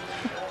half.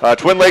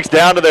 Twin Lakes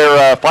down to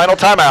their final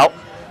timeout.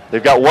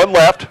 They've got 1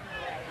 left.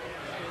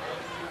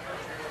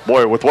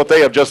 Boy, with what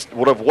I've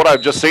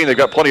just seen, they've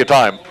got plenty of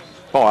time.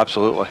 Oh,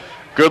 absolutely.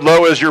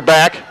 Goodlow is your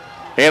back.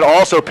 And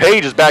also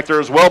Page is back there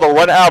as well. They'll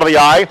run out of the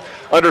eye.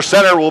 Under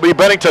center will be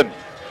Bennington.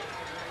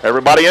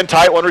 Everybody in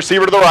tight, 1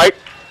 receiver to the right.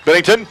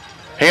 Bennington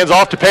hands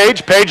off to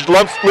Page. Page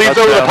leads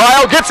over the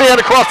pile, gets in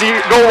across the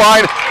goal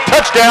line.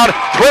 Touchdown,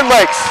 Twin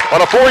Lakes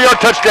on a 4-yard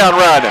touchdown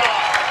run.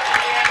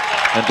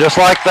 And just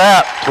like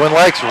that, Twin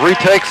Lakes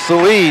retakes the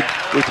lead.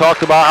 We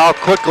talked about how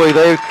quickly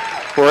they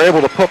were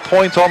able to put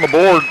points on the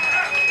board.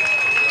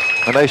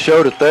 And they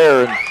showed it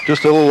there in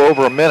just a little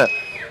over a minute.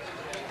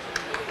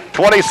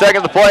 20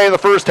 seconds to play in the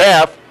first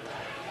half.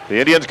 The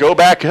Indians go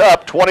back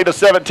up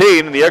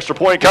 20-17, and the extra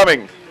point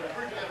coming.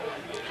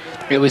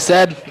 We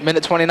said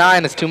minute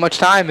 29 is too much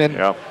time, and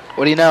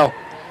what do you know?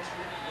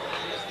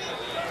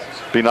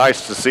 Be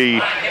nice to see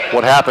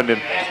what happened in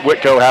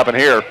Whitco happen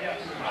here.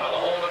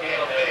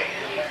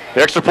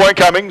 The extra point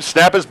coming.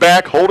 Snap is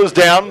back. Hold is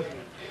down.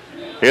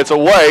 It's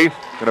away.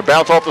 Going to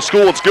bounce off the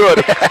school. It's good.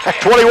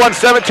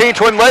 21-17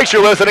 Twin Lakes.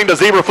 You're listening to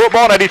Zebra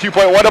Football,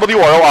 92.1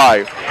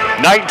 WROI.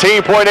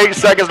 19.8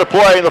 seconds to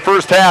play in the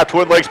first half.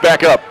 Twin Lakes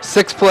back up.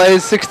 6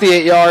 plays,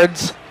 68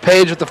 yards.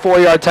 Page with the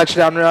 4-yard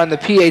touchdown run. The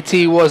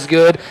PAT was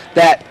good.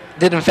 That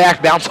did, in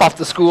fact, bounce off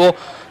the school.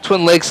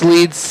 Twin Lakes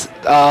leads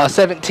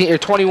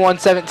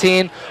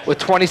 21-17 with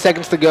 20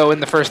 seconds to go in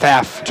the first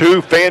half.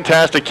 2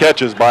 fantastic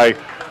catches by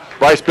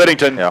Bryce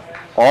Bennington. Yeah.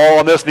 All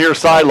on this near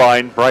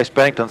sideline. Bryce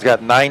Bennington's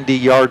got 90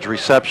 yards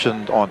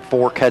reception on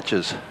 4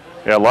 catches.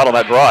 Yeah, a lot on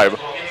that drive.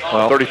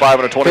 Well, 35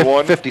 and a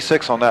 21.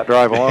 56 on that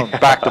drive alone,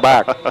 back to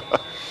back.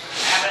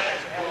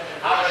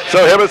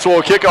 So Hibbets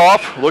will kick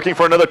off, looking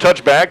for another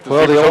touchback.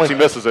 Well, he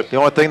misses it. The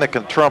only thing that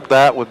can trump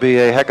that would be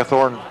a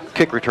Heckathorn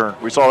kick return.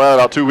 We saw that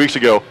about 2 weeks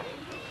ago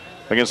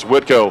against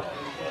Whitco.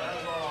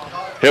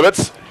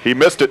 Hibbets, he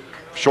missed it.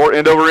 Short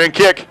end over end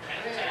kick.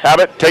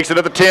 Abbott takes it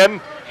at the 10,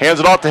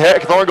 hands it off to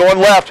Heckathorn going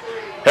left.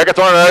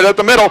 Heckathorn right up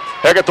the middle.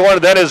 Heckathorn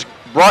then is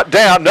brought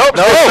down. Nope.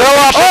 No. Fell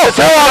off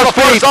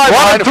the feet.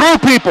 Running through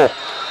people.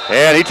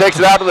 And he takes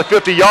it out to the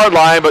 50-yard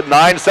line, but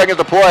 9 seconds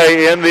to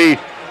play in the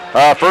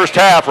first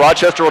half.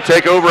 Rochester will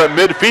take over at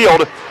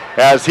midfield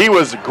as he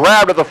was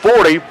grabbed at the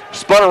 40,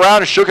 spun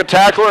around and shook a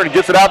tackler and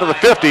gets it out to the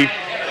 50.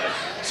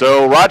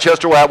 So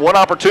Rochester will have one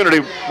opportunity,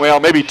 well,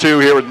 maybe 2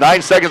 here with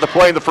 9 seconds to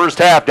play in the first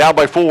half, down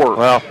by 4.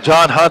 Well,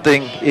 John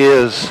Hunting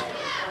is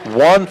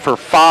 1 for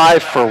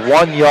 5 for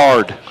 1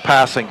 yard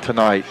passing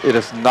tonight. It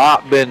has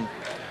not been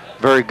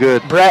very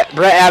good. Brett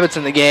Abbott's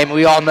in the game.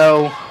 We all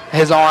know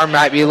his arm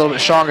might be a little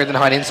bit stronger than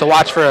Hunting, so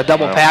watch for a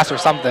double pass or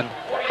something.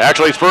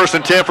 Actually, it's 1st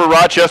and 10 for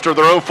Rochester,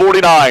 their own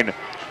 49.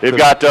 They've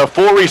got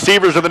 4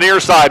 receivers to the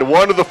near side,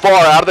 1 to the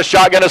far. Out of the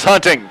shotgun is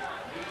Hunting.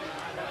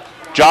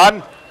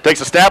 John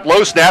takes a snap,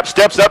 low snap,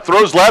 steps up,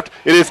 throws left.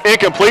 It is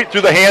incomplete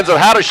through the hands of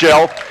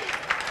Hadashell.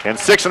 And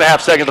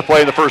 6.5 seconds to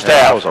play in the first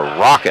half. That was a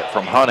rocket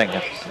from Hunting.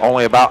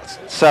 Only about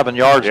 7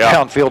 yards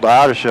downfield to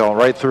Hadashell,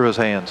 right through his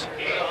hands.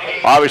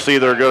 Obviously,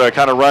 they're going to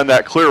kind of run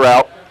that clear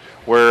out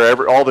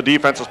where all the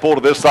defense is pulled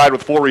to this side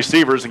with 4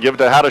 receivers and give it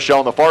to Hadashell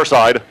on the far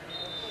side.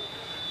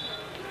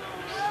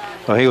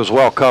 Well, he was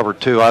well covered,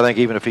 too. I think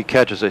even if he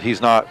catches it, he's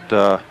going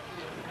to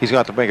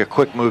have to make a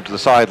quick move to the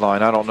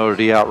sideline. I don't know that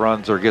he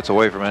outruns or gets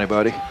away from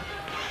anybody.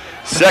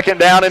 2nd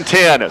down and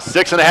 10.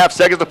 6.5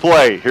 seconds to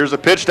play. Here's a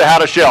pitch to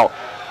Hadashell.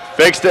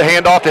 Fakes the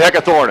handoff to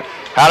Heckathorn.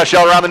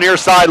 Hadashell around the near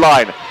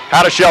sideline.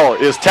 Hadashell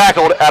is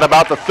tackled at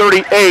about the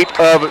 38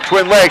 of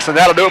Twin Lakes, and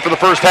that'll do it for the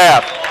first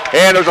half.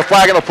 And there's a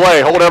flag in the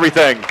play. Hold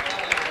everything.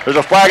 There's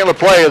a flag in the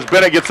play as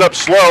Bennett gets up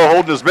slow,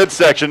 holding his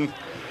midsection.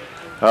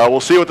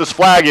 We'll see what this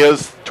flag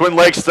is. Twin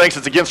Lakes thinks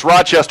it's against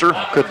Rochester.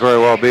 Could very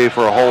well be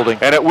for a holding.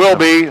 And it will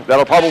be.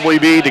 That'll probably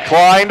be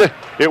declined.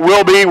 It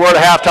will be. We're at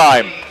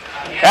halftime.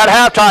 At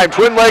halftime,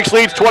 Twin Lakes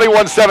leads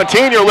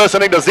 21-17. You're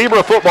listening to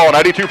Zebra Football,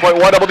 92.1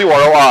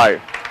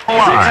 WROI.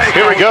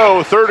 Here we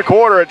go, 3rd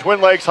quarter at Twin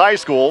Lakes High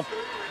School.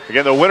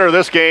 Again, the winner of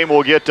this game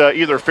will get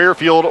either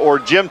Fairfield or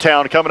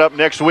Jimtown coming up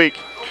next week.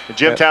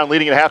 Jimtown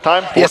leading at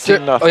halftime? Yes, sir.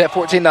 Oh, yeah,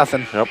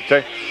 14-0. Yep.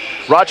 Okay.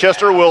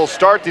 Rochester will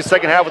start the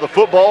second half with the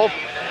football.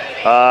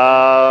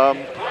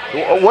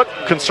 What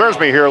concerns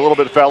me here a little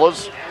bit,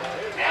 fellas,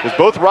 is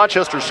both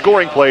Rochester's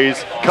scoring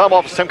plays come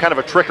off some kind of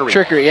a trickery.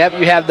 Trickery, yep.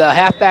 You have the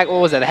halfback,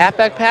 what was it, a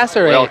halfback pass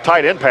or a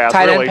tight end pass,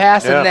 tight end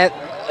pass, yeah. and that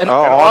an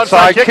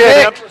onside kick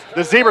attempt.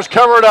 The Zebras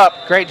cover it up.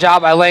 Great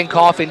job by Lane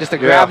Coffey just to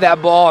grab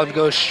that ball and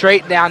go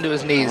straight down to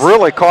his knees.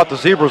 Really caught the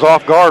Zebras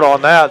off guard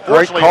on that.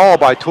 Great call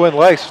by Twin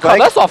Lakes.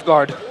 Caught us off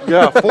guard.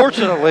 Yeah,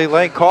 fortunately,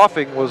 Lane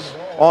Coffey was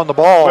on the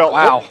ball. Well,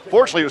 wow.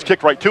 Fortunately, it was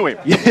kicked right to him.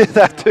 Yeah,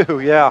 that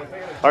too, yeah.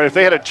 I mean, if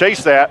they had to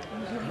chase that.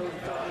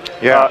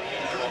 Yeah.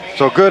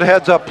 So good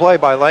heads-up play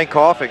by Lane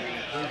Coffey.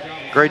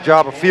 Great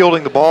job of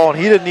fielding the ball, and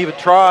he didn't even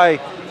try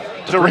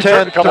to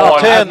pretend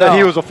that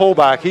he was a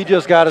fullback. He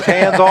just got his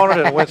hands on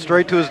it and went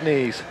straight to his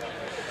knees.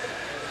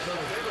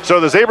 So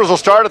the Zebras will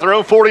start at their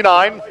own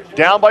 49,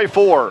 down by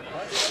 4.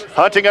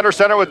 Hunting under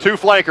center with 2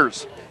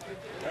 flankers.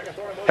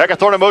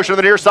 Heckathorn in motion to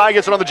the near side,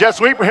 gets it on the jet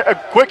sweep. A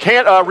quick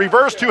hand,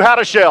 reverse to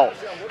Hadashell.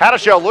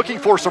 Hadashell looking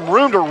for some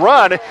room to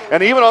run,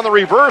 and even on the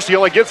reverse, he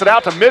only gets it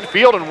out to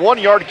midfield in 1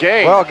 yard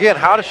gain. Well, again,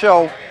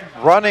 Hadashell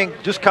running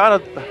just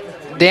kind of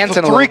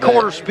dancing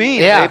three-quarter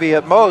speed, maybe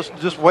at most,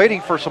 just waiting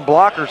for some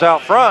blockers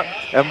out front,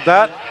 and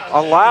that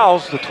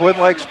allows the Twin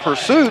Lakes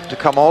pursuit to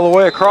come all the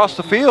way across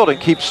the field and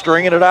keep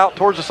stringing it out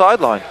towards the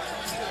sideline.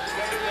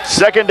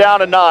 2nd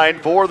down and 9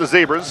 for the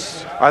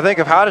Zebras. I think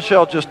if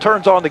Hadashell just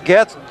turns on the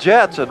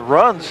jets and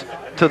runs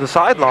to the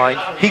sideline,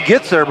 he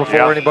gets there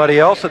before anybody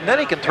else, and then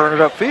he can turn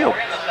it upfield.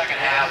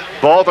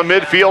 Ball to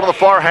midfield on the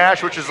far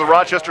hash, which is the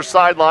Rochester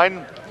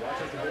sideline.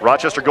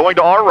 Rochester going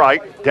to our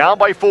right, down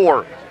by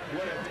 4.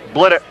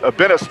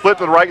 Bennett split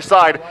to the right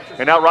side,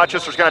 and now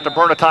Rochester's going to have to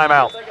burn a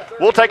timeout.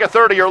 We'll take a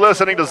 30. You're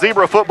listening to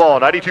Zebra Football,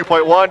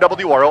 92.1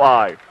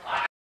 WROI.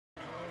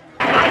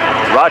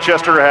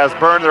 Rochester has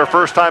burned their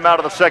first time out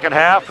of the second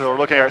half. We're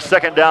looking at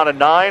 2nd down and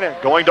 9,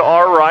 going to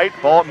our right.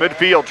 Ball at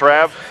midfield,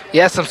 Trav.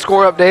 Yeah, some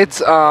score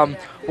updates.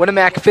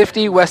 Winnemac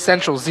 50, West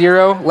Central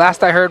 0.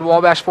 Last I heard,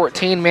 Wabash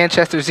 14,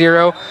 Manchester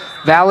 0.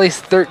 Valley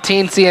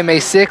 13,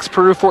 CMA 6.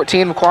 Peru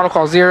 14,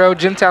 McQuantaquah 0.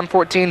 Jimtown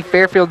 14,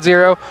 Fairfield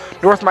 0.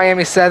 North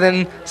Miami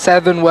 7,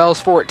 Southern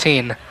Wells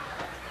 14.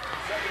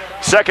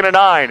 2nd and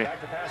 9.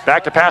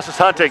 Back to pass is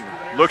Hunting.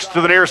 Looks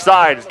to the near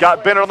side. He's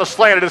got Bennett on the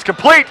slant. It is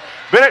complete.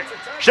 Bennett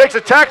shakes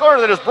a tackler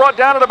and then is brought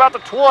down at about the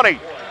 20.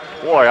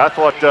 Boy, I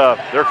thought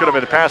there could have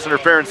been a pass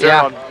interference there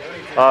on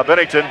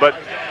Bennington, but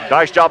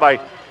nice job by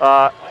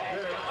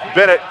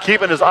Bennett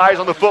keeping his eyes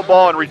on the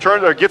football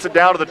and gets it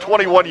down to the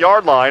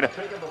 21-yard line.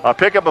 A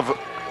pickup of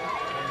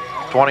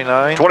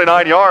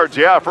 29 yards.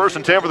 Yeah, 1st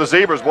and 10 for the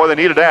Zebras. Boy, they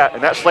needed that,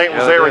 and that slant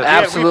was there again.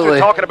 Absolutely. We've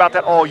been talking about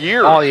that all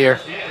year. All year.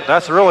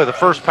 That's really the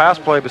first pass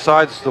play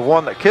besides the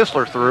one that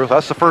Kistler threw.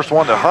 That's the first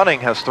one that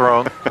Hunting has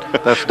thrown.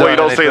 That's well, you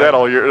don't see that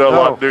all year, a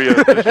lot, do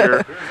you, this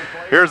year?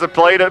 Here's a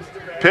play to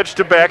pitch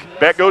to Beck.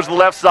 Beck goes to the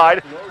left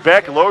side.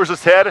 Beck lowers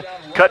his head,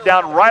 cut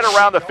down right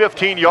around the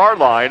 15-yard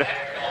line.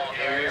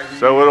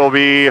 So it'll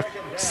be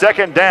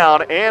 2nd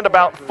down and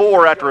about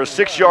 4 after a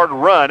 6-yard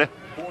run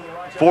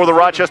for the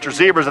Rochester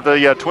Zebras at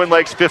the Twin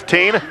Lakes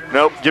 15.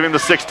 Nope, give him the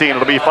 16.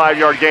 It'll be a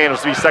 5-yard gain.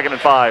 It'll be 2nd and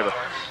 5.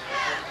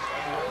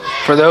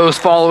 For those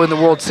following the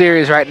World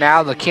Series right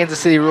now, the Kansas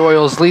City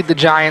Royals lead the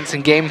Giants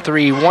in Game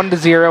 3,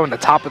 1-0 in the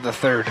top of the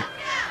 3rd.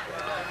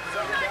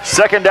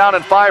 2nd down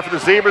and 5 for the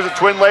Zebras at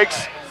Twin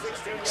Lakes.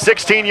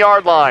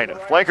 16-yard line.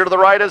 Flanker to the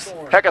right is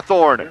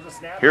Heckathorn.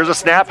 Here's a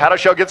snap.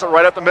 Hadashell gets it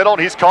right up the middle,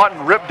 and he's caught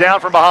and ripped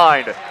down from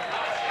behind.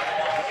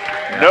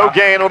 No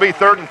gain. It'll be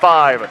 3rd and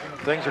 5.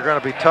 Things are going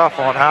to be tough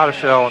on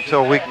Hadashell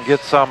until we can get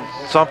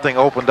something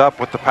opened up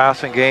with the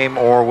passing game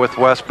or with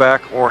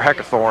Westbeck or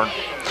Heckathorn.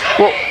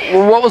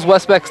 Well, what was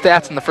Westbeck's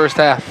stats in the first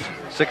half?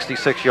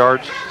 66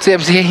 yards. See,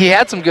 he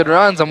had some good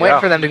runs. I'm waiting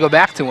for them to go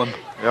back to him.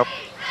 Yep.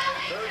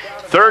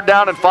 3rd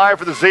down and 5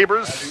 for the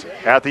Zebras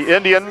at the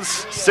Indians'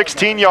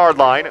 16-yard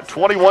line.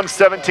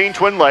 21-17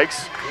 Twin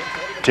Lakes.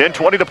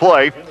 10:20 to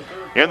play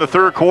in the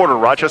 3rd quarter.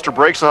 Rochester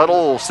breaks the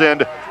huddle. Will send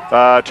 2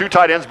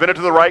 tight ends. Bennett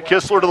to the right,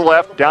 Kistler to the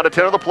left. Down to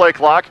 10 on the play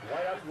clock.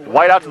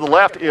 Wide out to the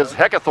left is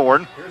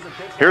Heckathorn.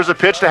 Here's a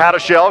pitch to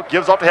Hadashell.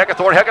 Gives off to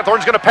Heckathorn.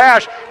 Heckathorn's going to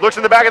pass. Looks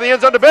in the back of the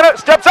end zone to Bennett.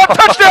 Steps up.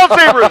 Touchdown,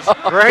 Zebras!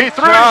 He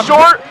threw it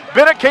short.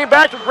 Bennett came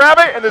back to grab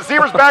it, and the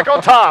Zebras back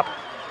on top.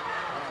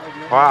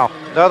 Wow,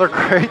 another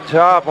great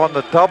job on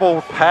the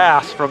double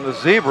pass from the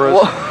Zebras.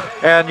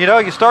 And, you know,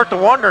 you start to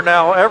wonder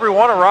now, every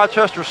one of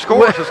Rochester's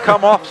scores has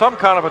come off some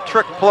kind of a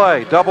trick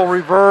play. Double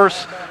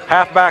reverse,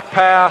 halfback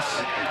pass.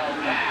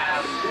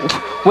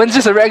 When's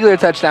just a regular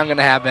touchdown going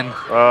to happen?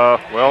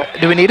 Well.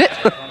 Do we need it?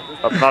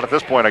 Not at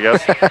this point, I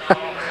guess.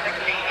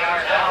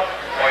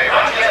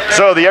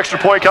 So the extra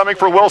point coming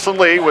for Wilson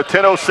Lee with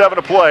 10:07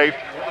 to play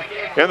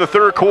in the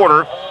 3rd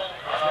quarter.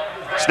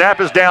 Snap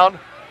is down.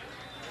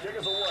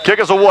 Kick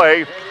is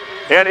away,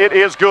 and it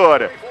is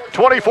good.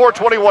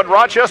 24-21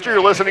 Rochester.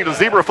 You're listening to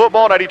Zebra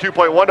Football,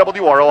 92.1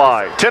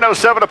 WROI.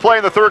 10:07 to play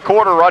in the 3rd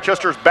quarter.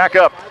 Rochester's back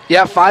up.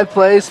 Yeah, 5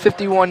 plays,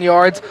 51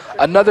 yards.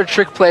 Another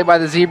trick play by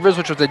the Zebras,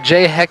 which was a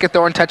Jay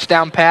Heckathorn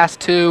touchdown pass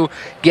to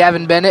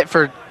Gavin Bennett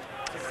for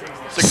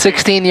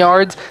 16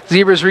 yards.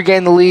 Zebras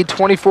regain the lead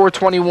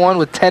 24-21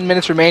 with 10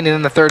 minutes remaining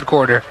in the 3rd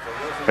quarter.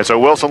 And so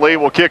Wilson Lee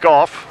will kick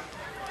off.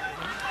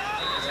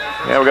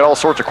 Yeah, we got all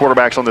sorts of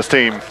quarterbacks on this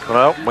team.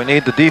 Well, we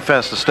need the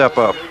defense to step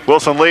up.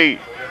 Wilson Lee,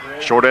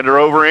 short ender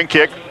over in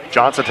kick.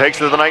 Johnson takes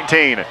it to the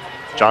 19.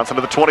 Johnson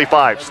to the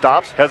 25.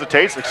 Stops,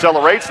 hesitates,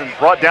 accelerates, and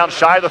brought down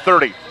shy of the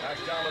 30.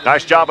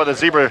 Nice job by the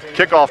Zebra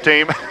kickoff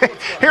team.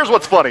 Here's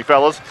what's funny,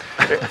 fellas.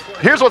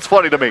 Here's what's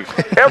funny to me.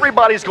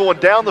 Everybody's going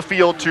down the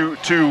field to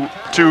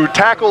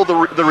tackle the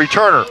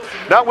returner.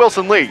 Not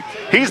Wilson Lee.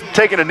 He's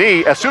taking a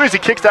knee. As soon as he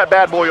kicks that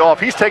bad boy off,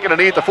 he's taking a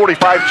knee at the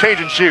 45,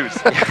 changing shoes.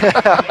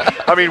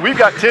 I mean, we've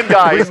got 10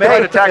 guys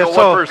trying to tackle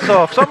one person.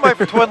 So if somebody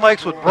from Twin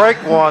Lakes would break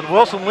one,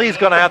 Wilson Lee's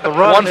going to have to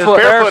run in his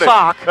bare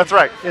sock. That's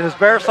right. In his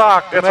bare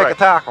sock to make a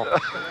tackle.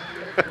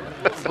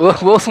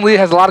 Wilson Lee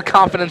has a lot of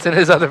confidence in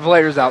his other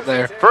players out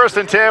there. 1st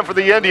and 10 for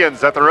the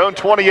Indians at their own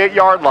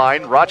 28-yard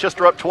line.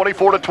 Rochester up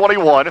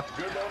 24-21.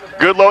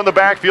 Goodlow in the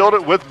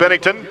backfield with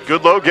Bennington.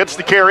 Goodlow gets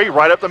the carry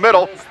right up the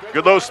middle.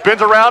 Goodlow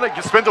spins around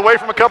it, spins away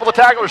from a couple of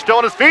tacklers, still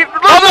on his feet.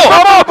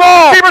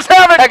 Ball! Zebras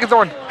have it!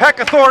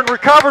 Heckathorn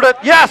recovered it.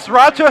 Yes,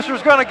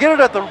 Rochester's going to get it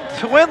at the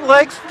Twin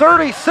Lakes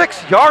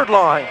 36-yard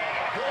line.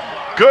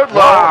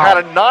 Goodlow had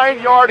a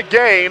 9-yard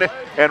gain,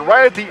 and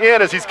right at the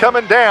end as he's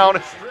coming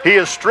down, he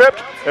is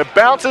stripped. It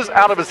bounces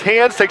out of his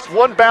hands, takes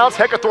one bounce.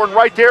 Heckathorn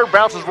right there,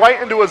 bounces right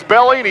into his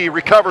belly, and he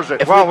recovers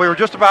it. Well, we were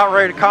just about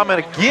ready to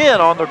comment again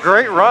on the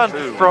great run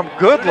from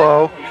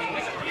Goodlow.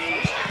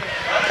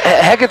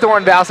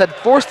 Heckathorn Valls had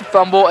forced the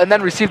fumble and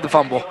then received the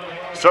fumble.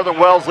 Southern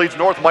Wells leads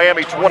North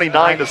Miami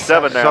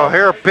 29-7 now. So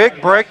here, a big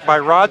break by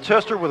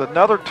Rochester with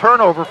another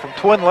turnover from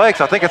Twin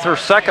Lakes. I think it's their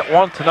 2nd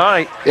one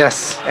tonight.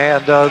 Yes.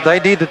 And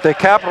they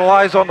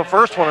capitalized on the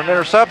first one, an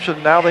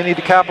interception. Now they need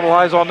to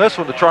capitalize on this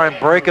one to try and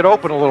break it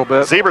open a little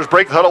bit. Zebras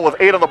break the huddle with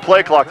 8 on the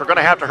play clock. They're going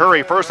to have to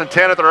hurry. 1st and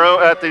 10 at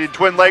the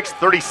Twin Lakes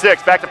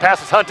 36. Back to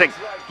passes Hunting.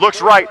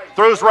 Looks right,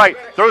 throws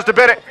to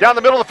Bennett. Down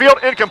the middle of the field,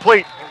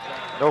 incomplete.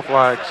 No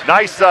flags.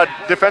 Nice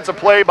defensive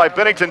play by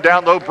Bennington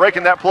down low,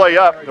 breaking that play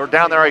up, or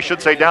down there, I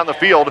should say, down the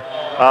field,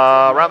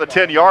 around the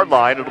 10-yard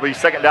line. It'll be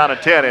second down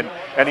and 10.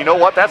 And you know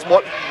what? That's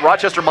what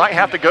Rochester might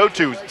have to go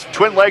to.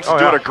 Twin Lakes is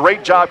doing a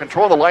great job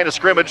controlling the line of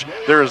scrimmage.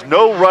 There is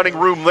no running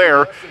room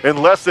there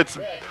unless it's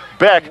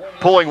Beck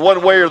pulling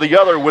one way or the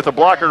other with a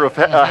blocker of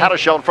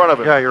Hattishell in front of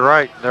him. Yeah, you're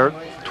right.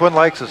 Twin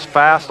Lakes is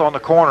fast on the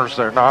corners.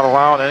 They're not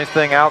allowing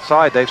anything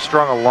outside. They've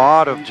strung a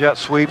lot of jet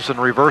sweeps and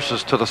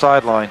reverses to the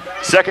sideline.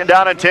 Second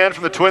down and 10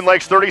 from the Twin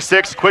Lakes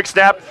 36. Quick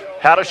snap.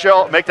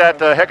 Hattishell, make that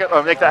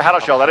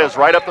Hattishell. That is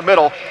right up the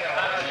middle.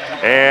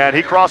 And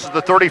he crosses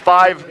the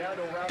 35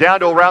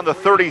 down to around the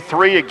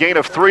 33. A gain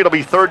of 3. It'll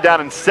be third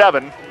down and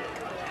 7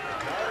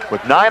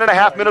 with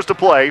 9.5 minutes to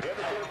play.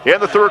 In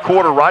the third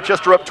quarter,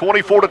 Rochester up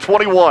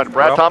 24-21.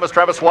 Brad Thomas,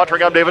 Travis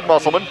Watering, I'm David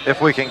Musselman.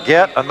 If we can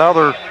get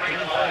another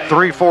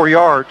 3-4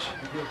 yards,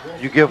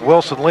 you give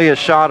Wilson Lee a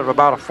shot of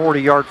about a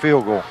 40-yard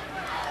field goal.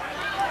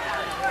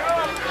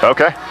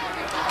 Okay.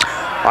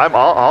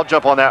 I'll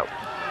jump on that.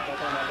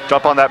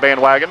 Jump on that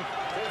bandwagon.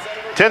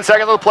 10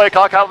 seconds of the play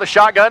clock. Out of the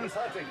shotgun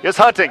is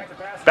Hunting.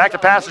 Back to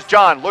pass is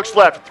John. Looks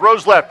left,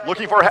 throws left,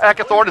 looking for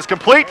Hackathorn. Is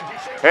complete,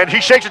 and he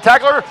shakes a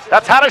tackler.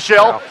 That's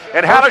Hattishell,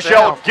 and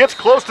Hattishell gets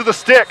close to the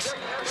sticks.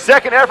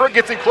 Second effort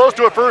gets him close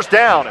to a first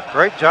down.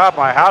 Great job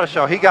by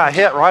Hattishell. He got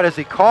hit right as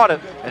he caught it,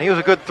 and he was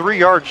a good 3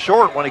 yards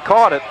short when he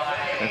caught it.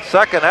 And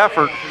second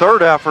effort,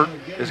 third effort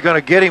is going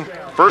to get him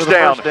first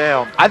down.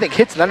 I think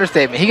hit's an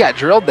understatement. He got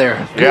drilled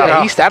there. Yeah.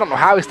 I don't know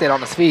how he stayed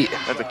on his feet.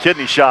 That's a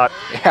kidney shot.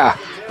 Yeah.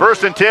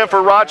 First and 10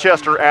 for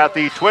Rochester at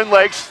the Twin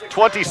Lakes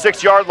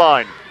 26-yard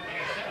line.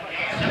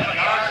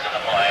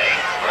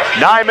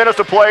 9 minutes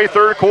to play,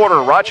 third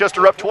quarter.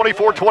 Rochester up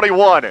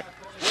 24-21.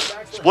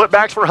 Split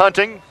backs for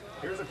Hunting.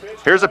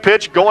 Here's a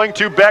pitch going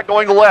to Beck,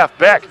 going to left.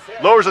 Beck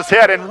lowers his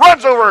head and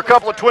runs over a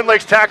couple of Twin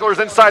Lakes tacklers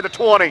inside the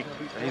 20. And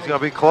he's going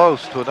to be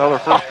close to another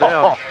first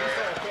down.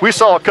 We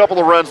saw a couple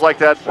of runs like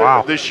that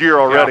this year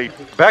already.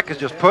 Yeah. Beck is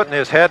just putting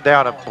his head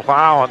down and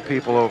plowing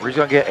people over. He's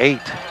going to get 8.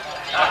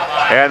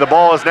 And the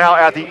ball is now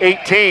at the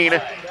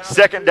 18.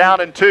 Second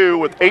down and 2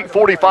 with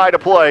 8:45 to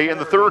play in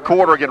the third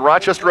quarter. Again,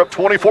 Rochester up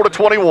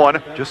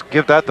 24-21. Just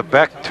give that to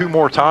Beck 2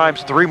 more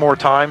times, 3 more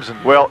times.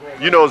 And well,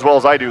 you know as well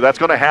as I do, that's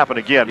going to happen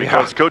again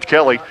because Coach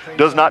Kelly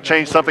does not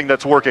change something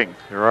that's working.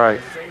 You're right.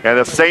 And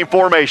the same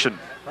formation.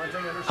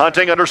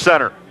 Hunting under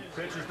center.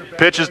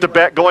 Pitches to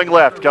Beck going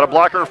left. Got a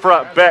blocker in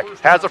front. Beck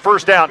has the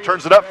first down,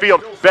 turns it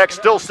upfield. Beck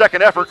still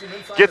second effort.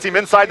 Gets him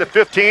inside the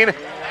 15.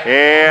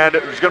 And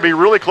it's going to be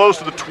really close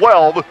to the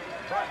 12.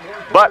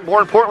 But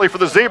more importantly for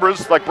the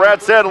Zebras, like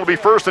Brad said, it'll be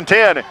first and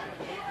 10.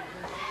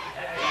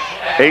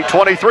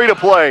 8:23 to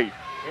play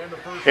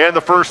in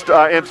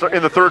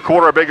the third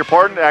quarter. I beg your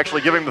pardon.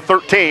 Actually, giving him the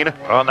 13.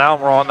 Well, now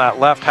we're on that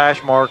left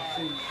hash mark.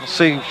 We'll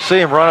see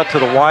him run it to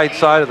the wide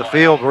side of the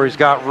field where he's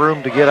got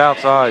room to get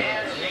outside.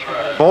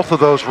 Both of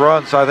those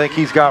runs, I think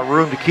he's got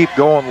room to keep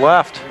going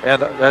left,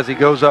 and as he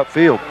goes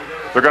upfield.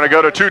 They're going to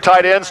go to 2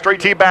 tight ends, straight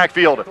T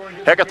backfield.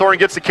 Heckathorn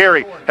gets the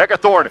carry.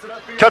 Heckathorn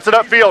cuts it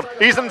upfield.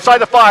 He's inside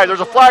the 5. There's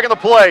a flag in the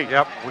play.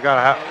 Yep, we got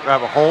to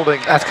have a holding.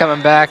 That's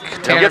coming back.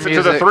 He gets it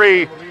to the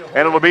 3,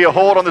 and it'll be a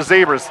hold on the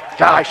Zebras.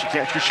 Gosh, you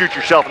can't shoot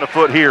yourself in the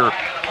foot here.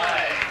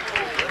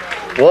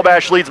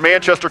 Wabash leads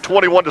Manchester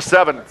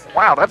 21-7.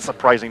 Wow, that's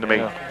surprising to me.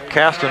 Yeah.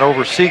 Caston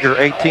over Seeger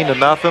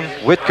 18-0.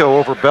 Whitco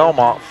over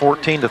Belmont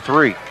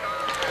 14-3.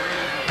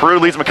 Peru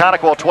leads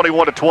Mechanical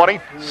 21-20.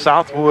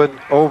 Southwood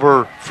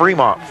over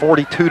Fremont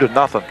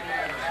 42-0.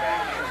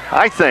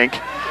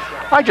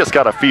 I just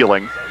got a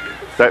feeling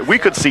that we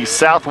could see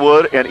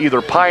Southwood and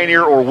either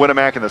Pioneer or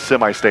Winnemac in the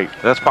semi-state.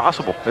 That's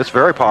possible. It's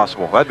very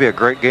possible. That'd be a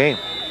great game.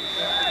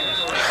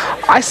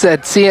 I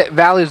said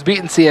Valley was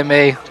beating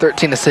CMA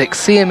 13-6.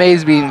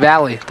 CMA's beating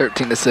Valley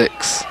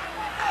 13-6.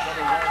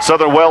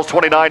 Southern Wells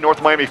 29,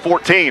 North Miami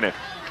 14.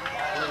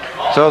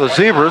 So the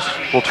Zebras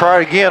will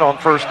try it again on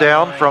first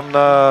down from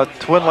the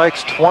Twin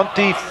Lakes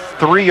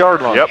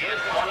 23-yard line. Yep.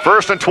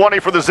 First and 20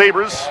 for the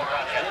Zebras.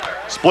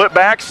 Split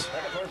backs.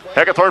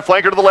 Heckathorn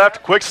flanker to the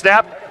left. Quick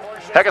snap.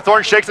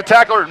 Heckathorn shakes the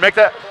tackler. Make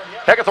that.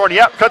 Heckathorn,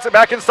 cuts it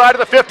back inside of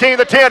the 15,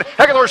 the 10.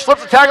 Heckathorn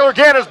slips the tackler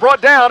again, is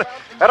brought down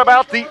at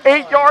about the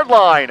 8-yard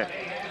line.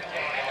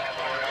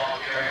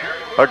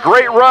 A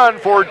great run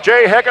for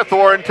Jay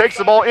Heckathorn. Takes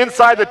the ball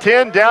inside the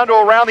 10, down to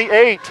around the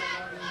 8.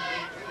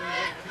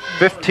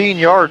 15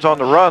 yards on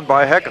the run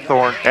by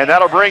Heckathorn. And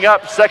that'll bring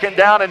up second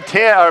down and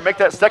 10, or make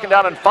that second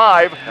down and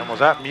 5. And was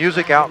that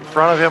music out in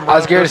front of him? I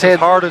was going to say as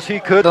hard as he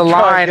could. The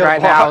line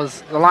right now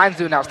the line's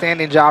doing an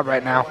outstanding job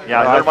right now.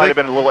 Yeah, there might have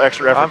been a little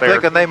extra effort there.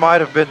 I'm thinking they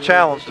might have been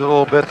challenged a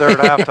little bit there at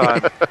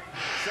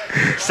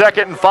halftime.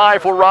 Second and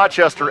 5 for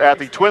Rochester at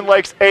the Twin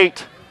Lakes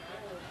 8.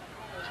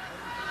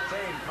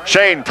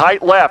 Shane,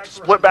 tight left,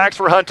 split backs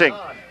for Hunting.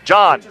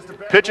 John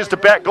pitches to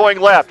Beck going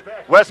left.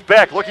 Wes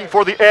Beck looking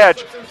for the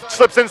edge.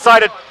 Slips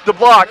inside the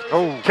block.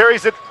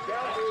 Carries it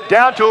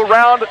down to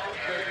around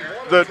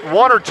the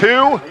 1 or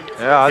 2.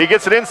 Yeah, He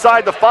gets it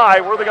inside the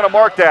 5. Where are they going to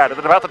mark that? At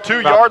about the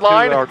 2-yard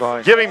line. 2-yard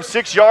line. Give him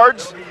 6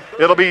 yards.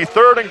 It'll be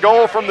first and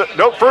goal from the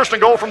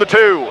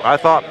 2. I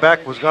thought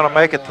Beck was going to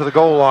make it to the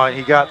goal line.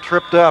 He got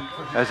tripped up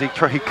as he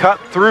cut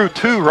through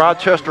 2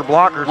 Rochester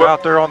blockers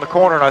out there on the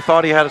corner, and I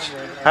thought he had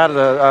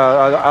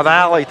an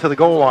alley to the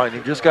goal line. He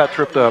just got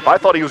tripped up. I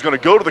thought he was going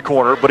to go to the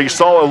corner, but he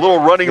saw a little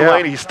running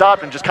lane. He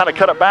stopped and just kind of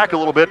cut it back a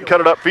little bit and cut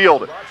it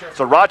upfield.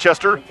 So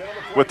Rochester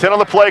with 10 on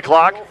the play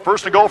clock.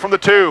 First and goal from the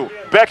 2.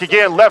 Beck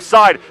again, left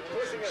side,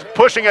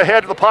 pushing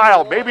ahead to the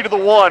pile, maybe to the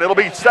 1. It'll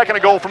be second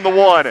and goal from the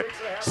 1.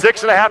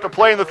 6.5 to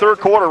play in the third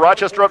quarter.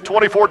 Rochester up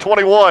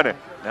 24-21.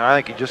 Now I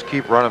think you just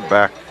keep running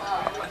back.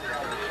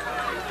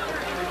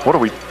 What are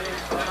we?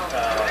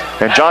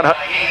 And John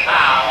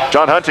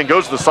Hunting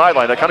goes to the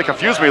sideline. That kind of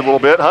confused me a little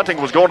bit.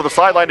 Hunting was going to the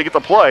sideline to get the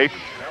play.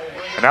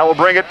 And now we'll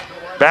bring it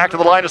back to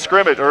the line of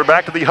scrimmage, or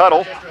back to the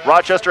huddle.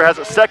 Rochester has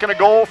a second and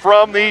goal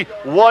from the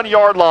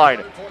 1-yard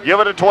line. Give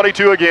it a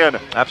 22 again.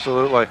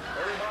 Absolutely.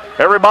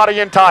 Everybody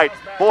in tight.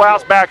 Full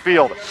house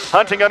backfield.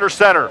 Hunting under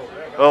center.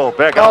 Oh,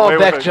 Beck.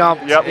 Beck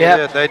jumped.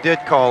 Yep. They did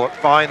call it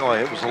finally.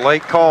 It was a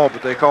late call,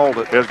 but they called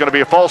it. There's going to be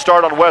a false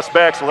start on West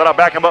Beck, so that'll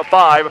back him up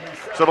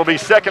 5. So it'll be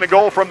second and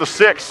goal from the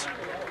 6.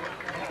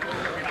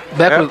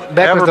 Beck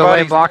was the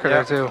lane blocker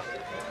there, too.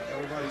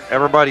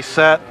 Everybody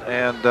set,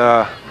 and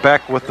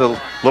Beck with the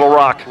little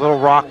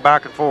rock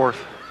back and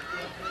forth.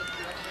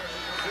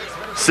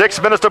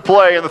 6 minutes to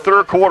play in the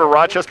third quarter.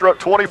 Rochester up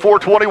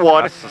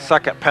 24-21. That's the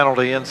second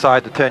penalty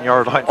inside the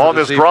 10-yard line on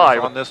this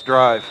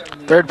drive.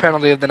 Third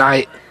penalty of the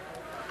night.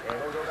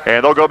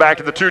 And they'll go back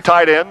to the 2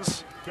 tight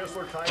ends.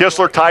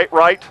 Kistler tight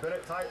right,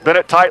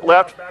 Bennett tight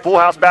left. Full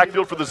house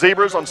backfield for the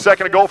Zebras on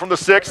second and goal from the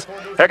 6.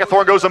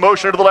 Heckathorn goes in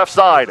motion to the left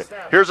side.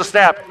 Here's a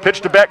snap.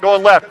 Pitch to Beck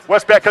going left.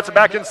 West Beck cuts it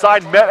back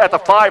inside. Met at the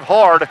 5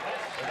 hard.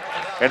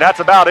 And that's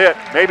about it.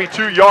 Maybe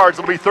 2 yards.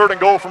 It'll be third and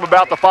goal from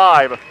about the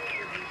 5.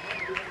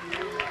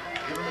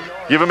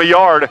 Give him a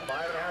yard.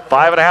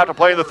 5.5 to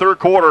play in the third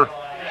quarter.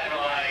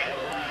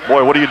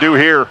 Boy, what do you do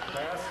here?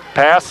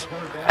 Pass?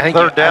 I think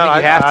third down.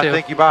 I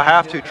think you about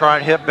have to try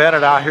and hit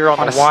Bennett out here on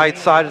the wide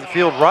side of the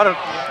field. Run a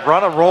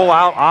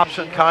rollout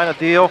option kind of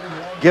deal.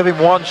 Give him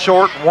 1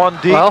 short, 1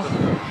 deep.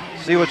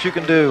 See what you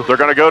can do. They're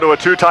going to go to a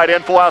 2 tight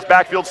end, full house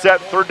backfield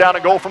set. Third down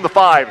and goal from the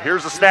 5.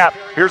 Here's the snap.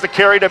 Here's the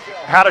carry to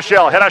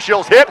Hadashell.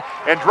 Hadashell's hit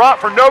and drop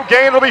for no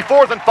gain. It'll be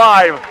 4th and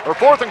 5, or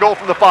 4th and goal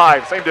from the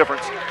 5. Same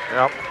difference.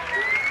 Yep.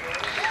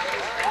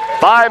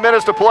 5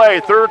 minutes to play,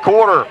 third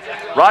quarter.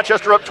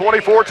 Rochester up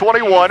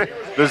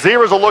 24-21. The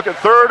Zebras will look at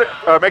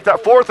make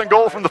that 4th and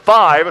goal from the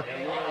 5.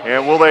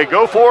 And will they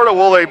go for it, or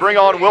will they bring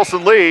on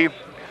Wilson Lee?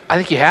 I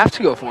think you have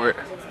to go for it.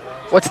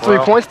 What's 3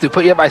 points do?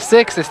 Put you up by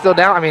 6. They're still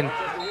down. I mean,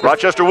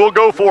 Rochester will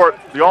go for it.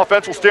 The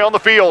offense will stay on the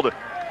field.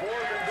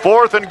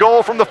 4th and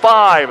goal from the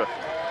 5.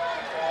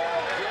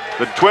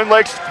 The Twin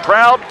Lakes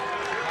crowd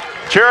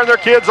cheering their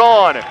kids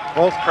on.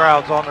 Both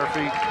crowds on their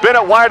feet.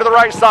 Bennett wide to the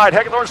right side.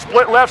 Heckathorn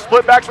split left,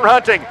 split backs for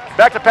Hunting.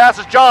 Back to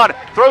passes John.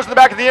 Throws in the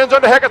back of the end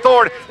zone to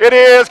Heckathorn. It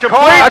is complete.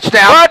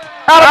 Touchdown. But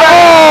out of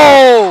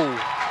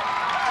bounds.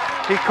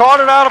 He caught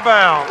it out of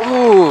bounds.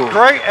 Ooh.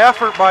 Great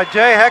effort by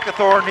Jay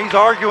Heckathorn. He's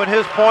arguing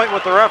his point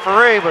with the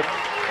referee, but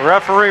the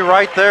referee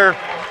right there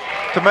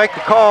to make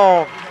the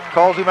call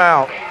calls him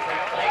out.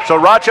 So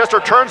Rochester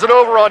turns it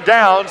over on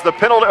downs. The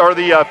penalty or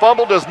the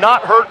fumble does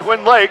not hurt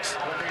Twin Lakes.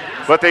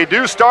 But they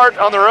do start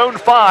on their own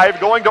 5,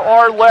 going to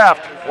our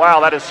left.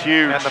 Wow, that is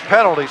huge. And the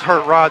penalties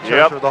hurt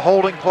Rochester. The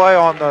holding play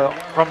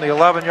from the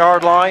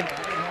 11-yard line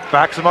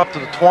backs them up to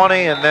the 20,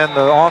 and then the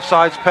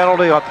offsides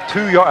penalty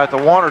at the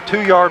 1 or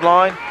 2 yard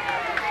line.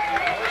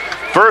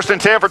 1st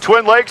and 10 for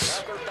Twin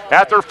Lakes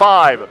at their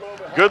 5.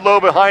 Goodlow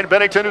behind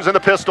Bennington, who's in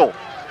the pistol.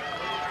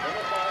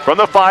 From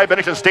the 5,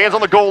 Bennington stands on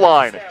the goal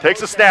line.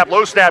 Takes a snap,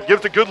 low snap,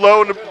 gives to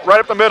Goodlow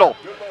right up the middle.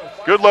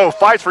 Goodlow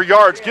fights for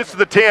yards, gets to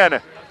the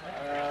 10.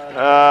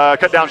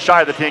 Cut down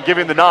shy of the 10, give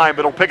him the 9, but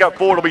it'll pick up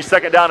 4. It'll be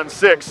 2nd down and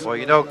 6. Well,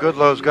 you know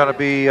Goodlow's going to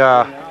be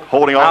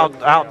holding on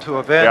out to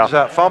avenge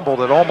that fumble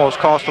that almost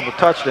cost them a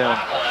touchdown.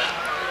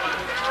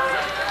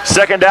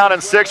 2nd down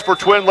and 6 for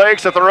Twin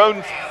Lakes at their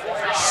own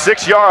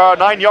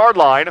 9-yard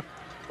line.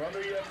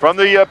 From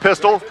the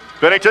pistol,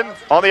 Bennington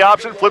on the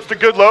option, flips to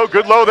Goodlow.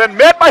 Goodlow then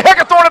met by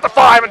Heckathorn at the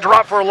 5 and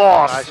dropped for a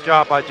loss. Nice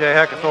job by Jay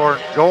Heckathorn.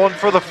 Going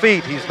for the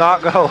feet. He's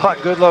not going to let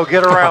Goodlow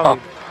get around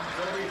him.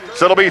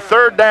 So it'll be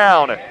 3rd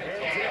down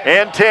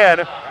and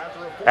 10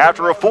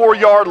 after a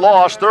 4-yard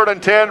loss. 3rd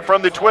and 10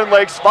 from the Twin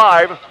Lakes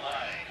 5.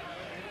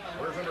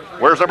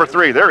 Where's number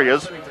 3? There he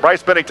is,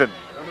 Bryce Bennington.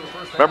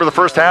 Remember the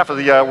first half of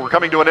the, we're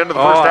coming to an end of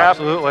the first half.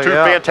 Absolutely, 2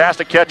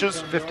 fantastic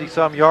catches.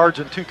 50-some yards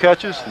and 2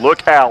 catches.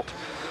 Look out.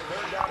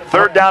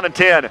 3rd down and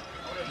 10. I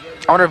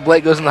wonder if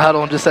Blake goes in the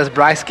huddle and just says,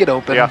 Bryce, get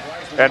open. Yeah,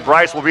 and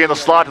Bryce will be in the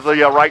slot to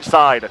the right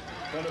side.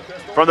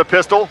 From the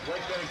pistol,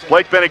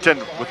 Blake Bennington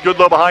with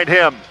Goodlow behind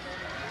him.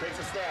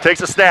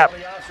 Takes a snap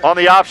on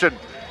the option.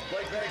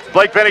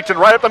 Blake Bennington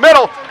right up the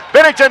middle.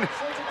 Bennington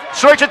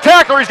straight to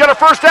tackler. He's got a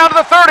 1st down to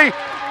the 30.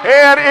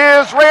 and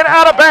is ran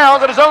out of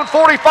bounds at his own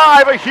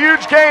 45. A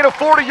huge gain of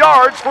 40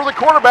 yards for the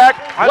quarterback,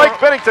 Blake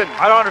Bennington.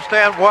 I don't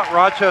understand what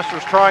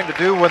Rochester's trying to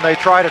do when they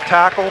try to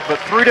tackle, but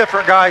 3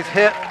 different guys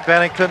hit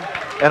Bennington,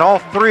 and all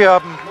 3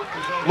 of them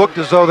looked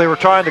as though they were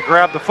trying to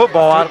grab the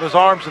football out of his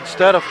arms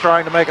instead of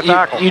trying to make a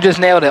tackle. You just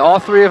nailed it. All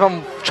 3 of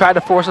them tried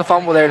to force a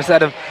fumble there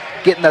instead of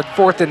getting the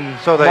 4th and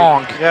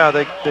long. Yeah,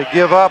 they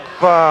give up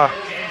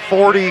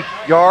 40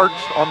 yards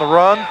on the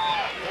run.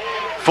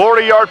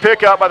 40-yard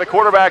pickup by the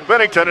quarterback,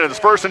 Bennington, and it's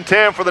 1st and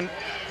 10 for the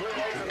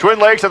Twin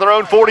Lakes at their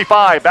own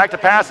 45. Back to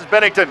pass is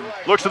Bennington.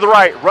 Looks to the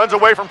right, runs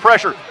away from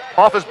pressure.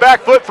 Off his back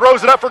foot,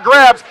 throws it up for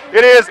grabs.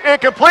 It is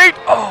incomplete.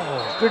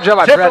 Oh, good job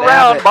by Tipped Brett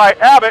around Abbott. by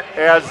Abbott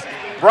as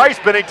Bryce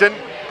Bennington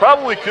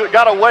probably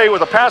got away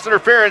with a pass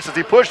interference as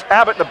he pushed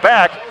Abbott in the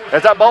back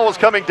as that ball was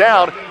coming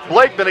down.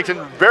 Blake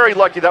Bennington, very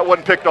lucky that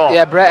wasn't picked off.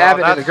 Yeah, Brett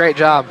Abbott did a great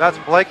job. That's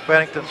Blake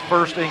Bennington's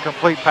first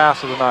incomplete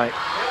pass of the night.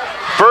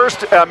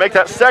 First, make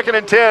that 2nd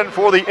and 10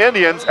 for the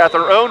Indians at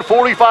their own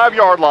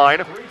 45-yard line.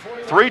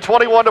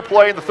 3:21 to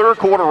play in the 3rd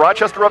quarter.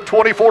 Rochester up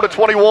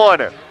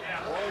 24-21.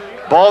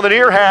 Ball in the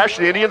near hash.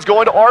 The Indians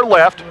going to our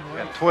left.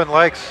 And Twin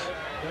Lakes,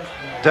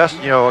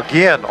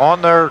 again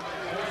on their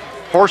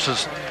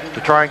horses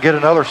to try and get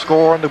another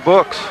score in the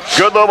books.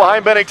 Goodlow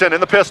behind Bennington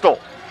in the pistol.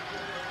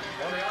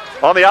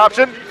 On the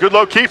option,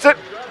 Goodlow keeps it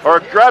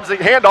or grabs the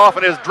handoff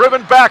and is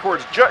driven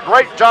backwards.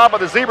 Great job by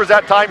the Zebras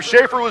that time.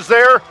 Schaefer was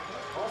there.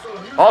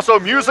 Also,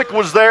 Music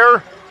was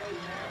there.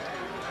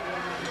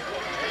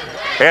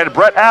 And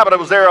Brett Abbott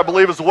was there, I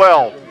believe, as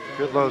well.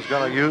 Goodlow's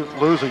going to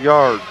lose a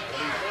yard.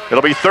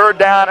 It'll be 3rd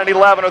down and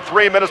 11 with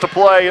 3 minutes to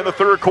play in the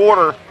 3rd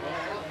quarter.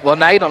 Well,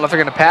 now you don't know if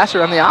they're going to pass or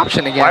run the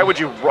option again. Why would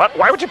you run?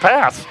 Why would you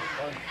pass?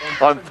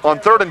 On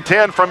 3rd and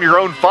 10 from your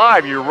own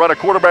 5, you run a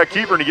quarterback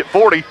keeper and you get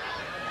 40.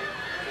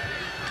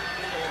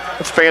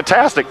 That's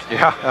fantastic.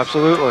 Yeah,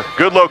 absolutely.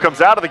 Goodlow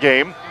comes out of the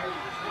game.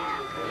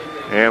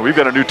 And we've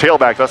got a new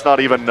tailback. That's not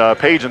even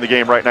Page in the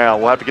game right now.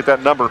 We'll have to get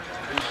that number.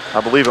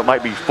 I believe it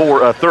might be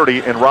 30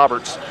 in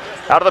Roberts.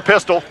 Out of the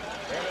pistol.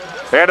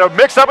 And a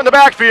mix-up in the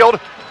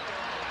backfield.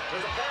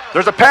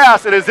 There's a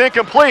pass. It is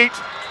incomplete.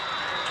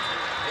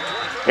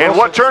 And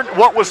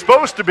what was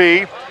supposed to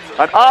be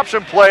an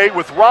option play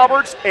with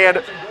Roberts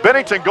and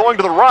Bennington going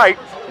to the right.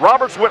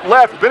 Roberts went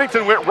left.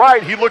 Bennington went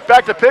right. He looked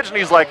back to pitch, and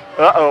he's like,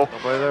 uh-oh.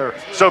 Nobody there.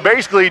 So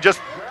basically, he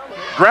just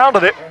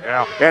grounded it.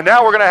 Yeah. And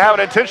now we're going to have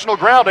an intentional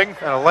grounding.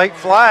 And a late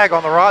flag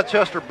on the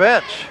Rochester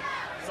bench.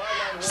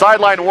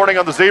 Sideline warning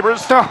on the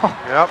Zebras. Yep.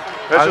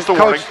 That's just a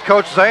warning.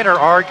 Coach Zahner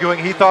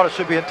arguing he thought it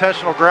should be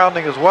intentional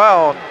grounding as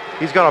well.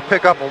 He's going to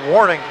pick up a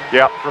warning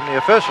from the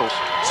officials.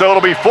 So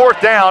it'll be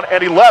 4th down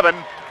and 11.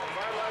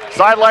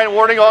 Sideline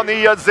warning on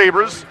the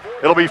Zebras.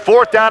 It'll be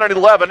 4th down and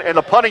 11, and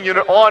the punting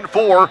unit on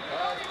for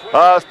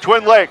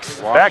Twin Lakes.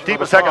 Back deep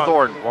is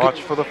Heckathorn.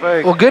 Watch for the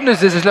fake. Well, good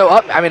news is there's no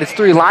up. I mean, it's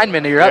 3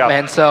 linemen to your up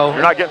man, so.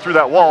 You're not getting through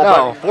that wall, No.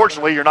 but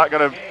unfortunately, you're not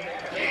going to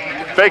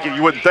fake it,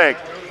 you wouldn't think.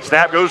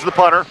 Snap goes to the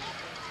punter.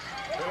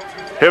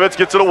 Hivets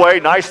gets it away.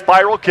 Nice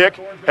spiral kick.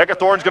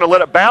 Heckathorn's going to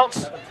let it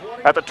bounce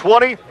at the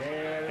 20,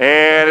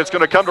 and it's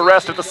going to come to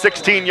rest at the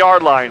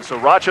 16-yard line. So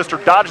Rochester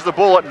dodges the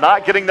bullet,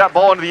 not getting that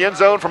ball into the end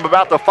zone from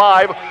about the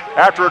 5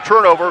 after a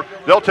turnover.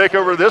 They'll take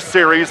over this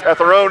series at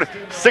their own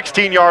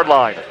 16-yard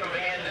line.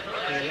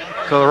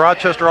 So the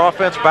Rochester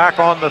offense back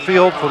on the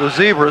field for the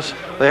Zebras.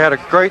 They had a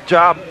great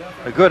job,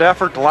 a good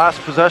effort the last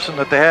possession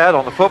that they had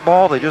on the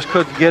football. They just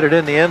couldn't get it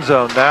in the end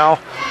zone. Now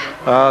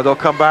they'll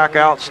come back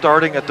out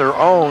starting at their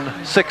own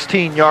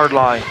 16-yard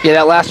line. Yeah,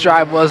 that last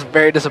drive was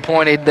very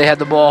disappointing. They had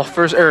the ball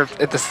first at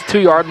the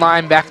 2-yard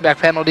line, back-to-back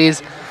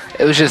penalties.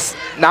 It was just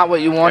not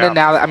what you wanted.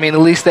 Now, I mean, at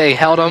least they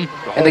held them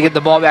and they get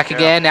the ball back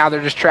again. Now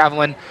they're just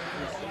traveling,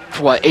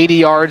 80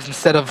 yards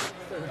instead of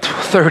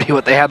 30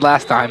 what they had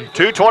last time.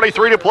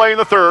 2:23 to play in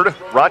the 3rd.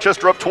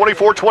 Rochester up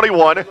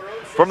 24-21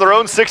 from their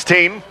own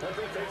 16.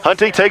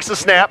 Hunty takes the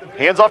snap,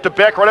 hands off to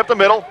Beck right up the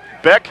middle.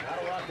 Beck,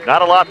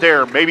 not a lot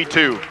there, maybe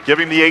 2. Give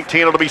him the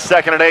 18, it'll be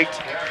 2nd and 8.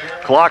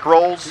 Clock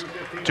rolls,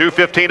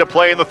 2:15 to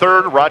play in the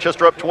 3rd.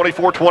 Rochester up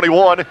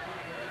 24-21.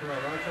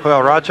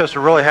 Well,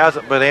 Rochester really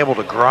hasn't been able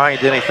to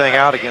grind anything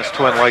out against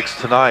Twin Lakes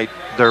tonight.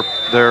 Their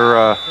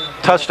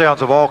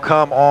touchdowns have all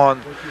come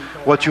on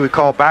what you would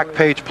call back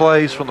page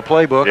plays from the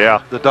playbook.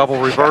 Yeah. The double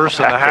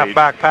reverse and the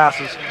halfback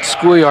passes.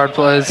 Schoolyard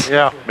plays.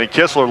 Yeah. I mean,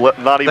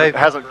 Kistler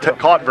hasn't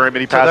caught very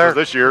many passes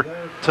this year.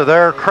 To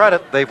their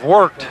credit, they've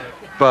worked,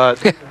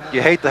 but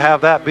you hate to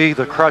have that be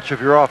the crutch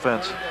of your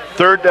offense.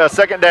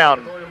 2nd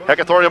down.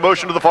 Heckathorn in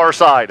motion to the far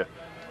side.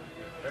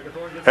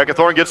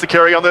 Heckathorn gets the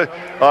carry on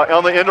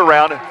the end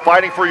around,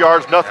 fighting for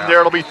yards. Nothing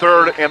there. It'll be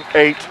 3rd and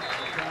 8.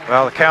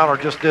 Well, the counter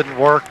just didn't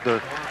work.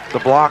 The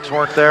blocks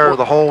weren't there.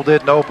 The hole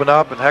didn't open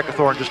up, and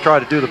Heckathorn just tried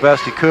to do the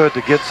best he could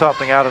to get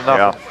something out of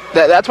nothing.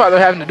 Yeah. That's why they're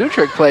having to do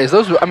trick plays.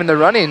 Those, I mean, they're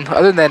running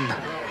other than that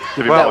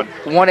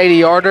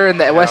 180-yarder and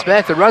the West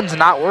Beck. The run's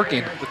not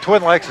working. The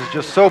Twin Lakes is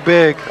just so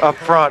big up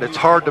front. It's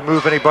hard to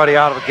move anybody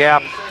out of the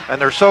gap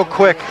and they're so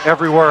quick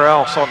everywhere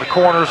else on the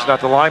corners and at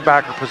the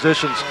linebacker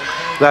positions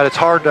that it's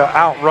hard to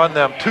outrun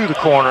them to the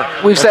corner.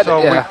 We've said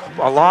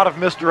a lot of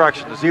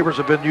misdirection. The Zebras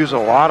have been using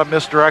a lot of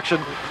misdirection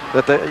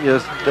that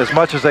as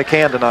much as they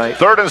can tonight.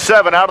 3rd and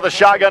 7, out of the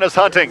shotgun is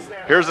Hunting.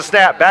 Here's the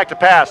snap, back to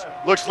pass,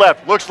 looks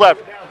left,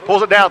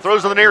 pulls it down,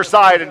 throws to the near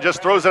side, and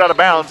just throws it out of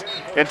bounds.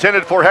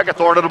 Intended for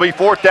Heckathorn. It'll be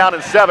 4th down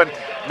and 7.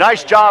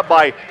 Nice job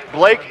by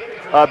Blake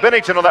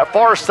Bennington on that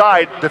far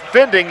side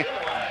defending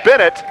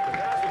Bennett.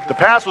 The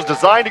pass was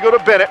designed to go to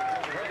Bennett.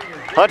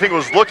 Hunting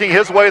was looking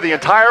his way the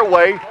entire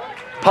way.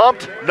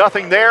 Pumped,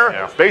 nothing there.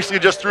 Yeah. Basically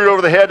just threw it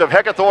over the head of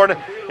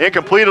Heckathorn.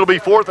 Incomplete, it'll be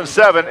 4th and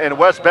 7, and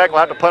West Beck will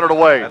have to punt it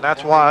away. And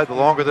that's why the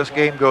longer this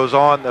game goes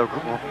on, the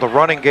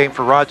running game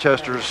for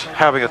Rochester's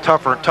having a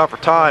tougher and tougher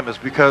time is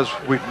because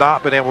we've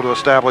not been able to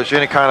establish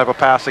any kind of a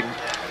passing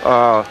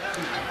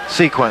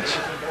sequence.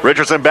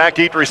 Richardson back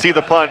deep to receive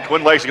the punt.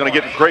 Twin Lakes are going to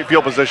get in great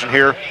field position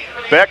here.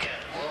 Beck,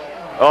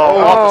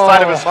 off the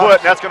side of his foot,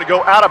 and that's going to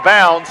go out of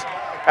bounds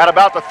at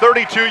about the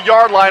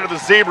 32-yard line of the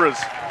Zebras.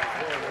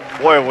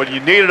 Boy, when you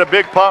needed a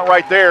big punt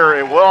right there,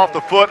 it went off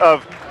the foot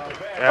of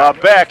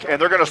Beck,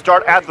 and they're going to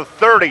start at the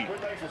 30.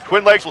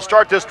 Twin Lakes will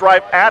start this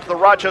drive at the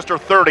Rochester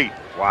 30.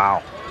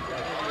 Wow.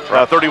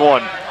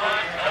 31.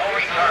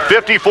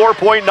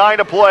 54.9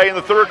 to play in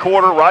the 3rd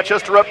quarter.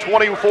 Rochester up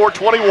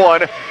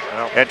 24-21,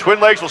 and Twin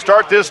Lakes will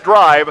start this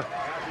drive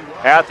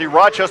at the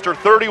Rochester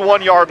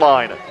 31-yard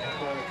line.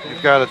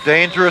 You've got a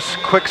dangerous,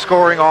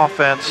 quick-scoring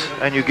offense,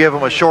 and you give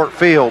them a short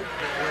field.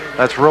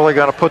 That's really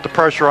going to put the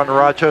pressure on the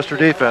Rochester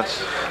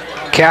defense.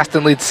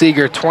 Caston leads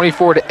Seeger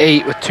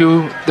 24-8 with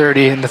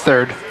 2:30 in the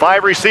 3rd.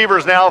 5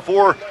 receivers now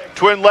for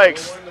Twin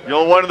Lakes. The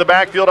only one in the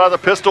backfield out of the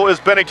pistol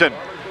is Bennington.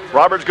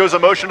 Roberts goes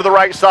in motion to the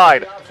right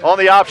side. On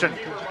the option,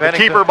 the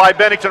keeper by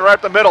Bennington right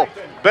up the middle.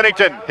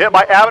 Bennington hit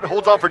by Abbott,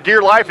 holds on for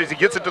dear life as he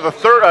gets it to the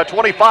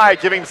 25,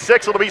 giving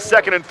 6. It'll be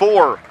 2nd and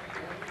 4.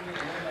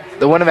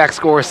 The Winnemac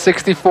score is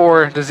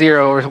 64-0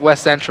 over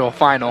West Central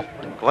final.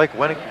 Blake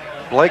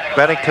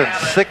Bennington,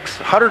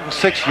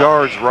 106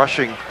 yards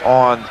rushing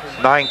on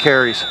 9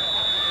 carries.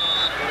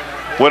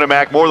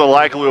 Winnemac more than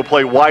likely will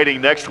play Whiting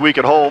next week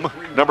at home.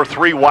 Number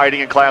 3 Whiting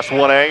in Class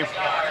 1A.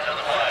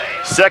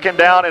 2nd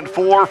down and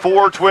 4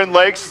 for Twin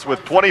Lakes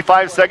with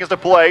 25 seconds to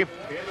play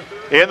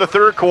in the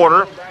 3rd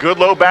quarter.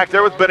 Goodlow back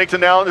there with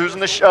Bennington now, who's in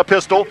the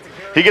pistol.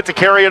 He gets to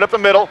carry it up the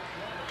middle.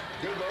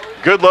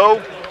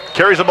 Goodlow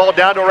carries the ball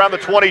down to around the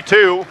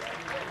 22.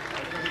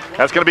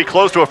 That's going to be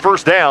close to a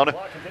 1st down.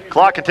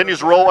 Clock continues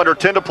to roll, under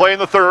 10 to play in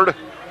the 3rd.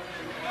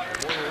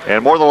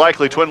 And more than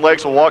likely, Twin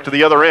Lakes will walk to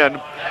the other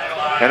end.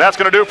 And that's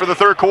going to do it for the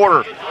 3rd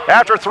quarter.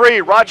 After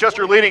 3,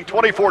 Rochester leading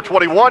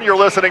 24-21. You're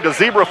listening to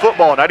Zebra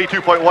Football,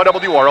 92.1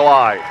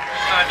 WROI.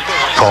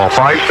 Call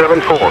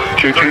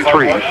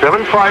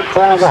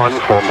 574-223-7541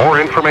 for more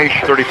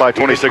information.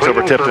 35-26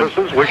 over Tipton.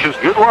 Services wishes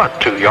good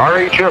luck to the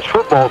RHS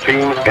football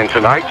team in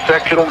tonight's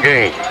sectional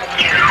game.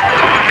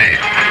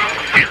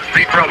 It's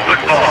Zebra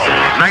Football,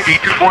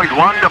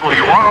 92.1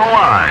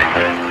 WROI.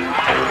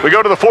 We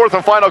go to the 4th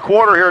and final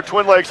quarter here at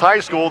Twin Lakes High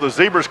School. The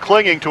Zebras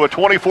clinging to a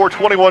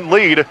 24-21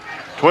 lead.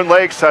 Twin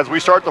Lakes, as we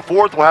start the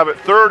 4th, will have it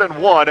 3rd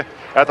and 1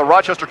 at the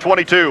Rochester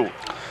 22.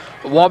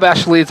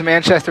 Wabash leads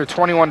Manchester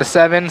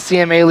 21-7.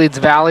 CMA leads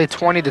Valley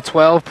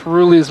 20-12.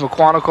 Peru leads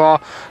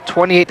McQuantacaw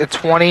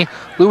 28-20.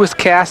 Lewis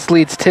Cass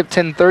leads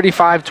Tipton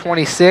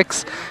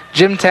 35-26.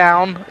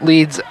 Jimtown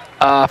leads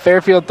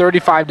Fairfield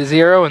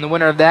 35-0, and the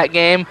winner of that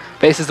game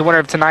faces the winner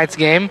of tonight's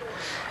game.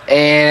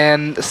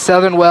 And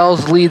Southern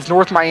Wells leads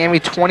North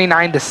Miami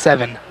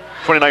 29-7.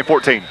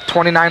 29-14.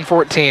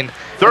 29-14.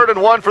 3rd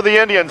and 1 for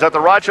the Indians at the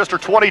Rochester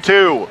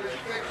 22.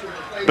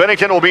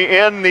 Bennington will be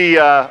in the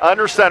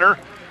under center,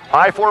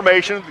 high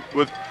formation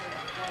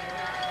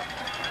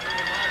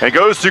and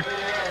goes to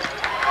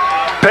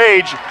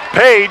Page.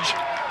 Page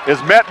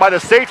is met by the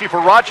safety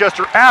for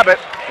Rochester, Abbott,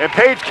 and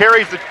Page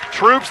carries the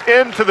troops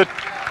to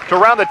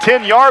around the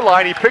 10-yard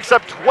line. He picks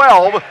up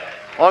 12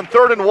 on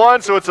 3rd and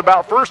 1, so it's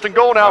about 1st and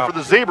goal now for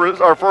the Zebras,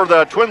 or for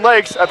the Twin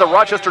Lakes at the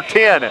Rochester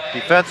 10.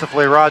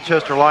 Defensively,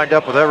 Rochester lined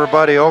up with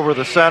everybody over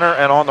the center,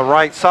 and on the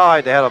right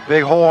side, they had a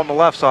big hole on the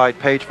left side.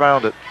 Page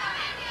found it.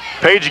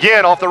 Page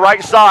again off the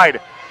right side.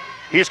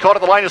 He's caught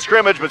at the line of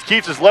scrimmage, but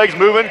keeps his legs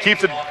moving,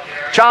 keeps it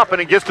chopping,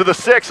 and gets to the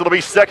 6. It'll be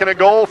 2nd and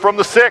goal from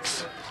the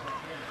 6.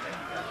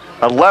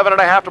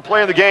 11.5 to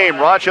play in the game.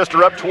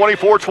 Rochester up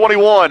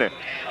 24-21.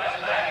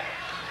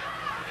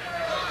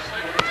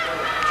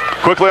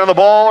 Quickly on the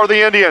ball are the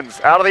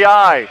Indians. Out of the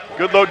eye.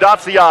 Goodlow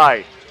dots the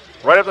eye.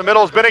 Right up the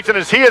middle is Bennington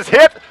as he is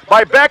hit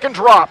by Beck and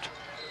dropped.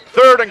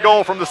 3rd and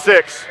goal from the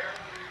 6.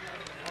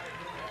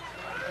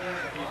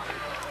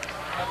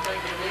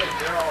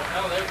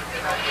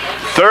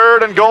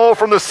 Third and goal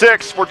from the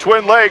 6 for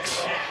Twin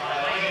Lakes.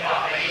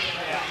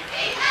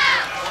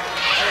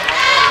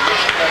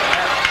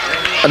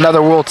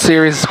 Another World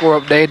Series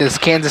score update as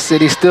Kansas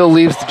City still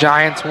leaves the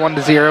Giants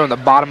 1-0 in the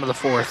bottom of the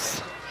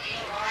 4th.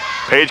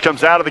 Page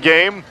comes out of the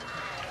game.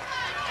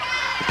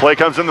 The play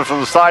comes in from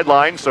the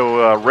sideline, so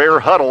a rare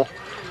huddle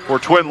for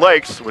Twin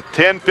Lakes with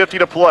 10:50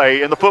 to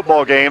play in the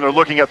football game. They're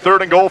looking at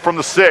 3rd and goal from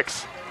the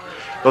 6.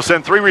 They'll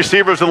send 3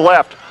 receivers to the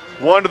left,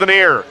 1 to the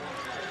near.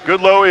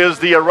 Goodlow is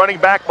the running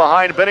back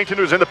behind Bennington,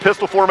 who's in the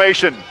pistol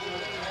formation.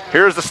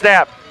 Here's the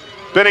snap.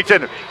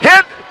 Bennington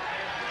hit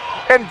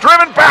and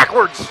driven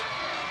backwards.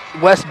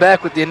 Wes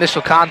Beck with the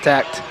initial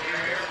contact.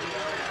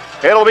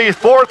 It'll be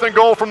 4th and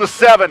goal from the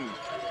 7.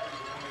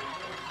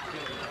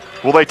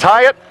 Will they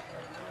tie it?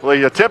 Will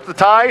they attempt the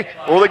tie,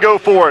 or will they go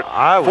for it?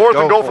 4th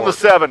and goal from the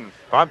 7.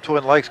 If I'm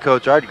Twin Lakes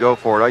coach, I'd go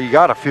for it. You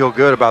got to feel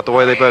good about the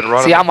way they've been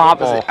running. See, I'm the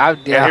football.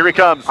 opposite. And here he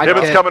comes.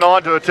 Hibbett's coming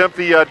on to attempt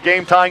the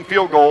game-tying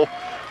field goal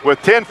with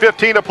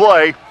 10:15 to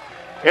play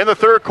in the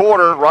 3rd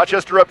quarter.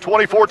 Rochester up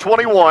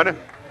 24-21.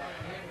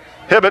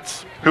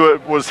 Hibbett's, who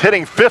was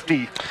hitting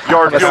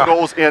 50-yard field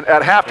goals at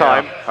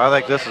halftime. Yeah, I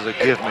think this is a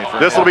give me for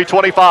This will be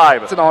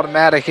 25. It's an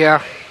automatic,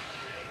 yeah.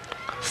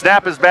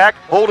 Snap is back,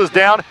 hold is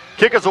down,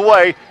 kick is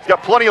away. He's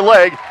got plenty of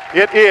leg.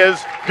 It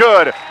is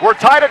good. We're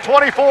tied at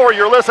 24.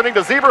 You're listening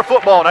to Zebra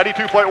Football,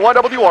 92.1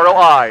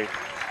 WRLI.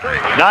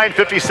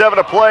 9:57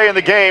 to play in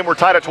the game. We're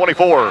tied at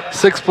 24.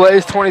 6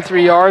 plays,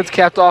 23 yards,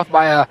 capped off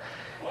by a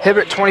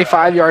Hibbert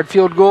 25-yard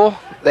field goal.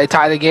 They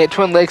tie the game.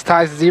 Twin Lakes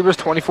ties the Zebras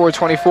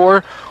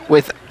 24-24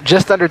 with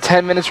just under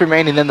 10 minutes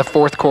remaining in the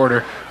 4th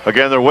quarter.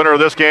 Again, the winner of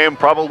this game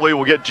probably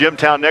will get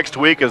Jimtown next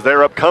week as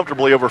they're up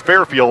comfortably over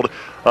Fairfield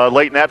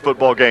late in that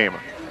football game.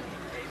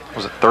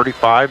 Was it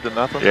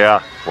 35-0?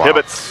 Yeah. Wow.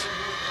 Hibbett's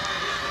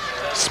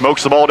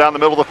smokes the ball down the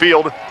middle of the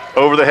field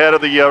over the head of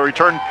the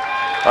returner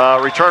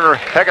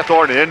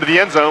Heckathorn and into the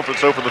end zone.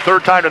 So for the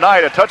 3rd time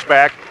tonight, a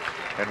touchback.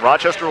 And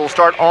Rochester will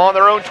start on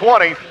their own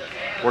 20.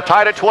 We're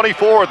tied at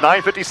 24 with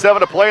 9:57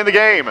 to play in the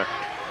game.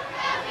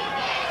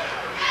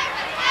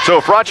 So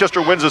if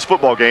Rochester wins this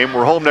football game,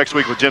 we're home next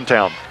week with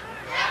Jimtown.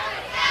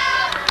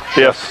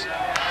 Yes.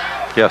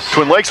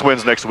 Twin Lakes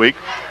wins next week.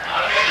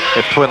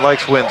 If Twin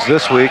Lakes wins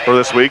this week,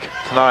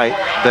 tonight,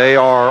 they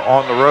are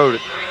on the road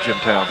at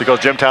Jimtown. Because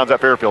Jimtown's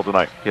at Fairfield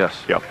tonight.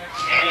 Yes. Yep.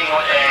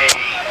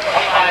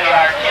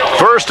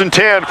 1st and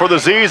 10 for the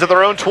Z's at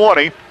their own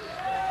 20.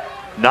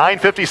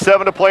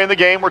 9:57 to play in the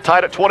game. We're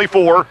tied at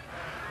 24.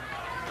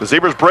 The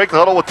Zebras break the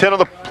huddle with 10 on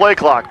the play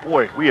clock.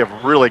 Boy, we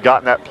have really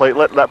gotten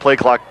let that play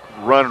clock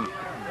run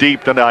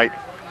deep tonight.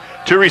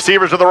 2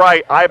 receivers to the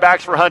right, eye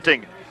backs for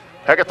Hunting.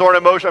 Heckathorn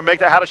in motion, make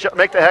the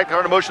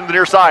Heckathorn in motion to the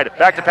near side.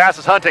 Back to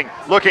passes, Hunting,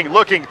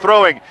 looking,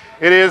 throwing.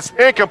 It is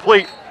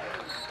incomplete.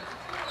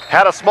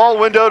 Had a small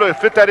window to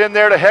fit that in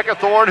there to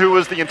Heckathorn, who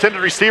was the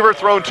intended receiver,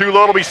 thrown too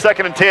low. It'll be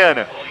 2nd and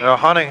 10.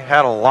 Hunting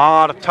had a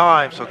lot of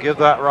time, so give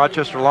that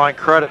Rochester line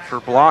credit for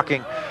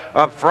blocking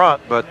up front,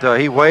 but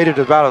he waited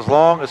about as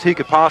long as he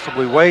could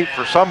possibly wait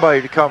for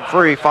somebody to come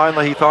free.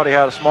 Finally, he thought he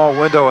had a small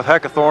window with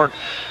Heckathorn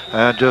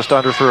and just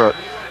underthrew it.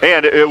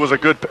 And it would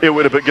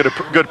have been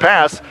a good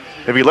pass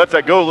if he let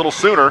that go a little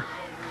sooner.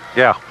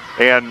 Yeah.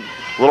 And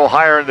a little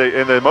higher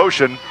in the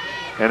motion,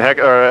 and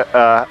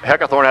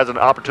Heckathorn has an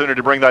opportunity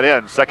to bring that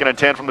in. 2nd and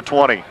 10 from the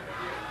 20.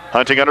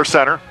 Hunting under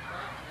center.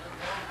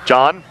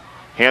 John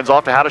hands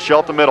off to Hadashell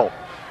up the middle.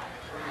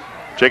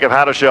 Jacob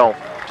Hadashell.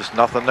 Just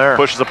nothing there.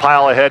 Pushes a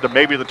pile ahead to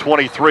maybe the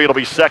 23. It'll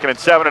be 2nd and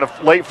 7 and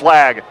a late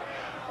flag.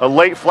 A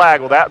late flag.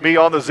 Will that be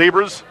on the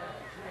Zebras?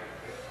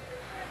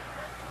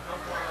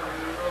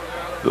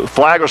 The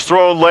flag was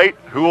thrown late.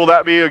 Who will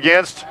that be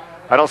against?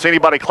 I don't see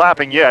anybody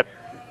clapping yet.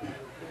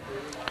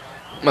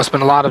 Must have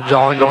been a lot of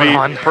jawing going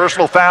on.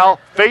 Personal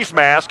foul, face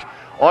mask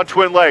on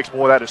Twin Lakes.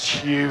 Boy, that is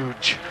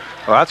huge.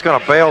 Well, that's going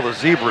to bail the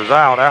Zebras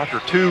out after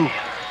 2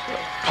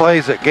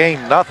 plays that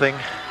gained nothing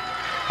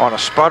on a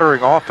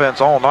sputtering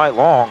offense all night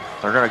long.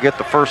 They're going to get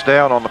the 1st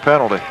down on the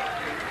penalty.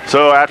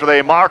 So after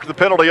they mark the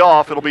penalty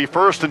off, it'll be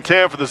 1st and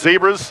 10 for the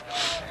Zebras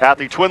at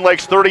the Twin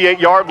Lakes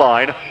 38-yard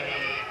line.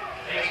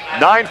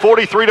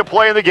 9:43 to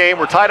play in the game.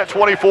 We're tied at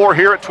 24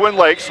 here at Twin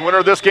Lakes. Winner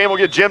of this game will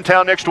get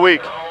Jimtown next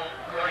week.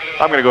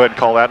 I'm going to go ahead and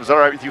call that. Is that all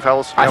right with you,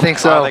 fellas? I think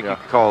so. I think you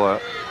can call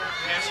that.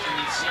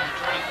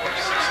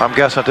 I'm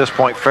guessing at this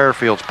point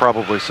Fairfield's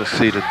probably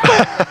succeeded.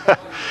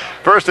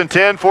 1st and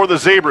 10 for the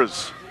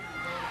Zebras.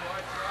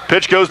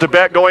 Pitch goes to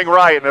Beck going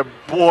right, and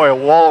boy, a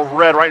wall of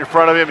red right in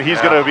front of him.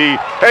 He's going to be,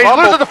 hey, he's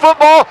losing the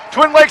football.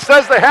 Twin Lakes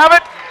says they have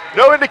it.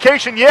 No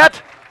indication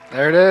yet.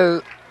 There it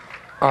is.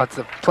 Oh, it's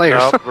the players.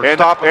 Nope, And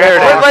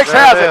Twin Lakes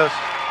has it.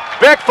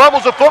 Beck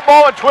fumbles the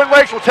football, and Twin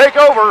Lakes will take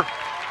over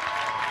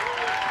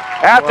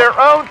at their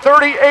own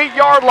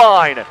 38-yard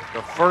line.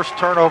 The first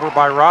turnover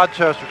by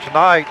Rochester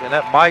tonight, and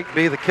that might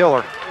be the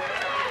killer.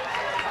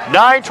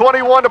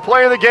 9:21 to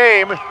play in the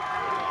game.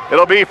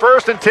 It'll be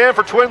 1st and 10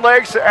 for Twin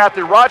Lakes at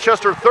the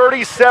Rochester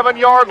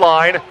 37-yard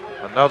line.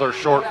 Another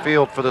short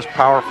field for this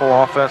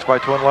powerful offense by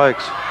Twin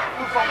Lakes.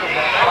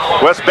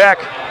 Wes Beck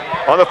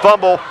on the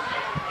fumble.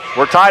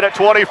 We're tied at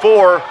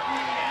 24.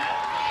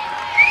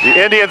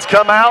 The Indians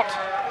come out.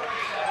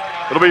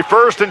 It'll be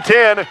 1st and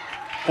 10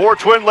 for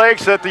Twin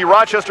Lakes at the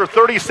Rochester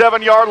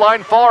 37-yard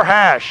line, far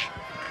hash.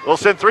 They'll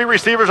send 3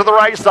 receivers to the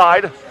right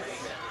side.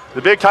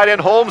 The big tight end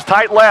Holmes,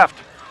 tight left.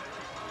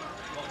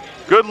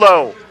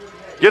 Goodlow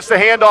gets the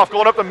handoff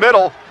going up the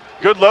middle.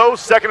 Goodlow,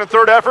 2nd and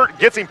 3rd effort,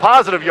 gets him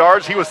positive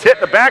yards. He was hit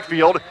in the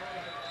backfield,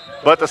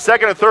 but the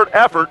 2nd and 3rd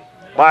effort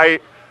by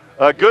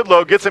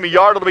Goodlow gets him a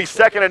yard. It'll be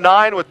 2nd and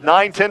 9 with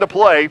 9:10 to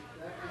play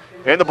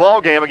in the ball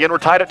game. Again, we're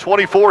tied at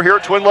 24 here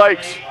at Twin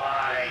Lakes.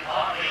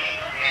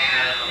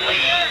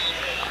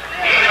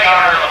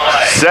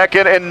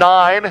 2nd and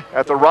 9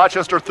 at the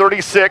Rochester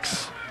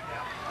 36.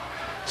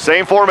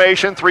 Same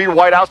formation, 3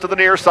 wideouts to the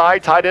near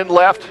side, tight end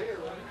left.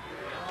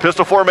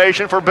 Pistol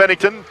formation for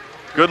Bennington.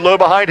 Goodlow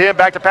behind him,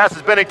 back to pass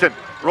is Bennington.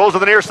 Rolls to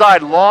the near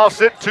side,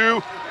 lost it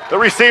to the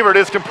receiver. It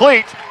is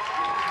complete.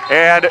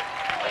 And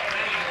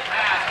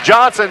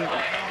Johnson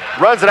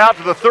runs it out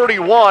to the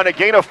 31, a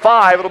gain of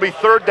 5. It'll be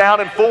 3rd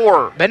down and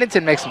 4.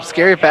 Bennington makes some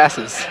scary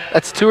passes.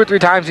 That's 2 or 3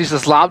 times he's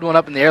just lobbed one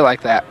up in the air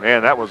like that.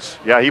 Man, that was,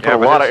 he put a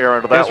lot of air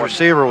into that his one. His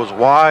receiver was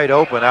wide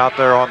open out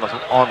there on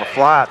the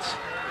flats.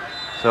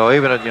 So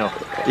even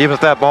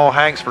if that ball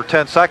hangs for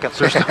 10 seconds,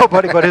 there's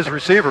nobody but his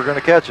receiver going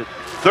to catch it.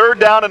 3rd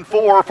down and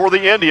 4 for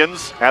the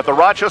Indians at the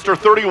Rochester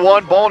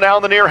 31. Ball now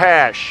in the near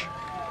hash.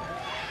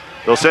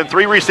 They'll send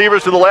 3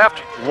 receivers to the left,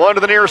 1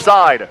 to the near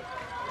side.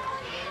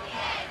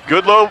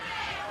 Goodlow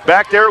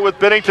back there with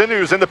Bennington,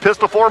 who's in the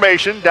pistol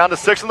formation, down to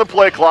 6 on the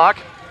play clock.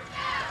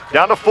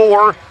 Down to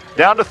 4,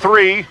 down to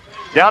 3,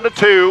 down to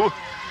 2.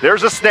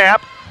 There's a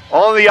snap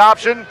on the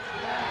option.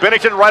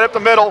 Bennington right up the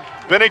middle.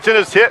 Bennington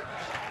is hit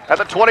at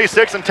the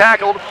 26 and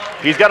tackled.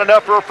 He's got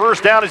enough for a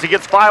 1st down as he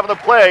gets 5 on the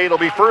play. It'll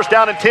be 1st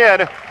down and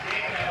 10.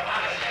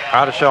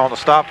 Howdishell on the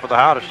stop for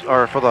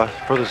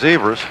the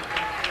Zebras.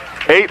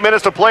 8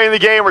 minutes to play in the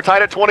game. We're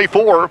tied at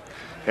 24.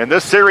 And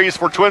this series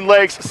for Twin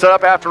Lakes set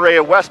up after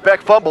a West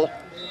Beck fumble.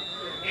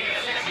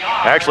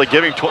 Actually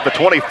giving the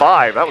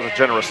 25. That was a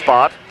generous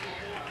spot.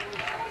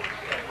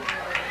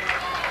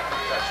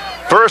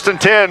 1st and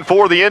 10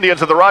 for the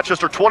Indians at the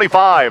Rochester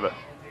 25.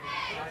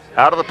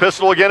 Out of the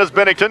pistol again is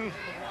Bennington.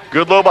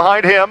 Goodlow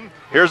behind him.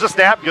 Here's the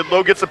snap.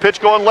 Goodlow gets the pitch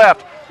going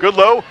left.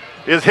 Goodlow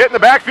is hit in the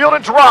backfield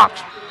and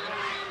dropped.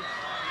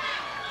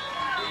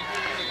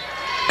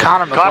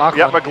 Connor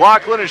McLaughlin.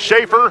 McLaughlin and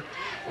Schaefer.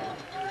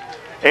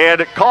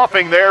 And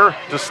coughing there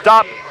to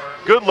stop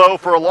Goodlow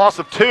for a loss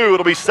of 2.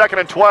 It'll be 2nd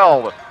and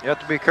 12. You have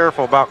to be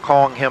careful about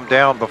calling him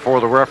down before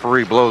the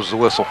referee blows the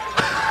whistle.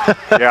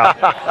 Yeah,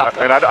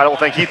 and I don't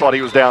think he thought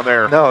he was down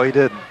there. No, he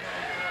didn't.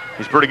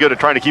 He's pretty good at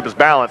trying to keep his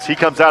balance. He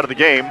comes out of the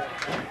game,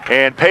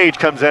 and Page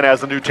comes in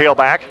as the new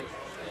tailback.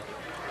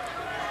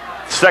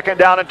 2nd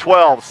down and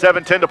 12,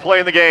 7:10 to play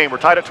in the game. We're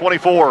tied at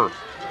 24.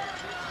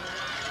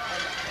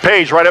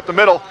 Page right up the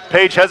middle.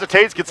 Page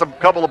hesitates, gets a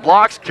couple of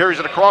blocks, carries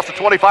it across the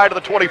 25 to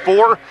the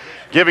 24.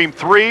 Give him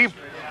 3.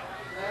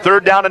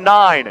 3rd down and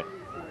 9.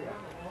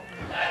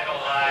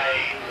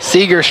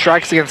 Seeger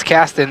strikes against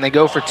Caston. They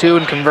go for 2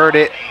 and convert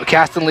it.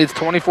 Caston leads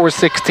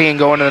 24-16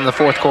 going into the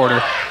 4th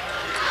quarter.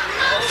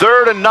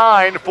 3rd and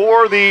 9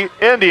 for the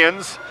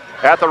Indians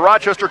at the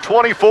Rochester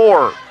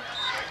 24.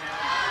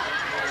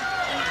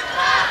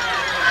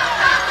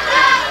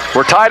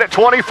 We're tied at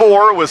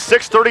 24 with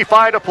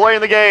 6:35 to play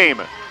in the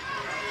game.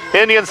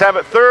 Indians have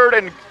it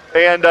 3rd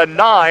and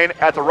 9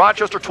 at the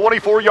Rochester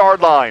 24-yard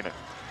line.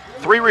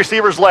 3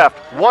 receivers left,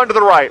 1 to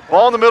the right,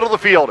 ball in the middle of the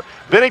field.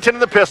 Bennington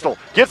in the pistol,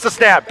 gets the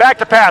snap, back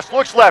to pass,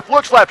 looks left.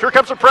 Here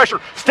comes the pressure,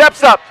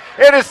 steps up.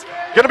 It is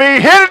going to be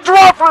hit and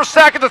drop for a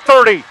sack at the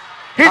 30.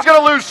 He's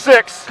going to lose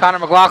 6. Connor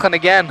McLaughlin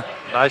again.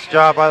 Nice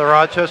job by the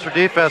Rochester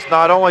defense.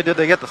 Not only did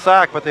they get the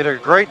sack, but they did a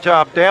great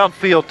job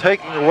downfield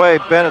taking away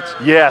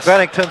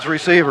Bennington's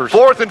receivers.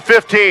 4th and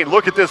 15.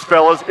 Look at this,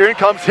 fellas. Here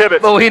comes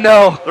Hibbett. Well, we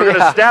know. They're going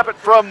to snap it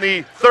from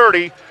the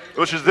 30,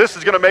 this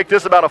is going to make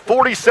this about a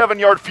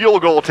 47-yard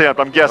field goal attempt,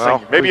 I'm guessing.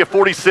 Well, maybe a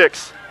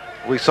 46.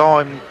 We saw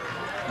him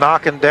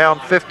knocking down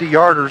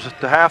 50-yarders at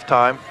the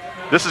halftime.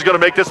 This is going to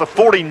make this a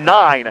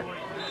 49.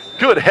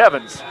 Good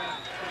heavens.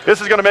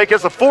 This is going to make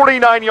this a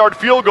 49-yard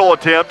field goal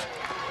attempt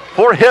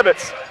for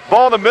Hibbets.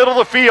 Ball in the middle of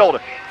the field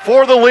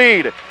for the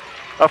lead.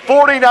 A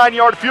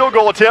 49-yard field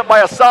goal attempt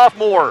by a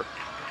sophomore.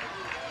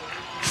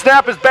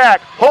 Snap is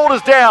back. Hold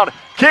is down.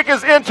 Kick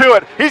is into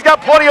it. He's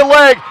got plenty of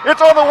leg.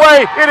 It's on the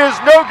way. It is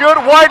no good.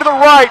 Wide to the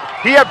right.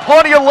 He had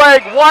plenty of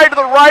leg. Wide to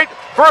the right.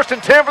 1st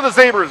and 10 for the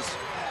Zebras.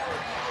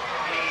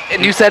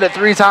 And you said it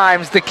 3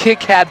 times. The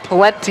kick had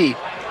plenty.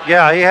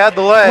 Yeah, he had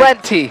the leg.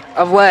 Plenty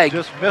of leg.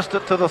 Just missed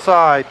it to the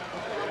side.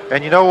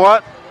 And you know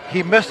what?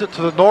 He missed it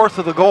to the north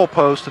of the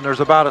goalpost, and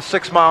there's about a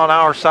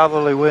 6-mile-an-hour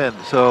southerly wind.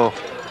 So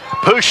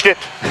pushed it.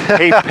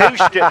 He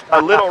pushed it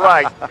a little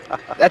right.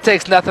 That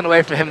takes nothing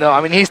away from him, though. I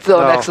mean, he's still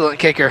an excellent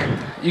kicker.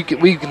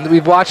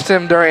 We've watched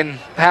him during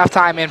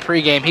halftime and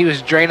pregame. He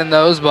was draining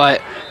those,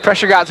 but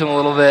pressure got to him a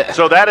little bit.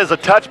 So that is a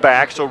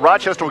touchback, so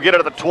Rochester will get it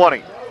at the 20.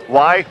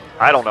 Why?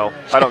 I don't know.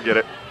 I don't get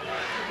it.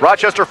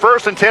 Rochester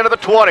 1st and 10 at the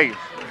 20.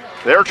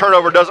 Their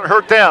turnover doesn't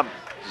hurt them.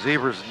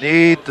 Zebras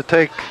need to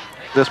take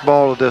this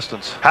ball a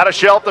distance.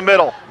 Howdishell up the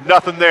middle.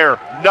 Nothing there.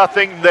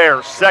 Nothing there.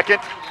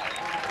 2nd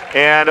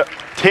and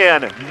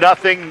 10.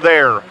 Nothing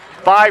there.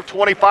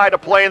 5:25 to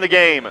play in the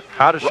game.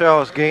 Howdishell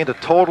has gained a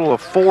total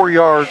of 4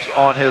 yards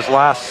on his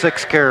last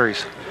 6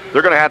 carries.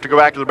 They're going to have to go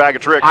back to the bag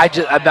of tricks.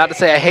 I'm about to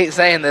say I hate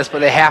saying this, but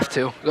they have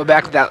to. Go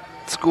back to that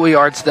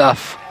schoolyard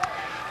stuff.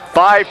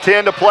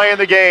 5:10 to play in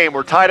the game.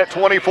 We're tied at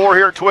 24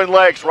 here at Twin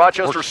Lakes.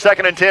 Rochester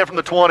 2nd and 10 from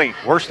the 20.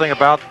 Worst thing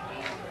about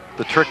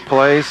the trick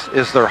plays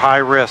is they're high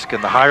risk,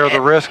 and the higher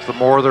the risk, the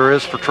more there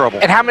is for trouble.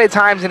 And how many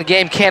times in a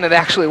game can it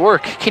actually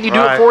work? Can you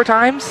do it 4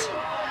 times?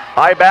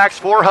 High backs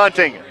for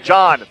Hunting.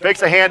 John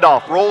fakes a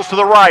handoff, rolls to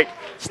the right,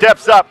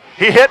 steps up.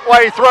 He hit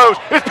while he throws.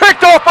 It's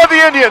picked off by the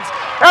Indians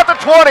at the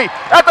 20,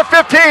 at the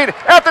 15,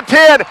 at the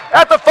 10,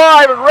 at the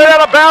 5, and right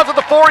out of bounds at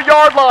the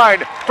 4-yard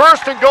line.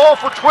 First and goal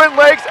for Twin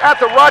Lakes at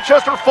the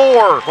Rochester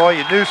 4. Boy,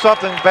 you knew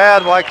something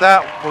bad like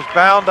that was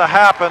bound to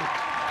happen.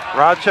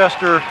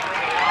 Rochester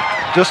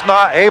just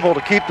not able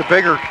to keep the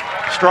bigger,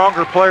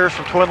 stronger players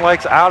from Twin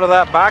Lakes out of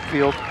that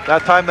backfield.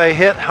 That time they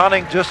hit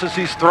Hunting just as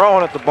he's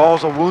throwing it. The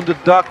ball's a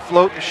wounded duck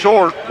floating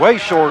short, way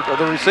short of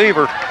the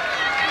receiver.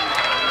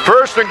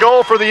 First and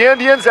goal for the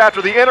Indians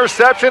after the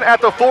interception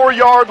at the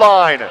 4-yard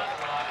line.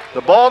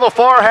 The ball on the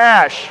far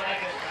hash.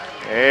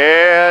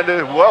 And,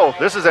 whoa,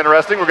 this is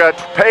interesting. We've got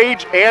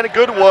Page and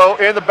Goodwill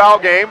in the ball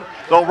game.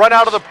 They'll run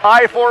out of the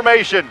I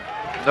formation.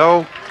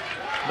 No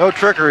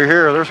trickery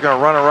here. They're just going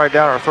to run it right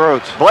down our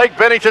throats. Blake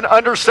Bennington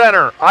under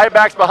center.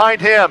 I-backs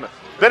behind him.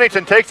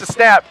 Bennington takes the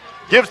snap,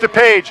 gives to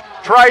Page,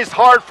 tries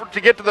hard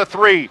to get to the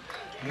 3,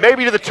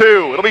 maybe to the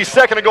 2. It'll be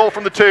second and goal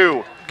from the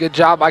 2. Good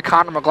job by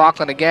Connor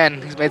McLaughlin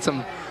again. He's made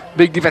some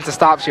big defensive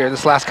stops here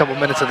this last couple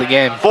minutes of the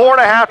game.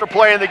 4.5 to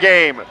play in the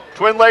game.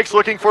 Twin Lakes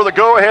looking for the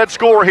go-ahead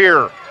score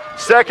here.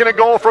 Second and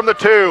goal from the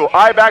 2.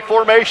 I-back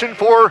formation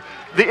for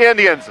the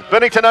Indians.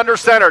 Bennington under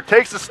center,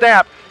 takes the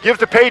snap, gives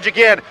to Page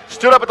again,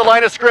 stood up at the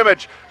line of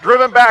scrimmage,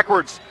 driven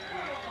backwards.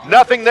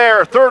 Nothing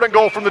there. Third and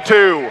goal from the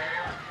 2.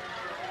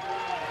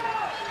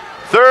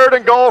 Third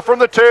and goal from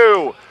the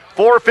 2.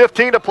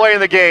 4:15 to play in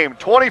the game.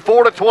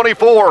 24 to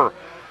 24.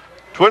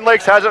 Twin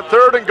Lakes has it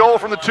third and goal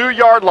from the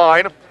 2-yard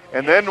line.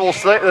 And then we'll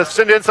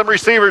send in some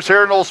receivers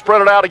here and we'll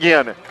spread it out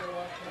again.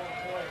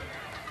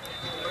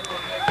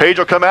 Page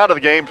will come out of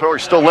the game, probably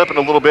still limping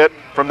a little bit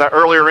from that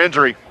earlier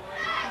injury.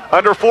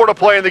 Under 4 to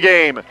play in the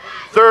game.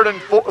 Third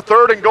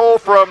and goal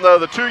from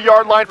the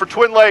 2-yard line for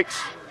Twin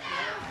Lakes.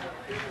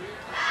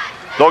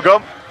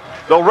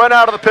 They'll run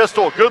out of the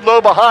pistol.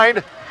 Goodlow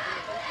behind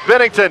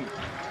Bennington.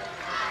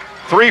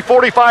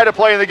 3:45 to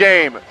play in the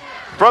game.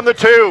 From the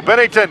 2,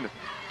 Bennington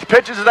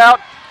pitches it out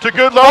to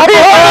Goodlow.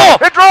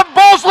 It dropped,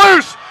 ball's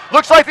loose.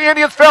 Looks like the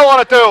Indians fell on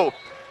it though.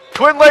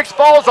 Twin Lakes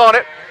falls on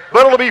it,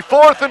 but it'll be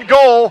 4th and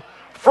goal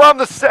from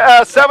the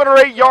 7 or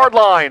 8-yard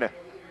line.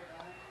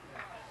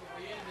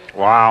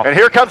 Wow. And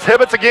here comes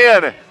Hibbets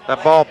again.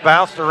 That ball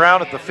bounced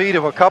around at the feet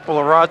of a couple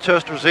of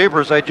Rochester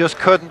Zebras. They just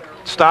couldn't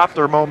stop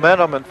their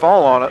momentum and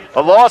fall on it.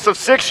 A loss of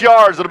 6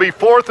 yards. It'll be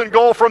 4th and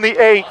goal from the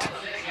 8.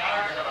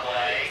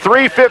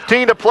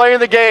 3:15 to play in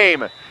the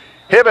game.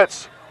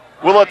 Hibbets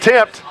will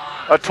attempt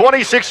a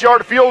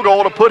 26-yard field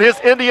goal to put his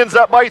Indians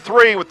up by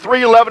 3 with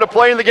 3:11 to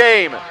play in the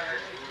game.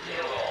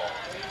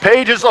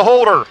 Page is the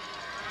holder.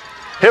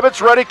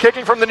 Hibbets ready,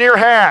 kicking from the near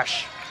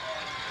hash.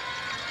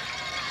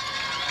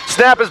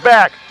 Snap is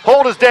back.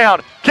 Hold is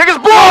down. Kick is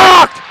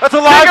blocked. That's a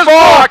live Kick is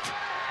ball. blocked.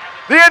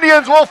 The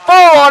Indians will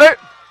fall on it.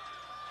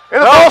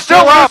 And the ball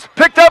still up.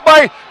 Picked up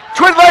by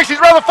Twin Lakes. He's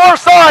around the far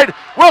side.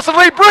 Wilson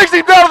Lee brings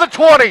him down to the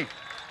 20.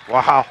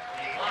 Wow.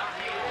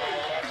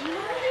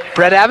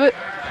 Brett Abbott?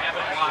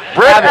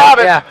 Brett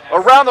Abbott yeah.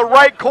 around the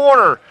right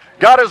corner.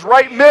 Got his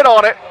right mid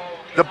on it.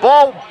 The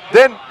ball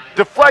then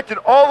deflected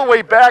all the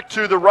way back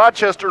to the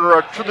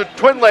Rochester, to the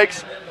Twin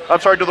Lakes,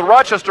 to the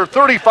Rochester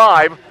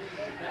 35.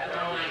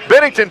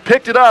 Bennington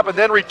picked it up and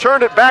then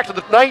returned it back to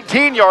the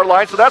 19-yard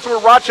line, so that's where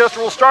Rochester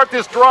will start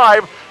this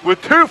drive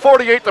with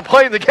 2:48 to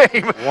play in the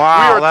game.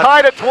 Wow, we are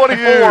tied at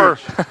 24.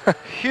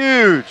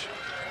 Huge.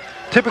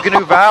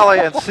 Tippecanoe Valley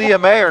and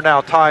CMA are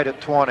now tied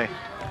at 20.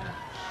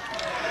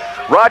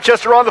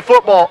 Rochester on the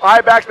football.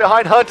 I-backs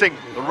behind Hunting.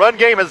 The run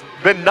game has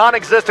been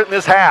non-existent in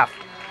this half.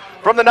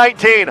 From the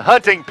 19,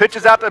 Hunting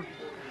pitches out to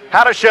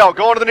Hadashell,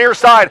 going to the near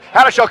side.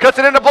 Hadashell cuts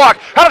it in the block.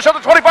 Hadashell to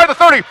 25, the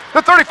 30,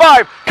 the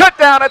 35. Cut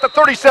down at the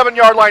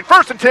 37-yard line.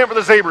 1st and 10 for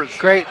the Zebras.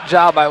 Great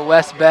job by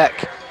Wes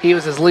Beck. He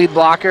was his lead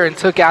blocker and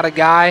took out a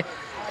guy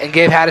and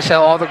gave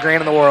Hadashell all the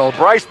grain in the world.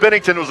 Bryce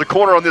Bennington was the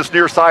corner on this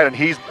near side, and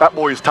that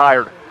boy is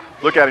tired.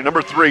 Look at him,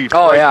 number 3.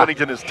 Oh, Bryce yeah.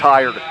 Bennington is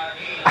tired.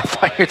 I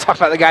thought you were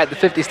talking about the guy at the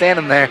 50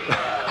 standing there.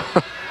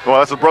 Well,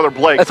 that's his brother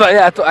Blake. That's why,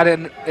 I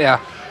didn't, yeah.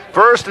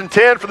 1st and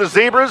 10 for the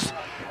Zebras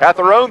at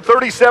their own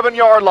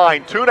 37-yard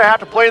line. 2.5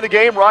 to play in the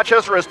game.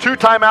 Rochester has 2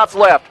 timeouts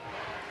left.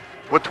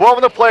 With 12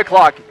 on the play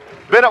clock,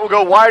 Bennett will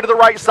go wide to the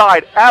right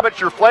side.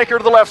 Abbott, your flanker,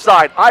 to the left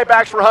side.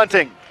 I-backs for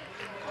Hunting.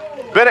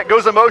 Bennett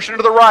goes in motion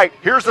to the right.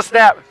 Here's the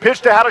snap.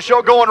 Pitch to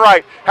Hadashell going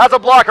right. Has a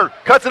blocker.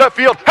 Cuts it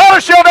upfield.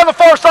 Hadashell down the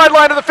far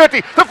sideline to the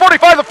 50, the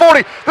 45, the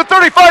 40, the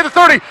 35, the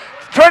 30.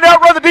 Trying to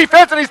outrun the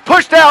defense, and he's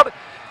pushed out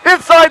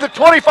inside the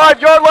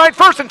 25-yard line.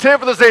 1st and 10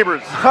 for the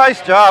Zebras.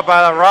 Nice job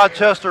by the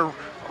Rochester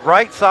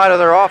right side of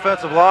their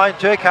offensive line.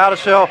 Jake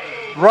Hadashell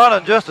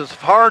running just as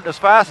hard and as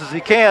fast as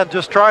he can,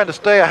 just trying to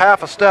stay a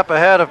half a step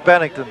ahead of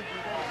Bennington.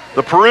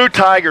 The Peru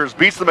Tigers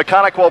beats the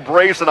Mechanicsville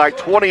Braves tonight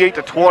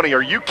 28-20.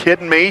 Are you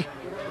kidding me?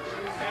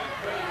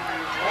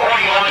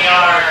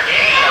 41-yard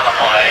gain of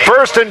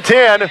First and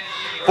 10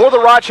 for the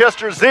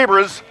Rochester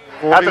Zebras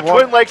at the 41.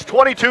 Twin Lakes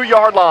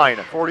 22-yard line.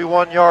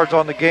 41 yards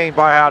on the gain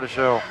by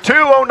Haddishell.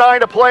 2:09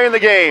 to play in the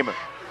game.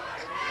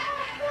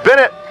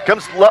 Bennett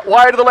comes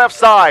wide to the left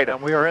side.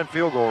 And we are in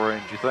field goal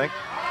range, you think?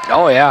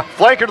 Oh, yeah.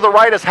 Flanker to the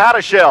right is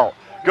Haddishell.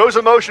 Goes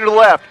in motion to the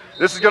left.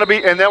 This is going to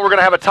be, and then we're going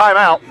to have a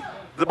timeout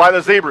by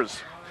the Zebras.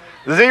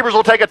 The Zebras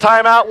will take a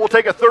timeout. We'll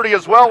take a 30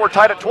 as well. We're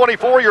tied at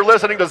 24. You're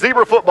listening to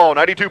Zebra Football,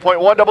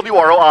 92.1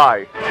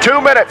 WROI. 2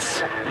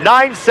 minutes,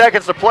 9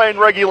 seconds to play in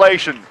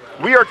regulation.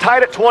 We are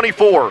tied at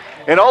 24,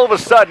 and all of a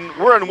sudden,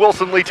 we're in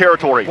Wilson Lee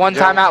territory. One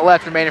timeout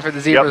left remaining for the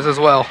Zebras as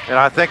well. And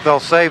I think they'll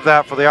save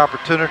that for the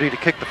opportunity to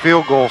kick the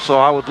field goal, so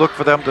I would look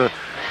for them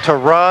to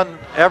run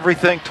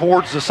everything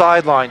towards the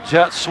sideline,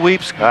 jet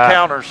sweeps,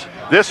 counters.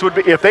 This would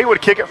be, if they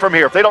would kick it from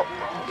here, if they don't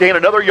gain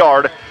another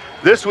yard,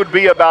 this would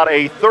be about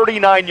a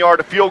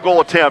 39-yard field goal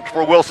attempt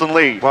for Wilson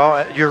Lee. Well,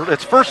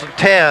 it's first and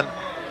 10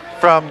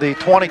 from the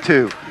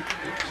 22.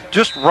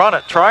 Just run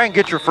it. Try and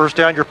get your first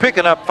down. You're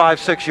picking up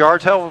 5-6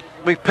 yards. Hell,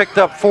 we've picked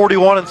up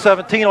 41 and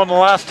 17 on the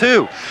last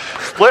 2.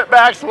 Split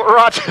backs for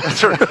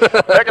Rochester.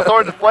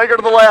 Heckathorn to flanker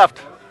to the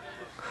left.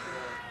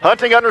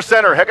 Hunting under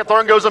center.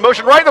 Heckathorn goes in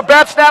motion. Right in the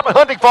bat snap, and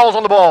Hunting falls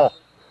on the ball.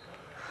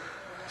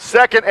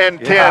 Second and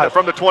 10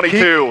 from the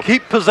 22.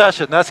 Keep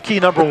possession. That's key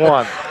number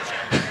 1.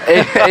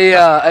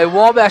 A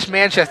Wabash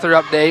Manchester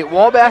update.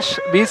 Wabash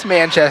beats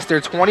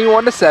Manchester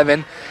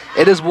 21-7.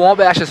 It is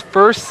Wabash's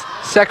first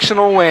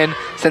sectional win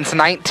since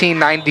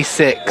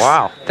 1996.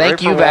 Wow.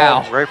 Thank you,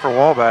 Val. Great for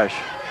Wabash.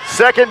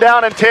 Second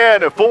down and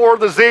 10 for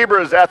the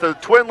Zebras at the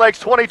Twin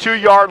Lakes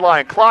 22-yard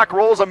line. Clock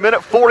rolls,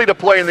 1:40 to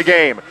play in the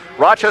game.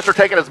 Rochester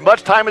taking as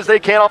much time as they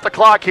can off the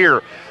clock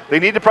here. They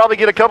need to probably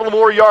get a couple of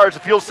more yards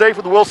to feel safe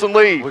with Wilson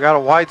Lee. We got a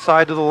wide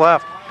side to the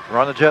left.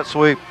 Run the jet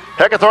sweep.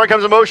 Heckathorn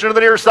comes in motion to the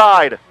near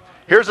side.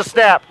 Here's a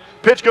snap.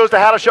 Pitch goes to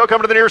Haddishell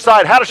coming to the near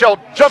side. Haddishell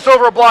jumps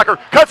over a blocker,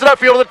 cuts it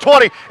upfield to the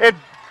 20, and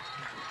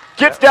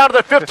gets down to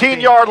the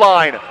 15-yard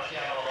line.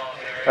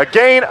 A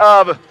gain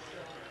of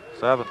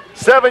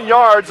 7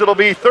 yards. It'll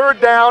be 3rd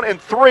down and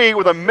 3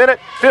 with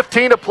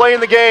 1:15 to play in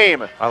the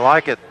game. I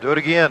like it. Do it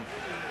again.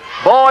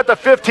 Ball at the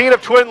 15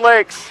 of Twin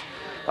Lakes.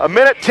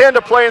 1:10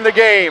 to play in the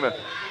game.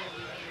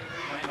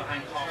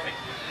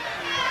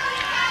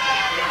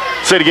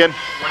 Say it again.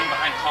 Laying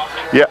behind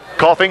Coughing. Yeah,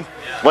 Coughing.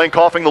 Lane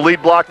Coughing, the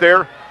lead block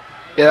there.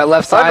 Yeah, that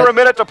left side. Under a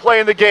minute to play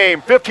in the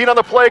game. 15 on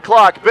the play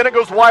clock. Bennett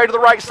goes wide to the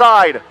right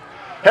side.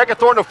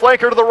 Heckathorn to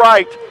flanker to the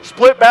right.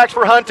 Split backs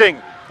for Hunting.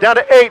 Down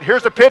to 8.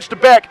 Here's the pitch to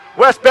Beck.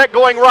 West Beck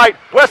going right.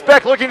 West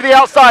Beck looking to the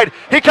outside.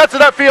 He cuts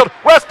it upfield.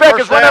 West Beck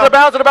is run out of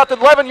bounds at about the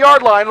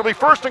 11-yard line. It'll be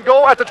first and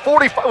goal at the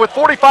 45 with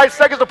 45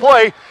 seconds to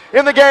play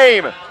in the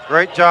game.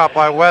 Great job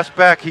by West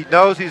Beck. He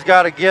knows he's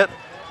got to get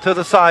to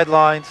the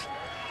sidelines.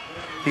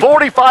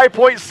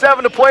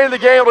 45.7 to play in the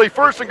game. It'll be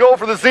first and goal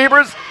for the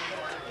Zebras.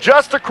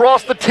 Just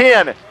across the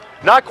 10.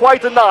 Not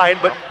quite the 9,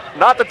 but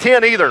not the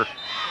 10 either.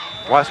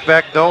 West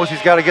Beck knows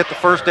he's got to get the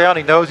first down.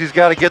 He knows he's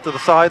got to get to the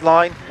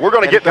sideline. We're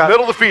going to get in the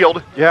middle of the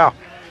field. Yeah.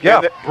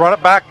 Run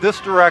it back this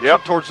direction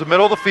towards the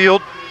middle of the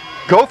field.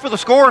 Go for the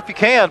score if you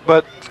can,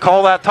 but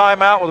call that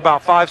timeout with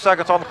about 5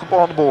 seconds on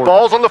the board.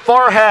 Ball's on the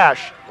far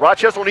hash.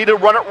 Rochester will need to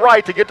run it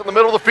right to get to the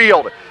middle of the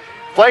field.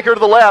 Flanker to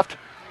the left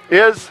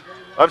is,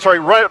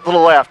 right up to the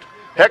left.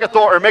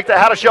 Heckathorn, or make that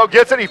Haddishell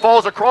gets it. He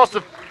falls across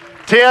the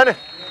 10,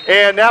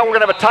 and now we're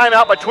going to have a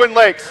timeout by Twin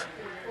Lakes.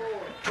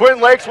 Twin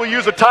Lakes will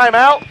use a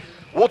timeout.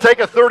 We'll take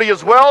a 30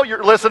 as well.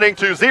 You're listening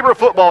to Zebra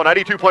Football,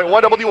 92.1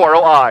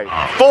 WROI.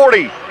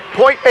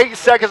 40.8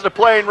 seconds to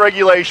play in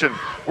regulation.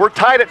 We're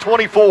tied at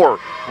 24.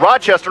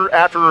 Rochester,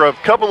 after a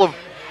couple of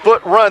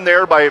foot run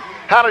there by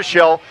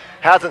Haddishell,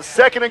 has it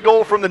 2nd and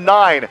goal from the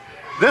 9.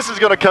 This is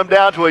going to come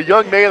down to a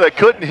young man that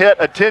couldn't hit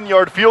a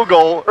 10-yard field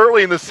goal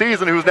early in the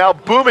season, who's now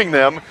booming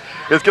them.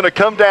 It's going to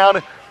come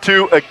down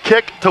to a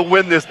kick to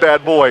win this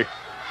bad boy.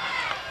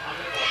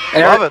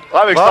 Love it.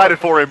 I'm excited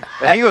for him.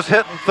 And he was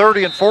hitting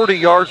 30 and 40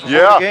 yards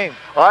before the game.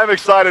 I'm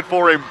excited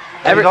for him.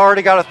 And he's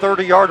already got a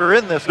 30-yarder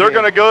in this game. They're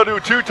going to go to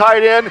 2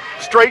 tight end,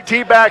 straight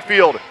T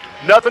backfield.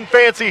 Nothing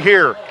fancy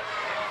here.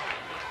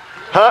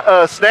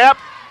 Snap.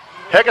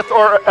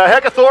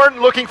 Heckathorn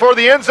looking for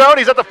the end zone.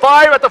 He's at the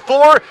 5, at the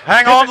 4.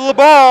 Hang on to the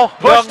ball.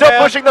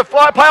 Pushing the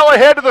pile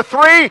ahead to the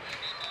 3.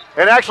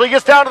 And actually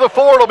gets down to the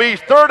 4. It'll be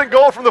 3rd and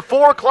goal from the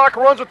 4. Clock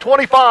runs with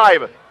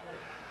 25.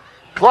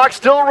 Clock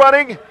still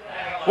running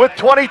with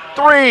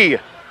 23.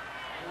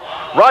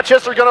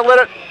 Rochester going to let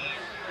it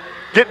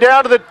get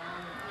down to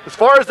as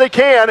far as they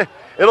can.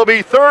 It'll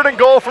be 3rd and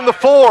goal from the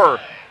 4.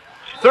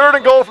 3rd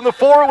and goal from the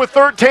 4 with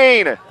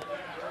 13.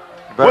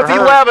 With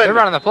 11. They're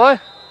running the play.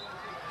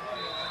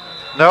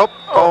 Nope.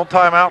 Call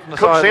timeout from the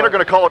sideline. Coach Sainer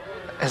going to call it.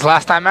 His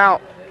last time out.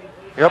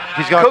 Yep.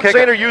 He's going to kick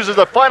Coach Sainer it. uses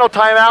the final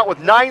timeout with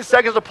 9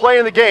 seconds to play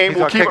in the game.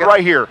 We'll keep it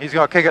right here. He's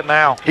going to kick it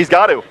now. He's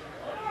got to.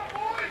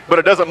 But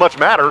it doesn't much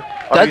matter.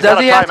 Does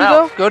he have to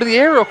go? Go to the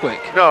air real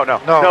quick. No. No.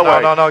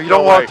 You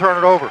don't want to turn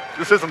it over.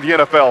 This isn't the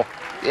NFL.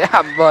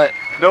 Yeah, but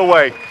No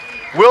way.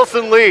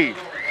 Wilson Lee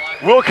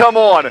will come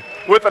on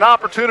with an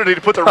opportunity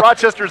to put the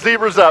Rochester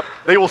Zebras up.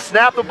 They will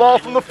snap the ball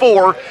from the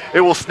 4.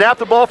 It will snap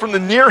the ball from the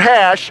near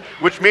hash,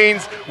 which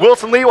means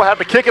Wilson Lee will have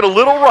to kick it a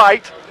little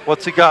right.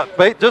 What's he got?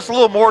 Just a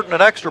little more than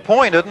an extra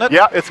point, isn't it?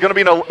 Yeah, it's going to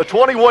be a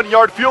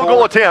 21-yard field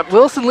goal attempt.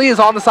 Wilson Lee is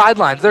on the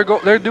sidelines.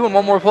 They're doing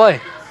one more play.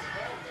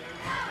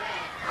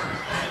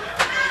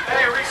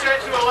 Hey,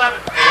 reset to 11.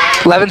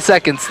 11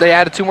 seconds. They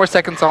added 2 more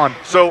seconds on.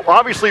 So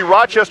obviously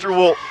Rochester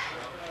will.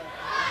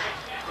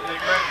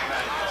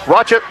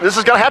 This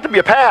is going to have to be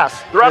a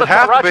pass. They're out of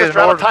Rochester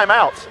out of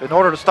timeouts. In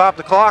order to stop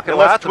the clock,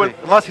 it'll have to be,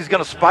 unless he's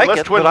going to spike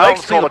it. Twin but I don't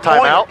Lakes see the call a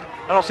timeout.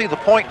 I don't see the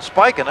point in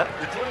spiking it.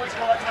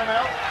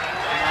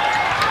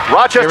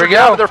 Rochester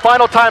down to their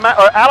final timeout,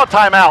 or out of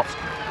timeouts.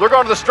 They're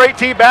going to the straight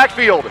T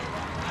backfield.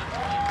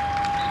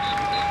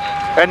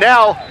 And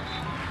now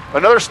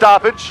another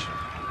stoppage.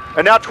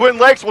 And now Twin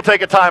Lakes will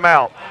take a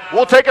timeout.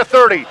 We'll take a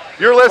 30.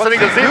 You're listening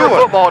to Zebra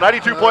Football,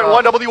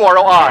 92.1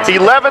 WROI.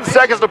 11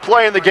 seconds to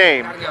play in the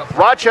game.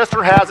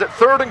 Rochester has it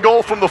 3rd and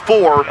goal from the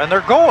 4. And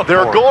they're going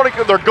They're going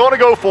to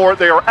go for it.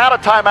 They are out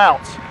of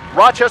timeouts.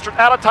 Rochester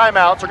out of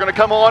timeouts. They're going to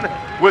come on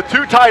with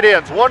 2 tight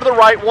ends, one to the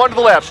right, one to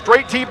the left.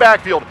 Straight T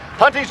backfield.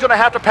 Hunting's going to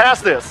have to pass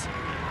this.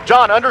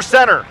 John under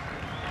center.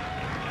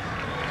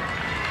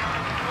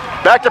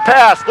 Back to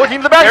pass. Looking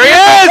to the back. There he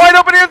is! Wide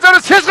open end zone.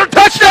 It's Kistler.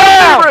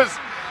 Touchdown! Zebras!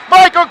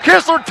 Michael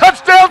Kistler.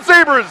 Touchdown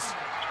Zebras!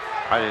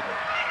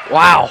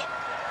 Wow.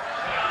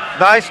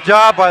 Nice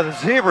job by the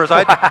Zebras.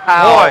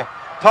 Boy,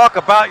 talk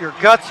about your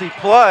gutsy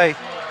play.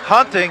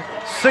 Hunting,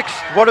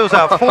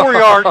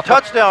 4-yard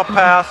touchdown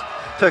pass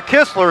to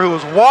Kistler, who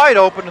was wide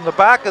open in the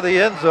back of the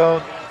end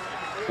zone.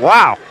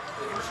 Wow.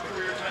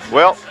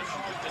 Well,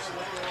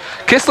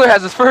 Kistler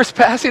has his first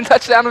passing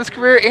touchdown of his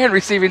career and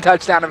receiving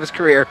touchdown of his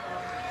career.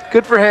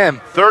 Good for him.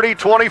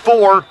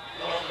 30-24.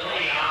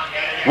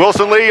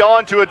 Wilson Lee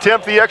on to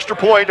attempt the extra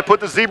point to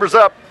put the Zebras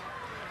up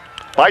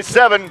by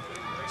 7.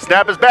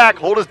 Snap is back,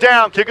 hold us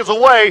down, kick us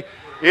away.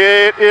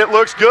 It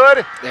looks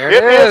good. There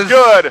it is.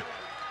 Good.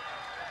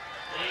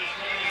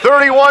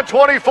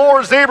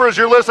 31-24 Zebras.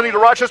 You're listening to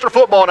Rochester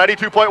Football,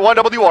 92.1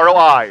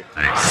 WROI.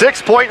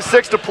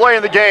 6.6 to play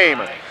in the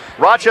game.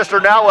 Rochester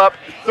now up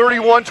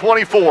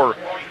 31-24.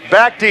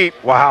 Back deep.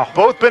 Wow.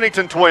 Both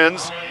Bennington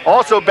twins.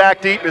 Also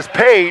back deep is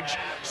Page.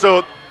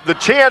 So the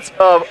chance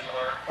of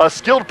a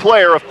skilled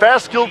player, a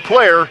fast skilled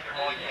player,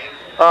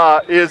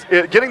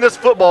 getting this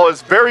football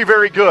is very,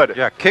 very good.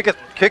 Yeah, kick it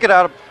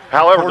out of.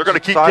 However, they're going to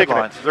keep kicking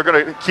it. They're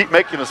going to keep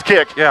making this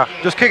kick. Yeah,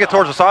 just kick it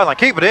towards the sideline.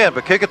 Keep it in,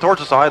 but kick it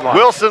towards the sideline.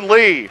 Wilson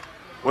Lee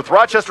with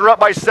Rochester up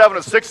by 7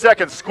 in 6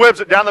 seconds.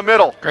 Squibs it down the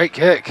middle. Great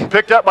kick.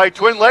 Picked up by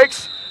Twin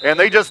Lakes, and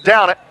they just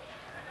down it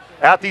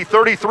at the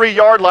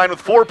 33-yard line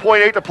with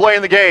 4.8 to play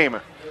in the game.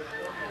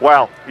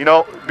 Wow,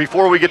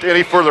 before we get to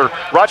any further,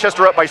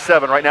 Rochester up by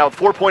 7 right now with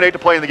 4.8 to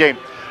play in the game.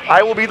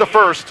 I will be the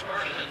first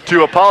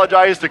to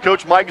apologize to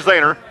Coach Mike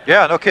Zahner.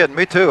 Yeah, no kidding.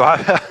 Me too.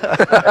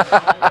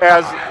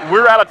 As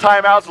we're out of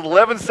timeouts with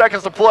 11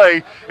 seconds to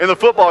play in the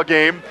football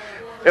game,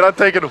 and I'm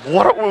thinking,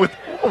 what are we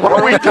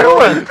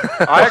doing?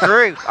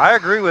 I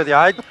agree with you.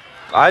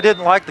 I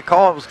didn't like the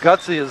call. It was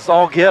gutsy as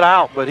all get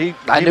out, but he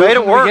made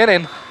it work.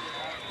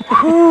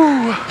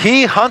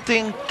 He,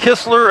 Hunting,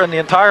 Kistler, and the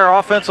entire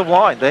offensive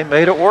line, they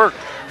made it work.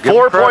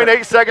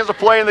 4.8 seconds to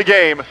play in the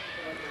game.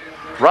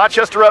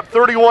 Rochester up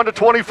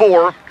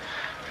 31-24.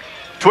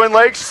 Twin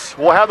Lakes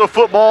will have the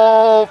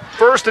football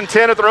 1st and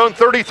 10 at their own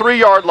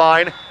 33-yard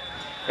line.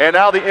 And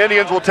now the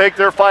Indians will take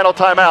their final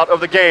timeout of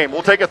the game.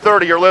 We'll take a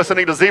 30. You're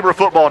listening to Zebra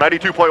Football,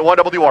 92.1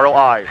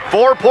 WROI.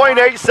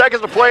 4.8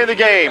 seconds to play in the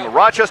game.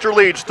 Rochester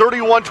leads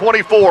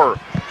 31-24.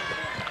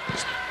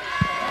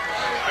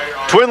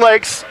 Twin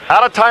Lakes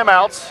out of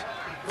timeouts.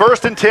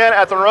 1st and 10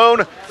 at their own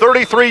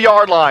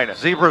 33-yard line.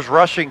 Zebras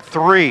rushing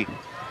 3,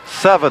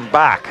 7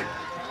 back.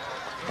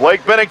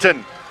 Blake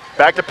Bennington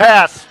back to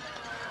pass.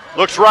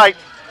 Looks right.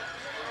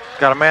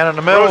 Got a man in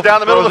the middle. Goes down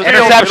the middle of the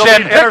field.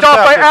 Interception. Picked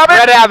off by Abbott.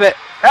 Red Abbott.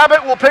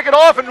 Abbott will pick it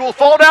off and will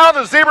fall down.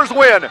 The Zebras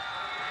win.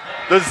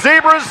 The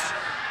Zebras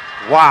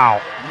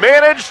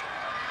managed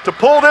to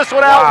pull this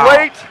one out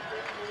late.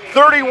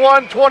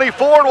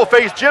 31-24 and will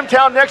face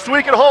Jimtown next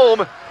week at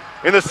home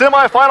in the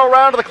semifinal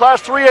round of the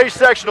Class 3A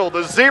sectional.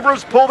 The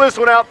Zebras pull this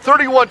one out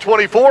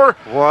 31-24.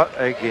 What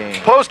a game.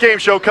 Post-game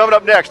show coming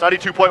up next,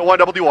 92.1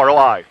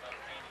 WROI.